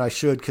dude's name, I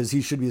should, because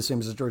he should be the same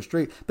as George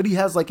Strait, but he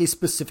has like a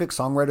specific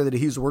songwriter that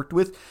he's worked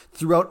with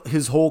throughout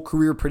his whole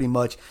career pretty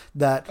much,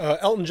 that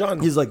Elton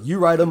John. He's like, you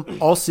write them,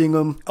 I'll sing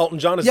them. Elton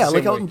John is the same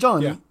like Elton way.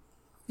 John.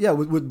 Yeah,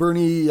 with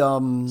Bernie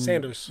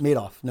Sanders.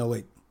 Madoff. No,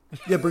 wait.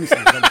 Yeah, Bernie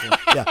Sanders.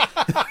 Yeah.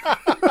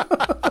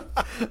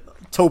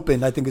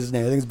 Taupin, I think is his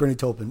name. I think it's Bernie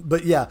Taupin.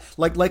 But yeah,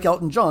 like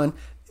Elton John,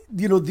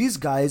 these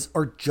guys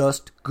are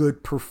just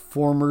good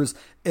performers.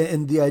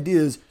 And the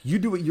idea is you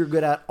do what you're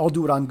good at, I'll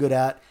do what I'm good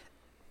at.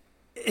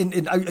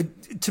 And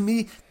to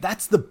me,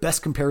 that's the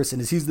best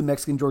comparison, is he's the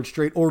Mexican George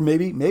Strait, or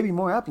maybe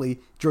more aptly,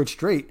 George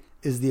Strait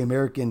is the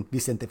American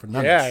Vicente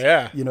Fernandez.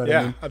 Yeah. You know what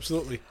I mean?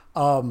 Absolutely.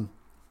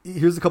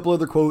 Here's a couple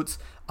other quotes.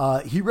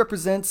 He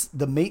represents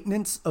the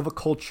maintenance of a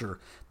culture,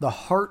 the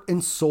heart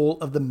and soul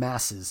of the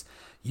masses.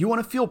 You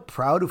want to feel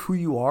proud of who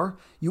you are?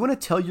 You want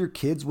to tell your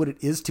kids what it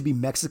is to be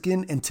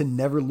Mexican and to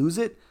never lose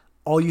it?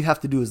 All you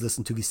have to do is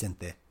listen to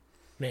Vicente.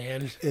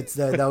 Man. It's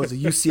that was a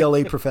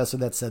UCLA professor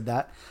that said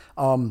that.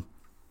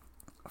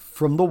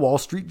 From the Wall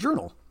Street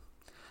Journal.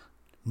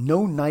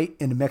 No night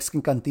in a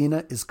Mexican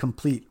cantina is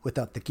complete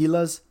without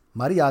tequilas,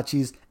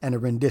 mariachis, and a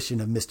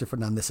rendition of Mr.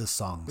 Fernandez's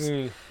songs.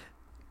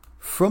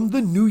 From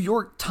the New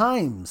York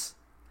Times.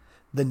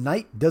 The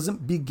night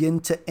doesn't begin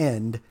to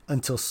end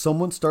until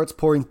someone starts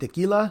pouring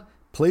tequila,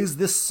 plays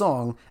this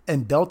song,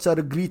 and belts out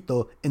a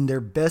grito in their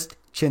best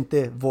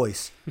Chente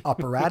voice,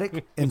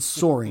 operatic and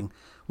soaring,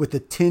 with a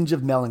tinge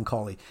of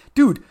melancholy.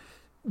 Dude,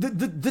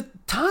 the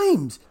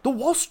Times, the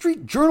Wall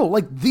Street Journal,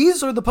 like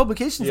these are the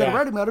publications that are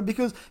writing about it,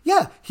 because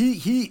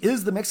he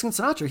is the Mexican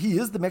Sinatra. He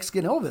is the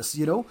Mexican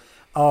Elvis,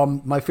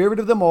 My favorite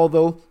of them all,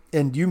 though,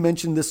 and you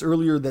mentioned this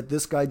earlier, that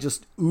this guy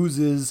just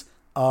oozes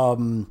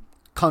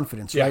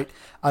confidence, right?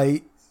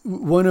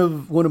 One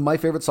of my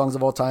favorite songs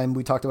of all time,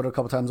 we talked about it a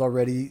couple times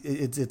already.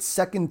 It's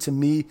second to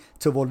me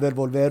to Volver,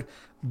 Volver,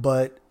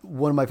 but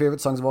one of my favorite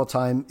songs of all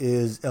time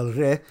is El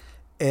Rey.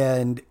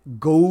 And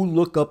go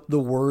look up the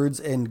words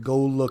and go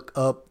look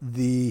up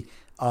the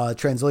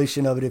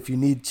translation of it if you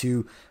need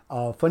to.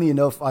 Funny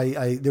enough,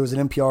 there was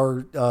an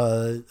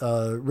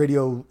NPR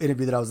radio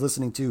interview that I was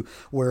listening to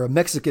where a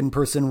Mexican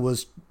person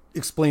was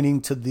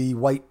explaining to the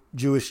white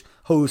Jewish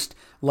host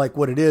like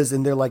what it is,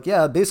 and they're like,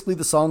 yeah, basically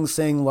the song's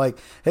saying like,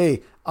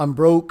 hey, I'm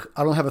broke,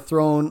 I don't have a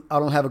throne, I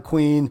don't have a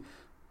queen,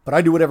 but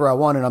I do whatever I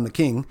want and I'm the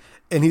king.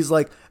 And he's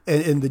like,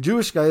 and the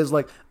Jewish guy is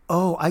like,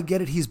 oh, I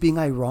get it, he's being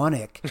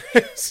ironic.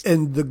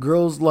 And the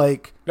girl's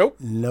like, nope,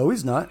 no,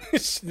 he's not.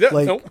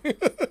 Nope.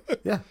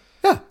 Yeah.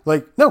 Yeah,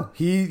 like, no,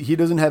 he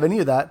doesn't have any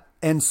of that.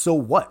 And so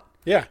what?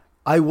 Yeah.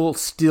 I will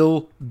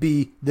still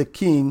be the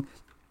king.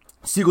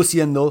 Sigo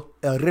siendo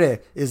el rey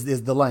is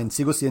the line.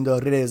 Sigo siendo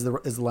el rey is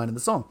the line of the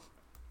song.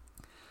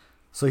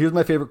 So here's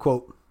my favorite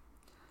quote.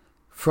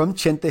 From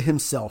Chente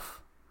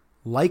himself,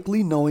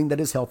 likely knowing that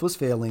his health was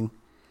failing,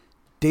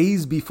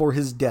 days before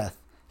his death,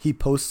 he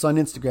posts on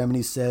Instagram and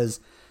he says,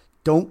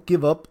 "Don't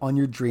give up on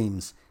your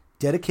dreams.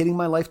 Dedicating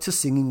my life to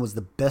singing was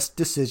the best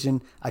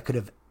decision I could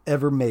have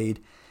ever made."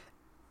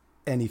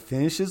 And he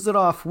finishes it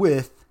off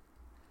with,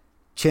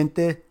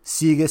 "Chente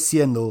sigue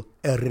siendo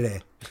el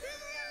rey,"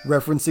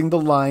 referencing the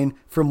line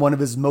from one of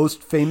his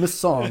most famous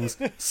songs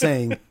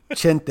saying,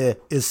 "Chente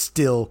is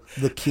still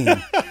the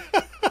king."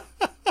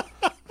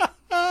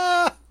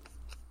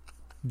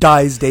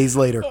 Dies days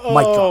later. Mic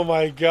drop. Oh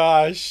my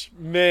gosh,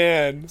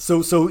 man.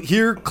 So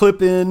here,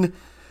 clip in,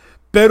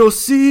 "Pero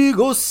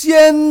sigo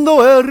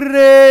siendo el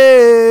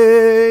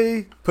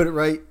rey." Put it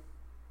right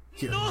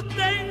here. No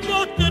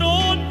tengo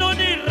trono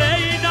ni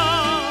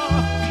reina,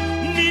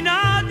 ni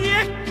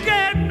nadie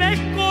que me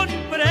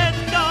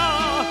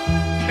comprenda,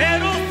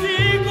 pero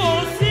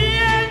sigo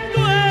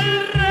siendo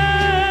el rey.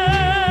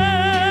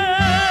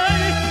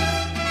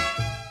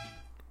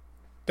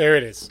 There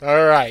it is.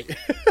 All right.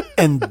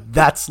 And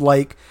that's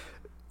like,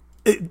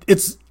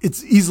 it's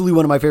easily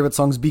one of my favorite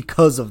songs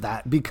because of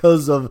that,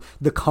 because of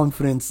the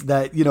confidence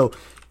that,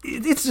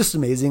 it's just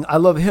amazing. I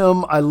love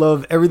him. I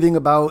love everything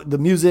about the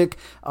music.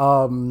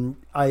 I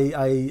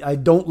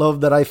don't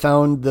love that I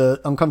found the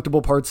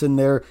uncomfortable parts in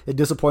there. It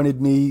disappointed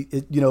me.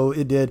 It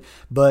did.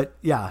 But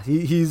yeah,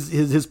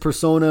 his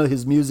persona,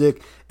 his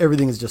music,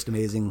 everything is just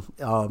amazing.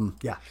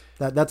 Yeah,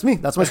 that's me.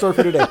 That's my story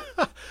for today.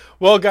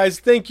 Well, guys,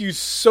 thank you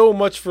so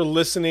much for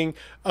listening.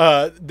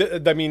 I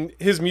mean,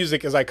 his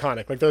music is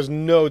iconic. Like, there's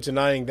no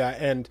denying that.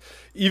 And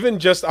even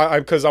just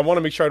because I want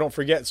to make sure I don't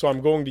forget, so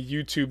I'm going to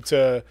YouTube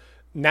to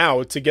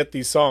get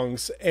these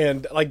songs,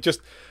 and like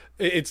just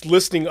it's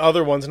listing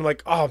other ones, and I'm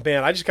like, oh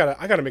man, I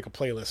gotta make a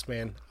playlist,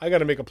 man. I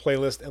gotta make a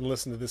playlist and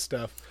listen to this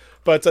stuff.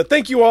 But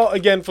thank you all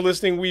again for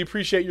listening. We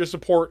appreciate your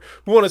support.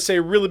 We want to say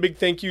a really big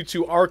thank you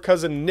to our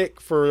cousin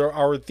Nick for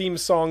our theme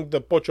song, the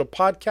Pocho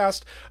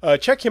Podcast.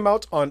 Check him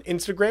out on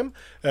Instagram.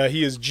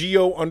 He is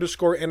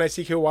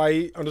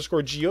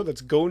Gio_NICKY_Gio.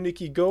 That's Go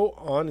Nicky Go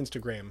on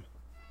Instagram.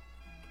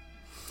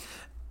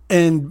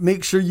 And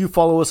make sure you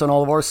follow us on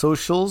all of our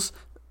socials,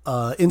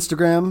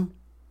 Instagram,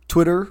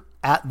 Twitter,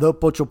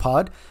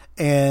 @ThePochoPod,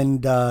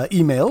 and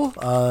email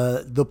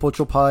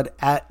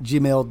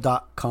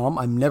thepochopod@gmail.com.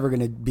 I'm never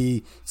going to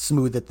be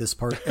smooth at this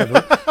part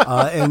ever.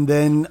 And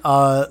then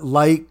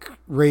like,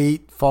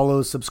 rate,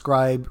 follow,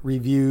 subscribe,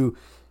 review,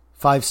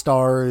 5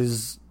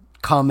 stars,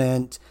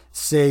 comment,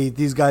 say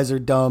these guys are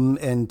dumb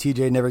and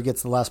TJ never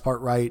gets the last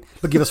part right,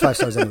 but give us 5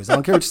 stars anyways. I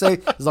don't care what you say,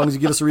 as long as you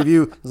give us a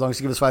review, as long as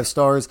you give us 5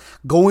 stars.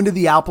 Go into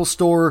the Apple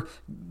Store,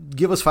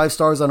 give us 5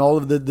 stars on all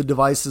of the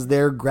devices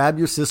there. Grab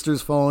your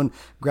sister's phone,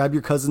 grab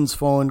your cousin's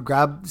phone,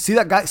 see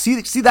that guy,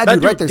 see that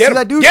dude right there. See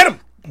that dude?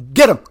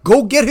 Get him.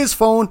 Go get his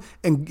phone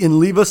and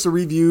leave us a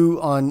review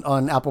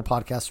on Apple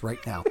Podcasts right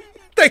now.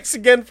 Thanks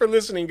again for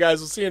listening, guys.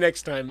 We'll see you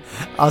next time.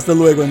 Hasta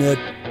luego, Ned.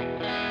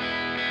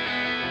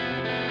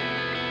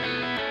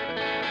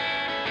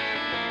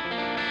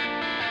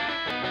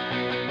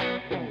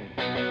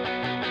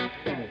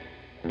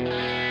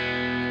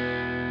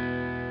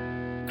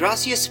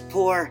 Gracias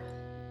por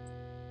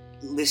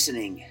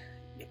listening,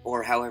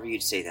 or however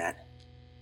you'd say that.